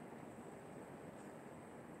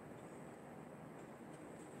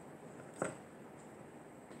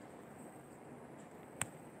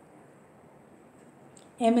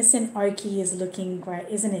 Emerson Oakey is looking great,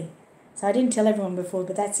 isn't he? So I didn't tell everyone before,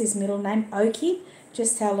 but that's his middle name, Oakey,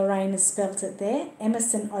 just how Lorraine has spelt it there,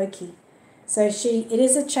 Emerson Oakey. So it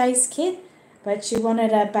is a chase kit, but she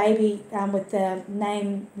wanted a baby with the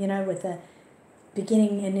name, with the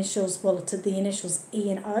beginning initials, to the initials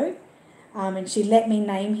E and O, and she let me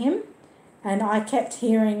name him, and I kept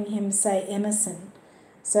hearing him say Emerson.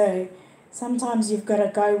 So sometimes you've got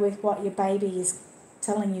to go with what your baby is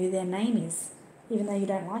telling you their name is, even though you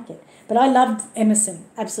don't like it. But I loved Emerson,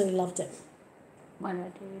 absolutely loved it. What do I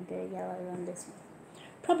do with the yellow on this one?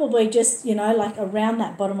 Probably just, like around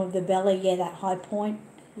that bottom of the belly, that high point.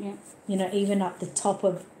 Yeah. Even up the top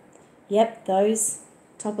of, those,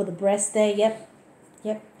 top of the breast there, yep.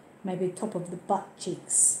 Maybe top of the butt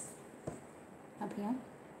cheeks. Up here?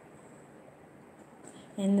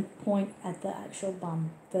 And the point at the actual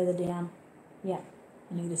bum, further down,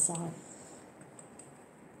 on either side.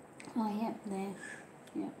 Oh, yep, there.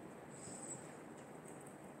 Yep.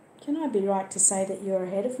 Can I be right to say that you're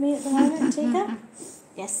ahead of me at the moment, Tika?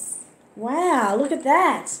 Yes. Wow, look at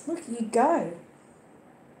that. Look at you go.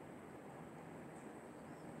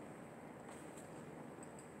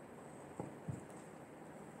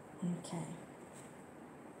 Okay.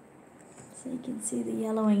 So you can see the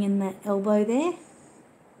yellowing in that elbow there.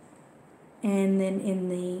 And then in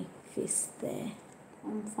the fist there.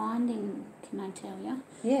 I'm finding, can I tell you?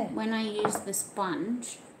 Yeah. When I use the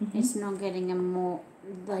sponge, it's not getting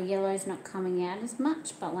the yellow's not coming out as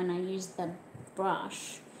much, but when I use the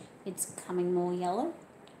brush, it's coming more yellow.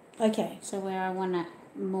 Okay. So where I want it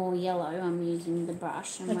more yellow, I'm using the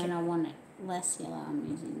brush, and when I want it less yellow, I'm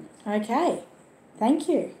using it. Okay. Thank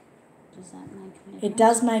you. Does that make a difference? It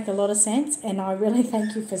does make a lot of sense, and I really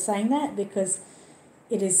thank you for saying that, because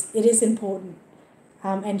it is important.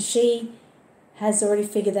 And she has already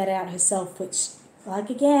figured that out herself, which,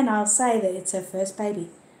 again, I'll say that it's her first baby.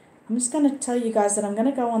 I'm just going to tell you guys that I'm going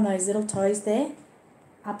to go on those little toes there,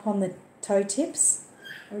 up on the toe tips.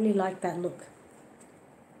 I really like that look.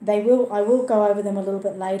 I will go over them a little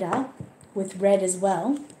bit later with red as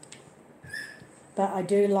well, but I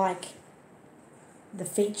do like the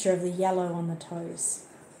feature of the yellow on the toes.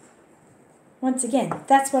 Once again,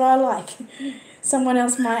 that's what I like. Someone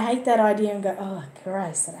else might hate that idea and go, oh,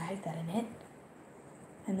 gross, that I hate that, Annette.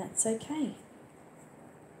 And that's okay.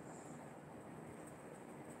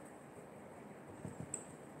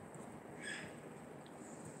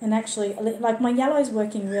 And actually, my yellow's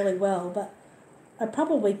working really well, but I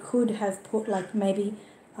probably could have put maybe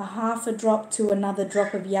a half a drop to another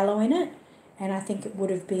drop of yellow in it, and I think it would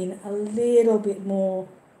have been a little bit more,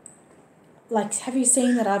 have you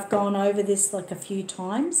seen that I've gone over this a few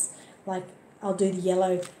times? I'll do the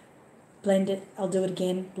yellow, blend it, I'll do it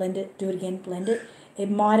again, blend it, do it again, blend it. It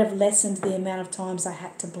might have lessened the amount of times I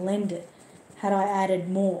had to blend it had I added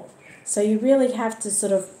more. So you really have to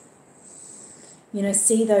sort of,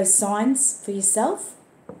 see those signs for yourself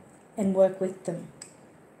and work with them.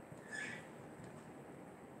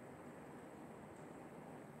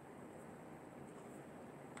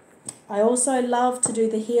 I also love to do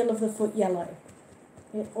the heel of the foot yellow.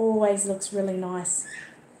 It always looks really nice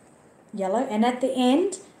yellow. And at the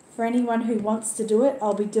end, for anyone who wants to do it,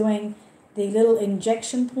 I'll be doing the little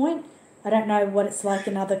injection point. I don't know what it's like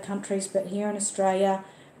in other countries, but here in Australia,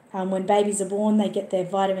 when babies are born, they get their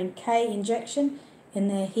vitamin K injection in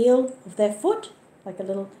their heel of their foot,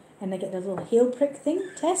 and they get the little heel prick thing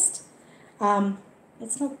test.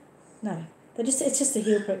 It's just a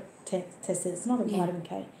heel prick test. It's not a vitamin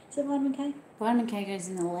K. Is it vitamin K? Vitamin K goes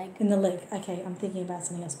in the leg. In the leg. Okay, I'm thinking about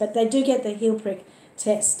something else. But they do get the heel prick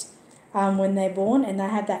test when they're born, and they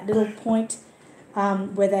have that little point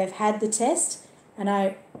where they've had the test, and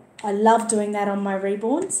I love doing that on my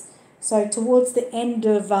reborns. So towards the end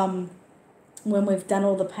of when we've done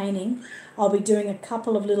all the painting, I'll be doing a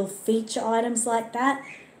couple of little feature items like that,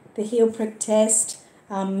 the heel prick test,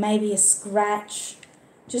 maybe a scratch,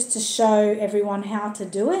 just to show everyone how to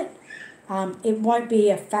do it. It won't be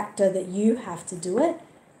a factor that you have to do it.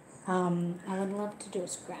 I would love to do a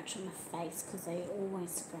scratch on the face because they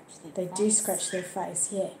always scratch their face. They do scratch their face,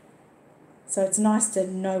 yeah. So it's nice to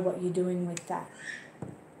know what you're doing with that.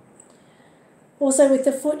 Also with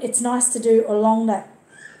the foot, it's nice to do along that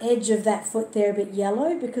edge of that foot there a bit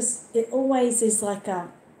yellow, because it always is like a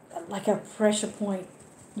pressure point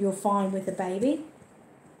you'll find with a baby.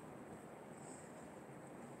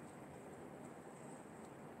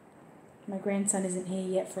 My grandson isn't here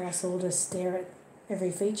yet for us all to stare at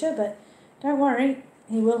every feature, but don't worry,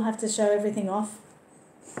 he will have to show everything off,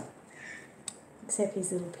 except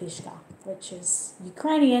his little pishka, which is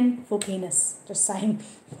Ukrainian for penis, just saying.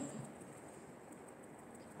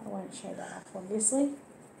 I won't show that off, obviously.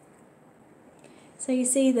 So you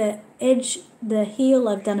see the edge, the heel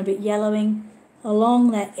I've done a bit yellowing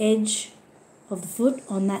along that edge of the foot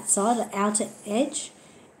on that side, the outer edge,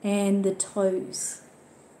 and the toes.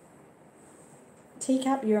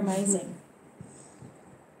 Teacup, you're amazing.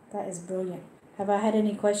 That is brilliant. Have I had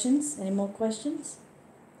any questions? Any more questions?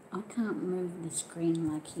 I can't move the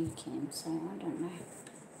screen like you can, so I don't know.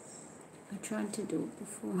 I tried to do it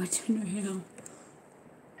before, I don't know how.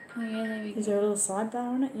 Oh yeah, there we go. Is there a little sidebar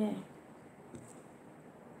on it? Yeah.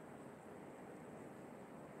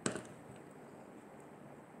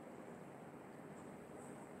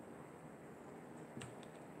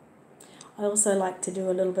 I also like to do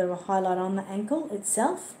a little bit of a highlight on the ankle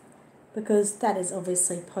itself, because that is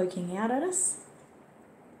obviously poking out at us.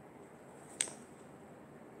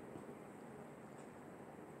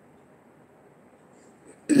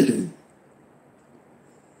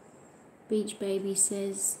 Beach Baby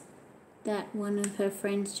says that one of her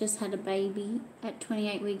friends just had a baby at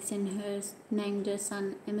 28 weeks and named her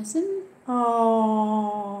son Emerson.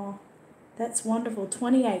 Oh, that's wonderful.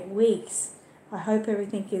 28 weeks. I hope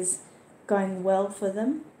everything is going well for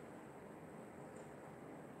them.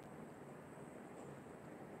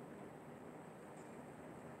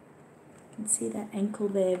 You can see that ankle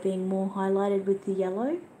there being more highlighted with the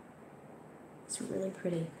yellow. It's really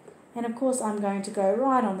pretty. And of course I'm going to go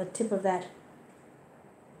right on the tip of that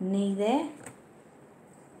knee there.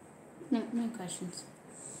 No questions.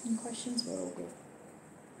 No questions? We're all good.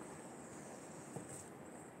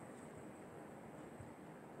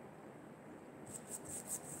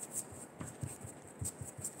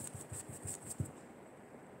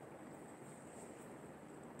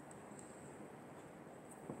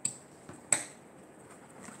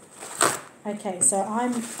 Okay, so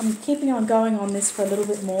I'm keeping on going on this for a little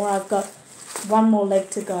bit more. I've got one more leg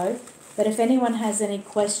to go. But if anyone has any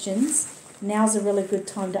questions, now's a really good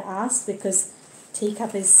time to ask, because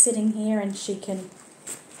Teacup is sitting here and she can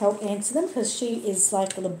help answer them, because she is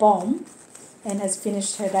like the bomb and has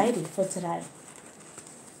finished her baby for today.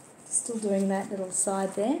 Still doing that little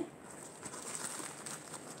side there.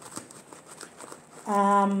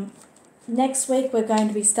 Next week we're going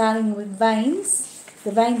to be starting with veins.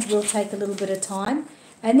 The veins will take a little bit of time.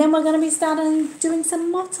 And then we're going to be starting doing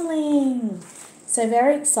some mottling. So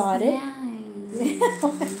very excited.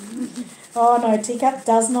 Oh no, Teacup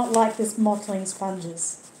does not like this mottling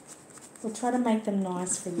sponges. We'll try to make them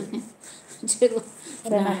nice for you. I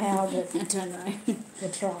don't know how, but I don't know.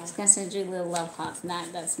 We'll try. I was going to send you little love hearts. No,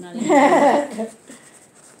 that's not it.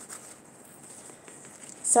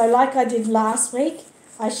 So like I did last week,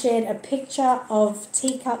 I shared a picture of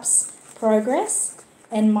Teacup's progress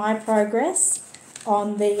and my progress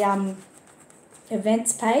on the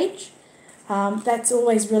events page. That's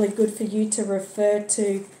always really good for you to refer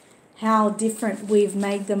to how different we've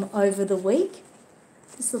made them over the week.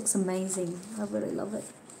 This looks amazing. I really love it.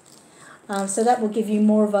 So that will give you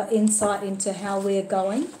more of an insight into how we're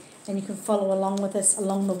going, and you can follow along with us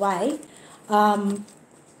along the way.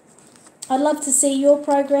 I'd love to see your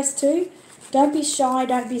progress too. Don't be shy,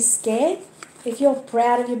 don't be scared. If you're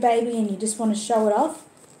proud of your baby and you just want to show it off,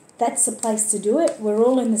 that's the place to do it. We're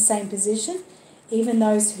all in the same position, even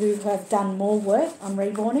those who have done more work on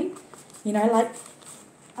reborning. You know, like,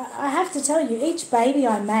 I have to tell you, each baby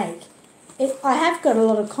I make, I have got a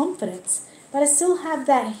lot of confidence, but I still have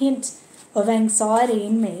that hint of anxiety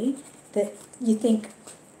in me that you think,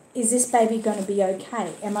 is this baby going to be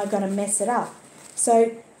okay? Am I going to mess it up?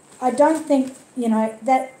 So I don't think,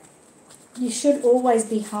 that you should always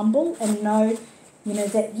be humble and know,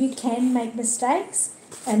 that you can make mistakes,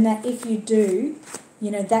 and that if you do,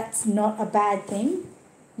 that's not a bad thing.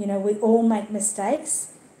 We all make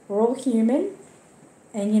mistakes. We're all human.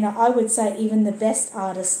 And, I would say even the best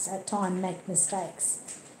artists at times make mistakes.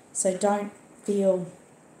 So don't feel,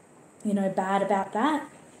 bad about that.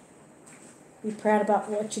 Be proud about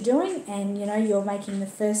what you're doing, and, you're making the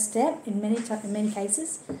first step. In many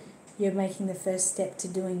cases, you're making the first step to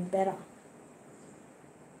doing better.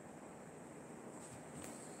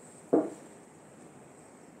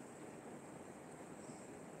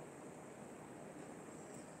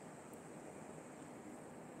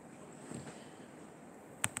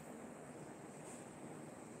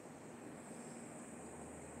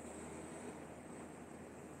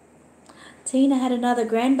 Tina had another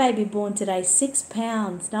grandbaby born today, 6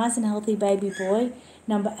 pounds. Nice and healthy baby boy.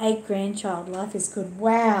 Number 8 grandchild. Life is good.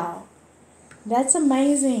 Wow. That's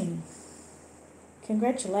amazing.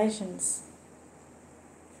 Congratulations.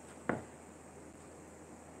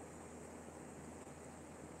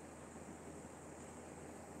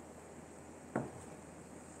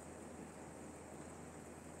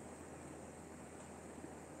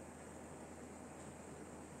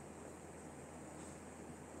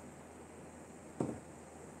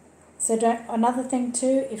 So another thing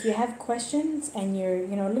too, if you have questions and you're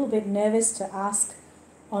a little bit nervous to ask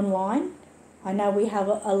online, I know we have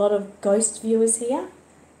a lot of ghost viewers here,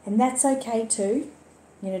 and that's okay too.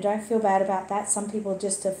 Don't feel bad about that. Some people are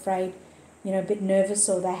just afraid, a bit nervous,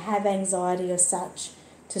 or they have anxiety or such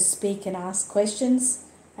to speak and ask questions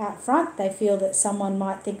out front. They feel that someone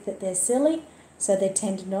might think that they're silly, so they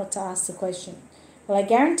tend not to ask the question. Well, I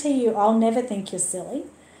guarantee you I'll never think you're silly.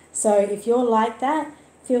 So if you're like that,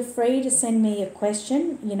 feel free to send me a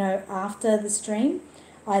question, after the stream,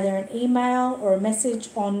 either an email or a message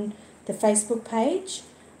on the Facebook page.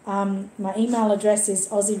 My email address is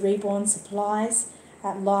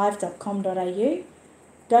aussierebornsupplies@live.com.au.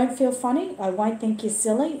 Don't feel funny. I won't think you're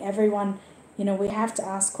silly. Everyone, we have to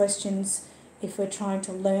ask questions if we're trying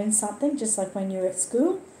to learn something, just like when you're at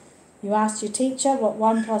school. You asked your teacher what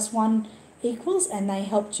 1 + 1 equals, and they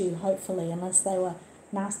helped you, hopefully, unless they were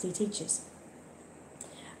nasty teachers.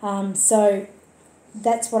 So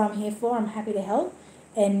that's what I'm here for. I'm happy to help.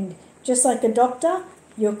 And just like a doctor,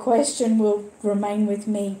 your question will remain with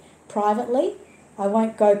me privately. I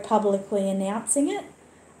won't go publicly announcing it.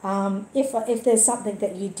 If there's something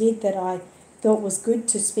that you did that I thought was good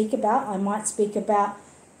to speak about, I might speak about,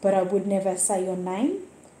 but I would never say your name.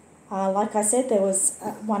 Like I said, there was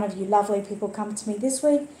one of you lovely people come to me this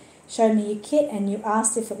week, showed me your kit, and you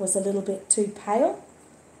asked if it was a little bit too pale.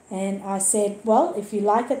 And I said, well, if you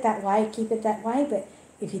like it that way, keep it that way. But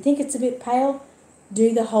if you think it's a bit pale,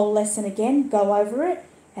 do the whole lesson again, go over it.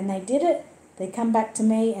 And they did it. They come back to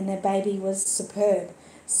me and their baby was superb.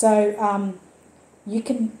 So you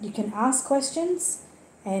can ask questions,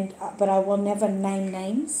 but I will never name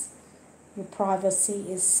names. Your privacy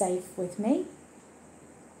is safe with me.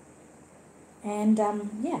 And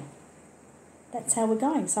that's how we're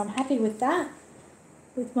going. So I'm happy with that,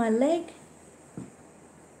 with my leg,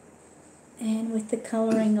 and with the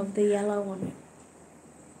colouring of the yellow on it.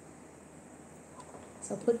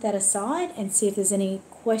 So I'll put that aside and see if there's any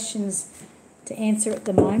questions to answer at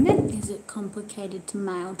the moment. Is it complicated to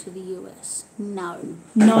mail to the US? No.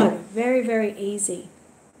 No, very, very easy.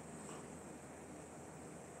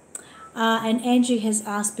 And Angie has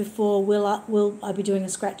asked before, will I be doing a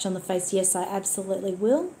scratch on the face? Yes, I absolutely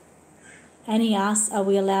will. And he asks, are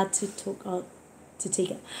we allowed to talk to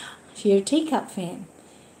Teacup? She's a Teacup fan.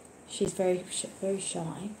 She's very, very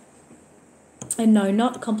shy. And no,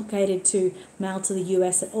 not complicated to mail to the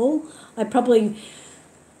US at all.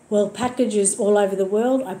 Packages all over the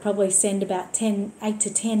world. I probably send about 8 to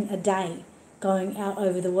 10 a day going out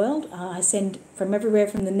over the world. I send from everywhere,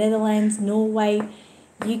 from the Netherlands, Norway,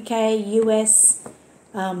 UK, US,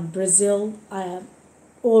 Brazil,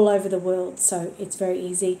 all over the world. So it's very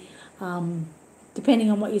easy, depending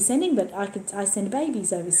on what you're sending. But I send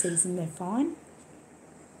babies overseas and they're fine.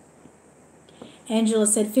 Angela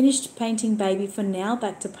said, finished painting baby for now,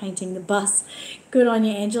 back to painting the bus. Good on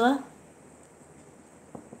you, Angela.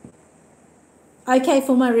 Okay,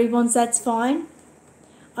 for my Reborns, that's fine.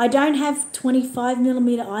 I don't have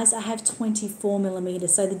 25mm eyes, I have 24mm,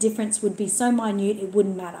 so the difference would be so minute it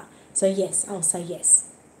wouldn't matter. So yes, I'll say yes.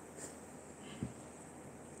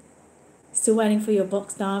 Still waiting for your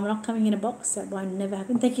box. No, I'm not coming in a box, that won't never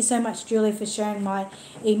happen. Thank you so much, Julia, for sharing my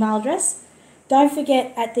email address. Don't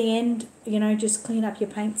forget at the end, just clean up your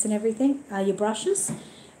paints and everything, your brushes,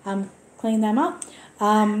 clean them up.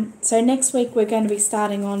 So next week we're going to be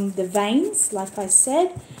starting on the veins, like I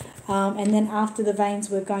said. And then after the veins,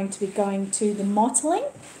 we're going to be going to the mottling,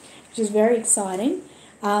 which is very exciting.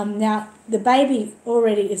 Now, the baby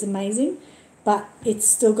already is amazing, but it's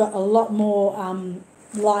still got a lot more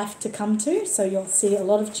life to come to, so you'll see a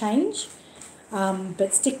lot of change.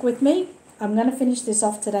 But stick with me. I'm going to finish this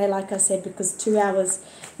off today, like I said, because 2 hours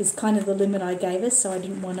is kind of the limit I gave us, so I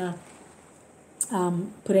didn't want to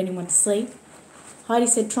put anyone to sleep. Heidi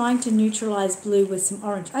said, trying to neutralise blue with some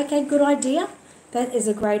orange. Okay, good idea. That is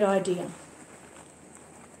a great idea.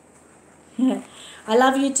 I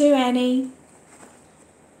love you too, Annie.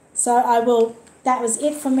 So that was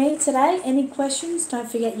it for me today. Any questions? Don't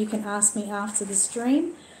forget you can ask me after the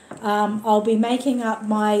stream. I'll be making up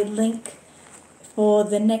my link for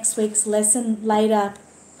the next week's lesson later,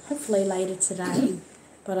 hopefully later today.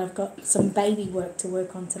 But I've got some baby work to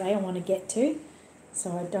work on today I want to get to,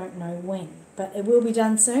 so I don't know when. But it will be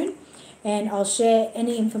done soon, and I'll share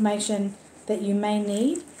any information that you may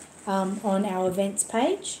need on our events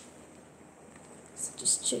page. So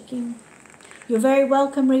just checking. You're very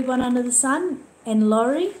welcome, Reborn Under the Sun, and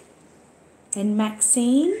Laurie, and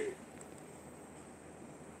Maxine.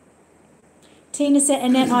 Tina said,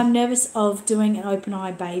 Annette, I'm nervous of doing an open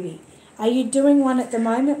eye baby. Are you doing one at the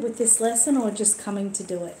moment with this lesson or just coming to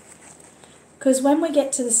do it? Because when we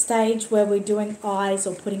get to the stage where we're doing eyes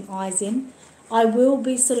or putting eyes in, I will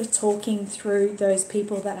be sort of talking through those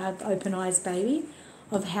people that have open eyes baby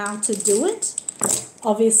of how to do it.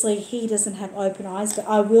 Obviously, he doesn't have open eyes, but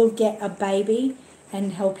I will get a baby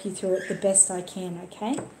and help you through it the best I can,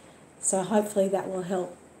 okay? So hopefully that will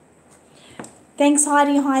help. Thanks,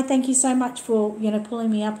 Heidi. Hi, thank you so much for, pulling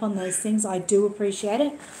me up on those things. I do appreciate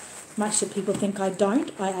it. Much that people think I don't,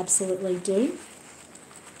 I absolutely do.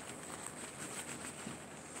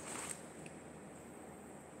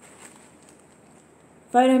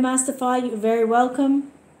 Photo Masterfy, you're very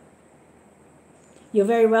welcome. You're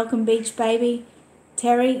very welcome, Beach Baby.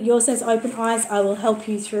 Terry, yours says open eyes. I will help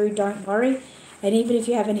you through, don't worry. And even if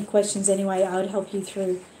you have any questions anyway, I would help you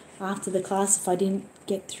through after the class if I didn't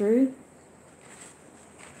get through.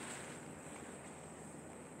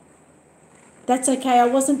 That's okay. I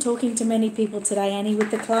wasn't talking to many people today, Annie. With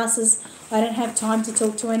the classes, I don't have time to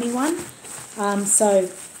talk to anyone. So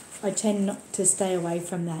I tend not to stay away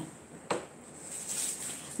from that.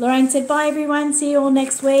 Lorraine said, bye everyone. See you all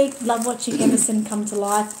next week. Love watching Emerson come to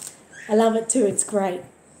life. I love it too. It's great.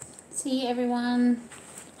 See you, everyone.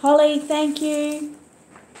 Holly, thank you.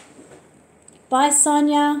 Bye,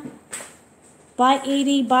 Sonia. Bye,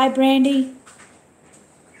 Edie. Bye, Brandy.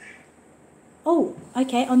 Oh,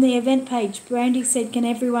 okay. On the event page, Brandy said, can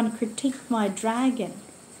everyone critique my dragon?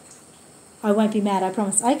 I won't be mad, I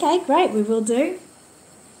promise. Okay, great. We will do.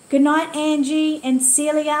 Good night, Angie and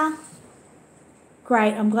Celia.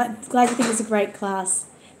 Great. I'm glad you think it's a great class.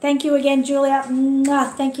 Thank you again, Julia.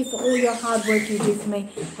 Mwah. Thank you for all your hard work you do for me.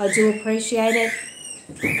 I do appreciate it.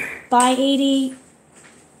 Bye, Edie.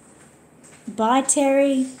 Bye,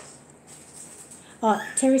 Terry. Oh,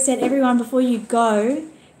 Terry said, everyone, before you go,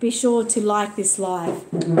 be sure to like this live.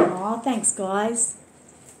 Oh, thanks, guys.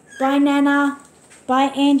 Bye, Nana.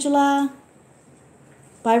 Bye, Angela.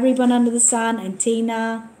 Bye, Reborn Under the Sun and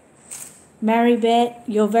Tina. Maribeth,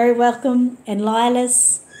 you're very welcome. And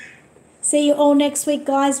Lilas. See you all next week,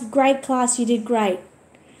 guys. Great class. You did great.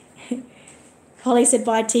 Holly said,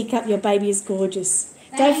 bye, Teacup. Your baby is gorgeous.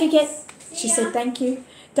 Thanks. Don't forget, she said thank you.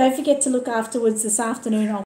 Don't forget to look afterwards this afternoon.